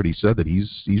week. He already said that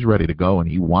he's ready to go and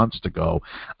he wants to go.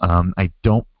 I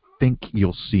don't think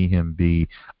you'll see him be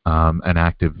an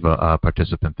active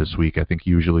participant this week. I think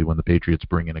usually when the Patriots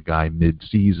bring in a guy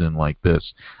mid-season like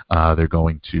this, they're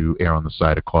going to err on the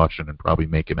side of caution and probably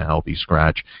make him a healthy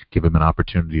scratch, give him an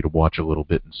opportunity to watch a little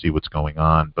bit and see what's going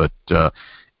on. But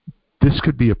this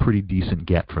could be a pretty decent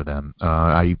get for them.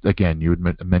 Again, you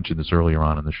had mentioned this earlier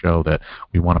on in the show that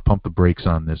we want to pump the brakes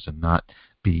on this and not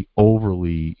be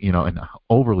overly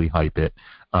hype it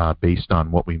based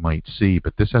on what we might see.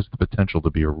 But this has the potential to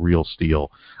be a real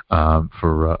steal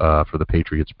for the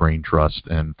Patriots Brain Trust.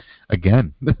 And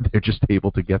again, they're just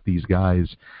able to get these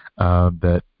guys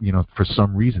that for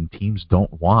some reason teams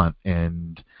don't want,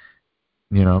 and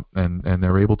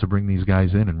they're able to bring these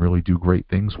guys in and really do great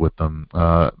things with them.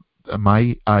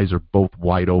 My eyes are both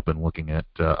wide open looking at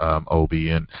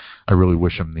Obi, and I really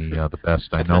wish him the best.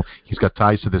 I know he's got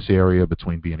ties to this area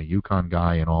between being a Yukon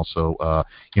guy and also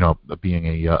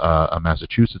being a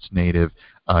Massachusetts native.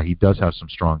 He does have some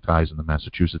strong ties in the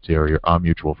Massachusetts area. Our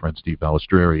mutual friend Steve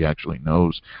Balistrieri actually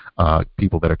knows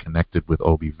people that are connected with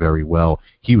Obi very well.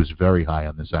 He was very high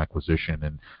on this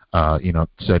acquisition and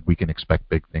said we can expect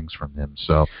big things from him.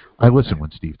 So I listen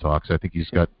when Steve talks. I think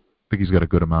he's got a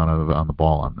good amount on the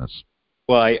ball on this.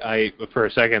 Well, I for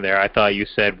a second there, I thought you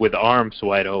said with arms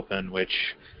wide open, which...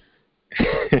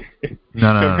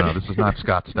 No. This is not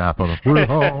Scott Stapp. With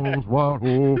arms wide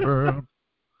open.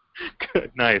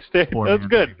 Good, nice. That was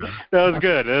good. That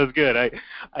was good. I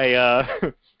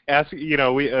asked, we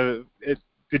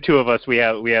the two of us, we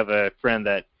have a friend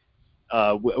that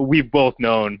we've both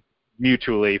known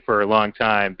mutually for a long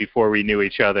time before we knew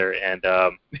each other, and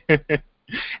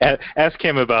ask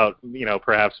him about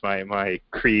perhaps my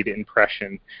Creed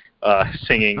impression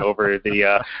singing over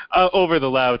the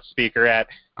loudspeaker at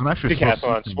the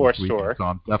Decathlon Sports Store. So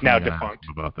I'm definitely now defunct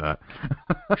about that.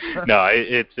 No,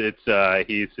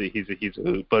 he's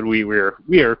but we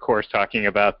are of course talking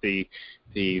about the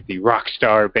rock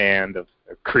star band of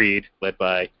Creed, led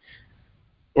by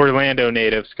Orlando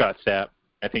native Scott Stapp.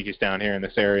 I think he's down here in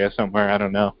this area somewhere. I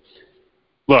don't know.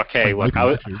 Look, I was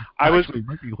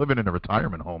might be living in a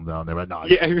retirement home down there. But no,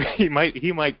 yeah, he might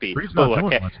be. But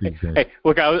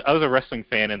look, I was a wrestling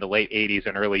fan in the late '80s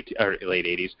and late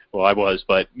 '80s. Well, I was,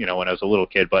 but when I was a little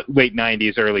kid. But late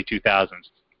 '90s, early 2000s.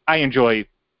 I enjoy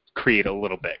Creed a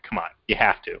little bit. Come on, you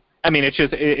have to. I mean,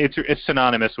 it's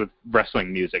synonymous with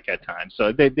wrestling music at times.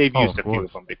 So they've used a few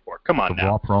of them before. Come on the now.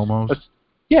 Raw promos.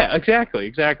 Yeah,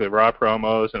 exactly. Raw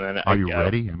promos, and then. Are you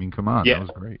ready? I mean, come on, yeah. That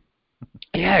was great.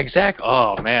 Yeah, exactly.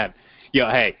 Oh man,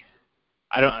 hey,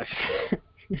 I don't.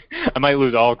 I might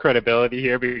lose all credibility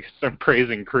here because I'm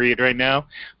praising Creed right now.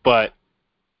 But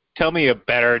tell me a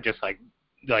better, just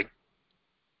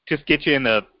get you in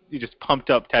the just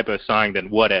pumped up type of song than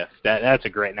 "What If." That's a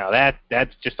great. Now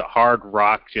that's just a hard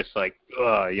rock, just like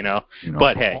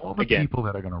But hey, all the again, people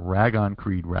that are going to rag on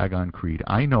Creed.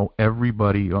 I know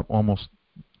everybody almost.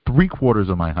 3/4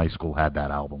 of my high school had that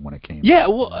album when it came out. Yeah,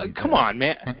 well, come on,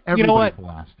 man. And everybody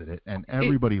blasted it, and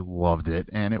everybody loved it,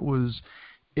 and it was,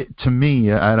 to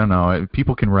me, I don't know.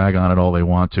 People can rag on it all they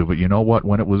want to, but you know what?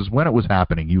 When it was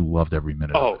happening, you loved every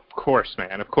minute of it. Of course,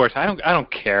 man. Of course. I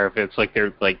don't care if it's like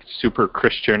they're like super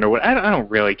Christian or what. I don't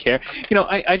really care.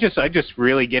 I just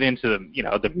really get into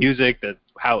the music, just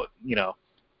how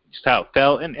it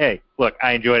felt. And hey, look,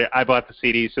 I enjoyed it. I bought the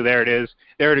CD, so there it is.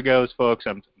 There it goes, folks.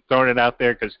 I'm throwing it out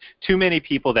there because too many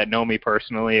people that know me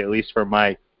personally, at least from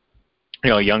my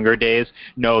younger days,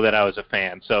 know that I was a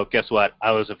fan. So guess what?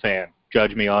 I was a fan.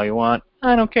 Judge me all you want.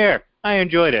 I don't care. I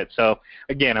enjoyed it. So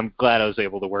again, I'm glad I was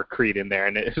able to work Creed in there,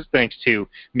 and it was thanks to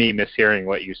me mishearing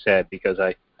what you said because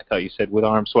I thought you said with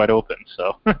arms wide open.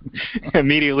 So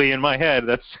immediately in my head,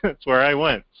 that's where I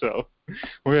went. So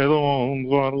we're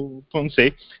the ones,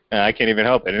 see, I can't even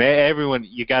help it. And everyone,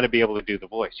 you got to be able to do the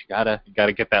voice. You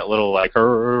gotta get that little like,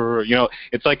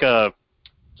 it's like a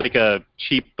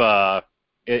cheap,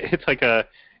 it's like a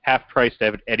half-priced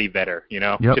Eddie Vedder,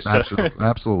 Yep,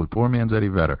 absolutely. Poor man's Eddie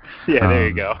Vedder. Yeah, there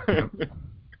you go.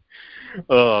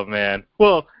 Oh, man.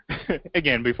 Well,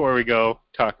 again, before we go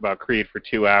talk about Creed for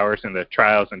 2 hours and the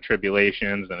trials and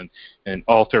tribulations and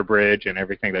Alter Bridge and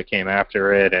everything that came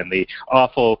after it and the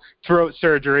awful throat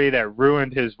surgery that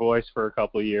ruined his voice for a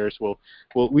couple of years,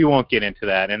 we won't get into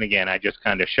that. And, again, I just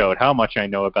kind of showed how much I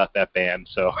know about that band.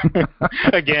 So,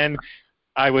 again,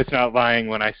 I was not lying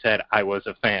when I said I was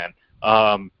a fan.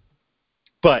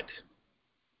 But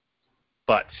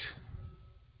we're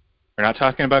not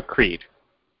talking about Creed.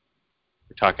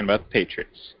 We're talking about the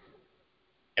Patriots,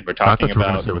 and we're talking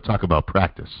about. We're talking about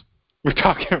practice. We're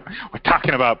talking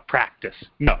about practice.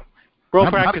 No,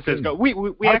 practices go. We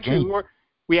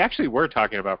actually were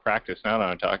talking about practice. Now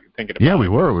that I'm thinking about. Yeah, we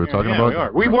were. We were talking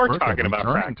about. We were talking about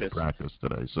practice. Practice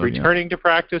today. So, returning to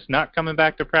practice, not coming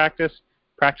back to practice.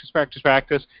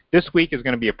 Practice. This week is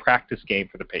going to be a practice game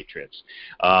for the Patriots.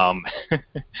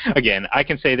 Again, I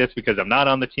can say this because I'm not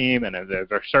on the team, and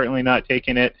they're certainly not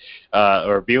taking it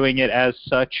or viewing it as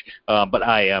such, but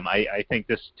I am. I think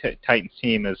this Titans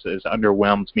team has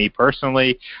underwhelmed me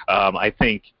personally. I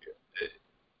think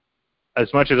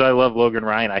as much as I love Logan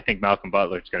Ryan, I think Malcolm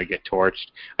Butler is going to get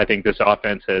torched. I think this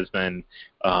offense has been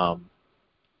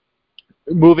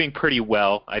moving pretty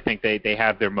well. I think they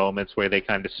have their moments where they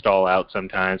kind of stall out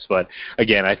sometimes, but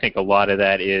again, I think a lot of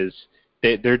that is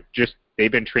they've been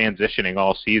transitioning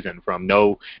all season from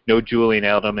no Julian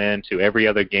Edelman to every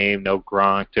other game, no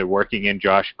Gronk to working in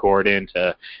Josh Gordon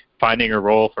to finding a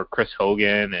role for Chris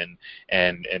Hogan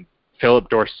and Philip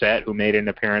Dorsett, who made an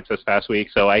appearance this past week.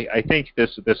 So I think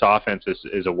this offense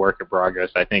is a work in progress.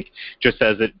 I think just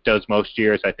as it does most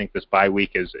years, I think this bye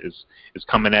week is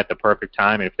coming at the perfect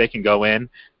time. And if they can go in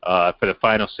for the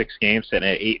final 6 games sitting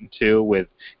at 8-2 with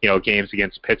games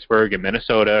against Pittsburgh and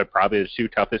Minnesota, probably the 2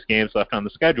 toughest games left on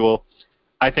the schedule,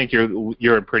 I think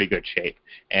you're in pretty good shape.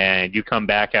 And you come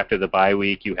back after the bye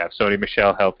week, you have Sony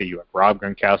Michel healthy, you have Rob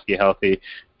Gronkowski healthy.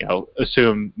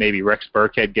 Assume maybe Rex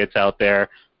Burkhead gets out there.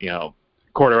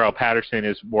 Cordarrelle Patterson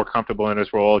is more comfortable in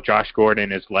his role. Josh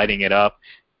Gordon is lighting it up.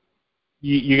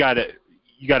 You got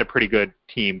a pretty good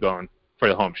team going for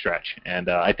the home stretch, and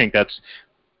I think that's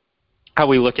how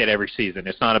we look at every season.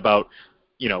 It's not about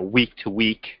week to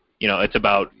week. It's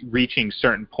about reaching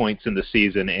certain points in the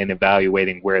season and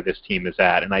evaluating where this team is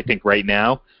at. And I think right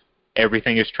now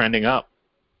everything is trending up.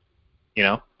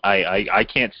 I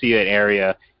can't see an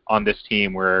area on this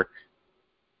team where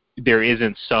there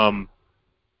isn't some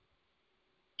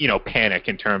panic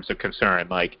in terms of concern.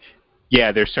 Like,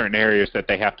 yeah, there's certain areas that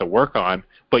they have to work on,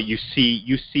 but you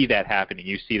see that happening.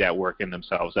 You see that working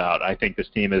themselves out. I think this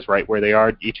team is right where they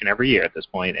are each and every year at this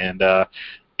point. And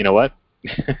you know what?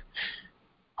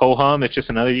 Ho hum, it's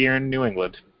just another year in New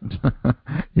England.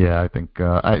 Yeah, I think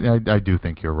I do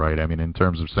think you're right. I mean, in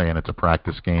terms of saying it's a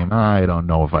practice game, I don't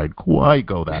know if I'd quite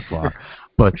go that far.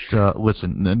 But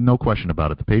listen, no question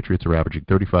about it. The Patriots are averaging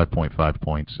 35.5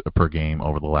 points per game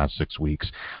over the last 6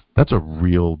 weeks. That's a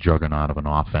real juggernaut of an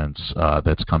offense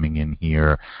that's coming in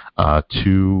here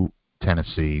to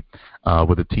Tennessee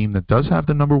with a team that does have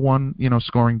the number one,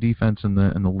 scoring defense in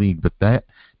the league. But that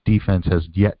defense has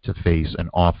yet to face an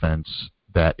offense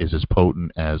that is as potent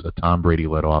as a Tom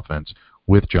Brady-led offense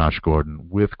with Josh Gordon,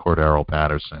 with Cordarrelle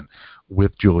Patterson,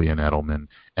 with Julian Edelman,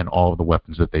 and all of the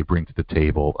weapons that they bring to the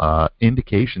table.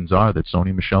 Indications are that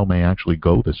Sony Michel may actually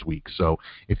go this week. So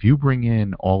if you bring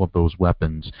in all of those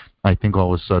weapons, I think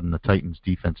all of a sudden the Titans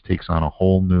defense takes on a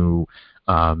whole new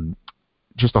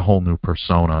just a whole new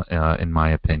persona, in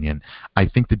my opinion. I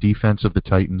think the defense of the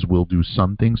Titans will do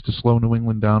some things to slow New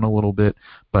England down a little bit,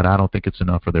 but I don't think it's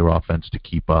enough for their offense to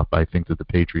keep up. I think that the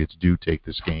Patriots do take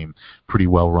this game pretty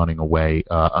well running away,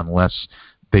 unless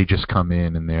they just come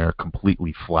in and they're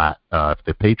completely flat. If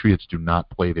the Patriots do not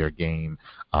play their game,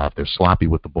 if they're sloppy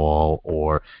with the ball,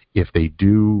 or if they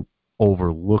do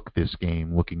overlook this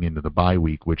game looking into the bye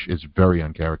week, which is very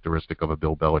uncharacteristic of a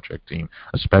Bill Belichick team,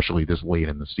 especially this late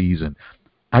in the season,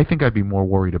 I think I'd be more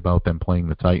worried about them playing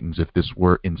the Titans if this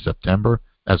were in September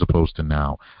as opposed to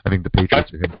now. I think the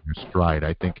Patriots are hitting their stride.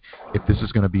 I think if this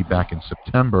is going to be back in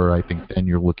September, I think then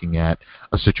you're looking at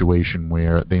a situation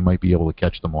where they might be able to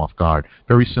catch them off guard.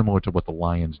 Very similar to what the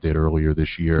Lions did earlier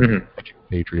this year, catching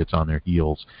the Patriots on their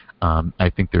heels.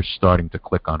 I think they're starting to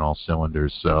click on all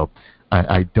cylinders. So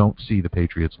I don't see the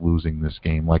Patriots losing this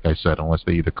game, like I said, unless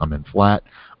they either come in flat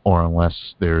or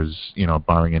unless there's,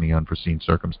 barring any unforeseen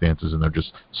circumstances, and they're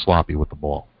just sloppy with the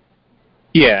ball.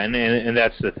 Yeah, and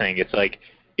that's the thing. It's like,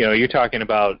 you're talking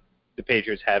about the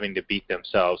Patriots having to beat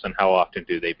themselves, and how often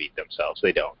do they beat themselves?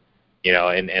 They don't.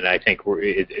 And I think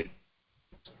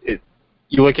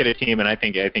you look at a team, and I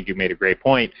think you made a great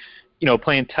point.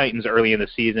 Playing Titans early in the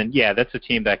season, yeah, that's a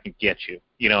team that can get you.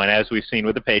 And as we've seen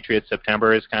with the Patriots,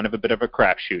 September is kind of a bit of a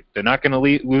crapshoot. They're not going to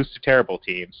lose to terrible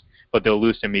teams, but they'll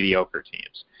lose to mediocre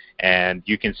teams. And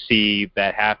you can see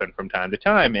that happen from time to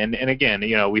time. And again,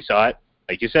 we saw it,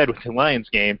 like you said, with the Lions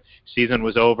game. Season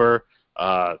was over.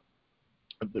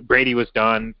 Brady was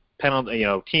done.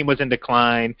 Team was in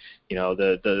decline.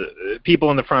 The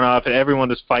people in the front office, everyone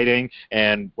was fighting.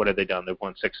 And what have they done? They've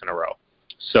won 6 in a row.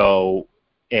 So,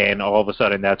 and all of a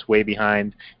sudden, that's way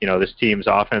behind. This team's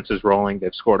offense is rolling.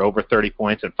 They've scored over 30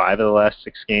 points in 5 of the last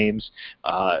 6 games.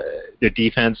 The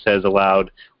defense has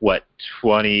allowed,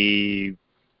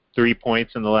 23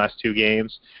 points in the last 2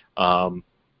 games.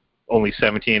 Only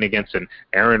 17 against an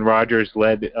Aaron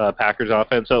Rodgers-led Packers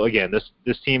offense. So again,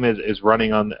 this team is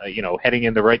running on, heading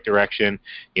in the right direction.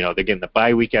 They're getting the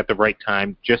bye week at the right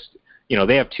time. Just,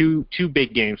 they have two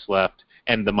big games left,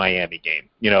 and the Miami game.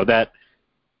 That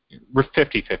we're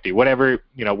 50-50.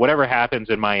 Whatever happens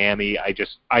in Miami,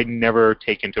 I never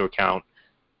take into account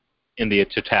in the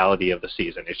totality of the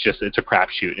season. It's a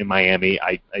crapshoot in Miami.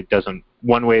 It doesn't,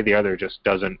 one way or the other, just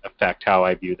doesn't affect how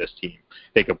I view this team.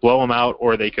 They could blow them out,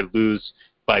 or they could lose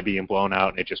by being blown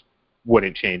out, and it just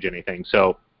wouldn't change anything.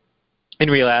 So in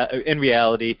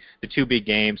reality, the 2 big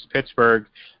games, Pittsburgh,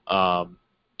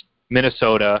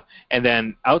 Minnesota, and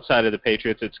then outside of the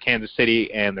Patriots, it's Kansas City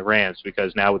and the Rams,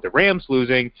 because now with the Rams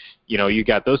losing, you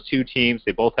got those 2 teams.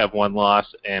 They both have 1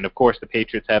 loss, and of course the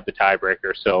Patriots have the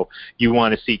tiebreaker, so you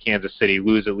want to see Kansas City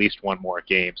lose at least 1 more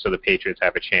game so the Patriots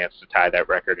have a chance to tie that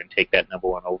record and take that number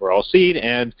 1 overall seed,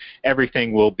 and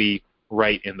everything will be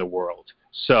right in the world.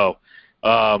 So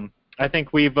I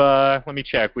think we've let me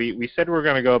check. We said we were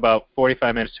going to go about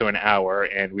 45 minutes to an hour,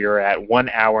 and we were at 1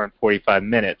 hour and 45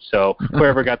 minutes. So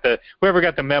whoever got the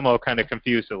memo kind of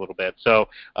confused a little bit. So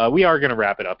we are going to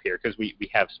wrap it up here, because we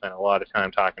have spent a lot of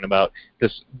time talking about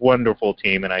this wonderful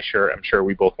team, and I'm sure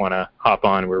we both want to hop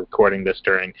on. We're recording this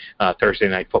during Thursday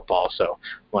Night Football, so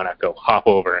why not go hop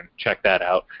over and check that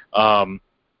out.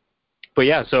 But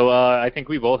yeah, so I think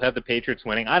we both have the Patriots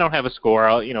winning. I don't have a score.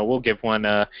 We'll give one.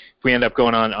 If we end up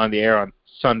going on the air on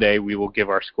Sunday, we will give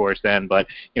our scores then. But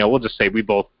we'll just say we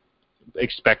both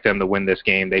expect them to win this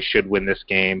game. They should win this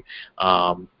game.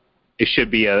 It should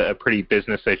be a pretty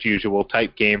business as usual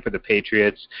type game for the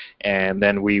Patriots, and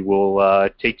then we will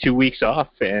take 2 weeks off,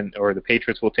 or the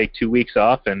Patriots will take 2 weeks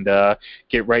off and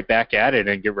get right back at it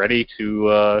and get ready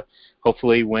to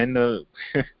hopefully win.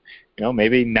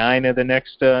 Maybe 9 of the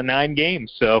next 9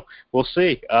 games. So we'll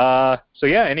see. So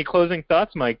yeah, any closing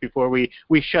thoughts, Mike, before we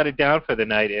shut it down for the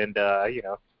night and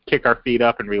kick our feet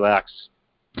up and relax?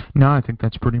 No, I think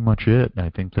that's pretty much it.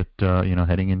 I think that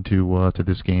heading into to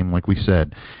this game, like we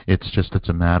said, it's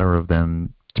a matter of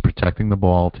them protecting the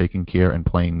ball, taking care, and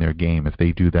playing their game. If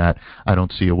they do that, I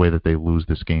don't see a way that they lose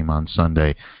this game on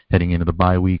Sunday. Heading into the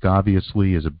bye week,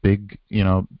 obviously, is a big,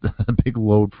 a big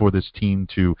load for this team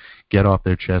to get off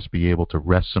their chest, be able to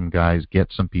rest some guys,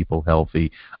 get some people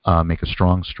healthy, make a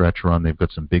strong stretch run. They've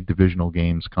got some big divisional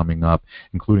games coming up,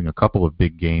 including a couple of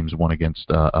big games, one against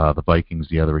the Vikings,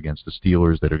 the other against the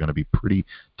Steelers, that are going to be pretty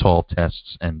tall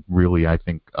tests and really, I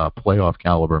think, playoff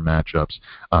caliber matchups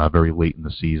very late in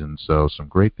the season. So some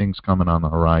great things coming on the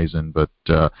horizon, but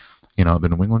the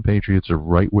New England Patriots are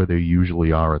right where they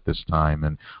usually are at this time,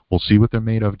 and we'll see what they're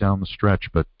made of down the stretch,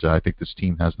 but I think this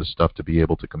team has the stuff to be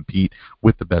able to compete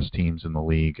with the best teams in the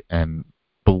league and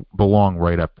belong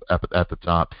right up at the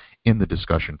top in the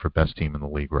discussion for best team in the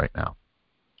league right now.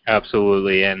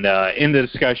 Absolutely, and in the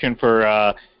discussion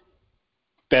for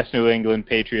Best New England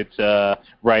Patriots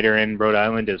writer in Rhode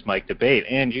Island is Mike Debate,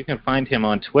 and you can find him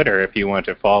on Twitter if you want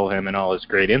to follow him and all his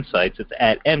great insights. It's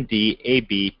at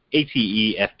MDABATEFPC.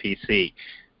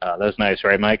 That was nice,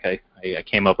 right, Mike? I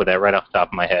came up with that right off the top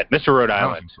of my head. Mr. Rhode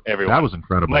Island, everyone. That was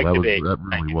incredible. Mike that Debate.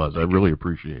 really was. I really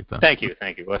appreciate that. Thank you.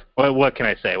 What can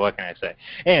I say?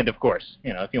 And, of course,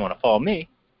 if you want to follow me,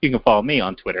 you can follow me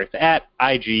on Twitter. It's at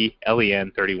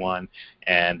IGLEN31,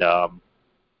 and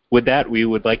with that, we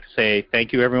would like to say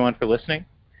thank you, everyone, for listening.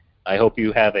 I hope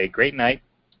you have a great night,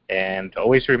 and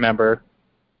always remember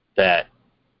that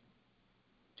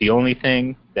the only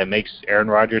thing that makes Aaron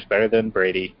Rodgers better than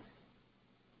Brady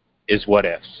is what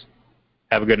ifs.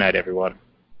 Have a good night, everyone.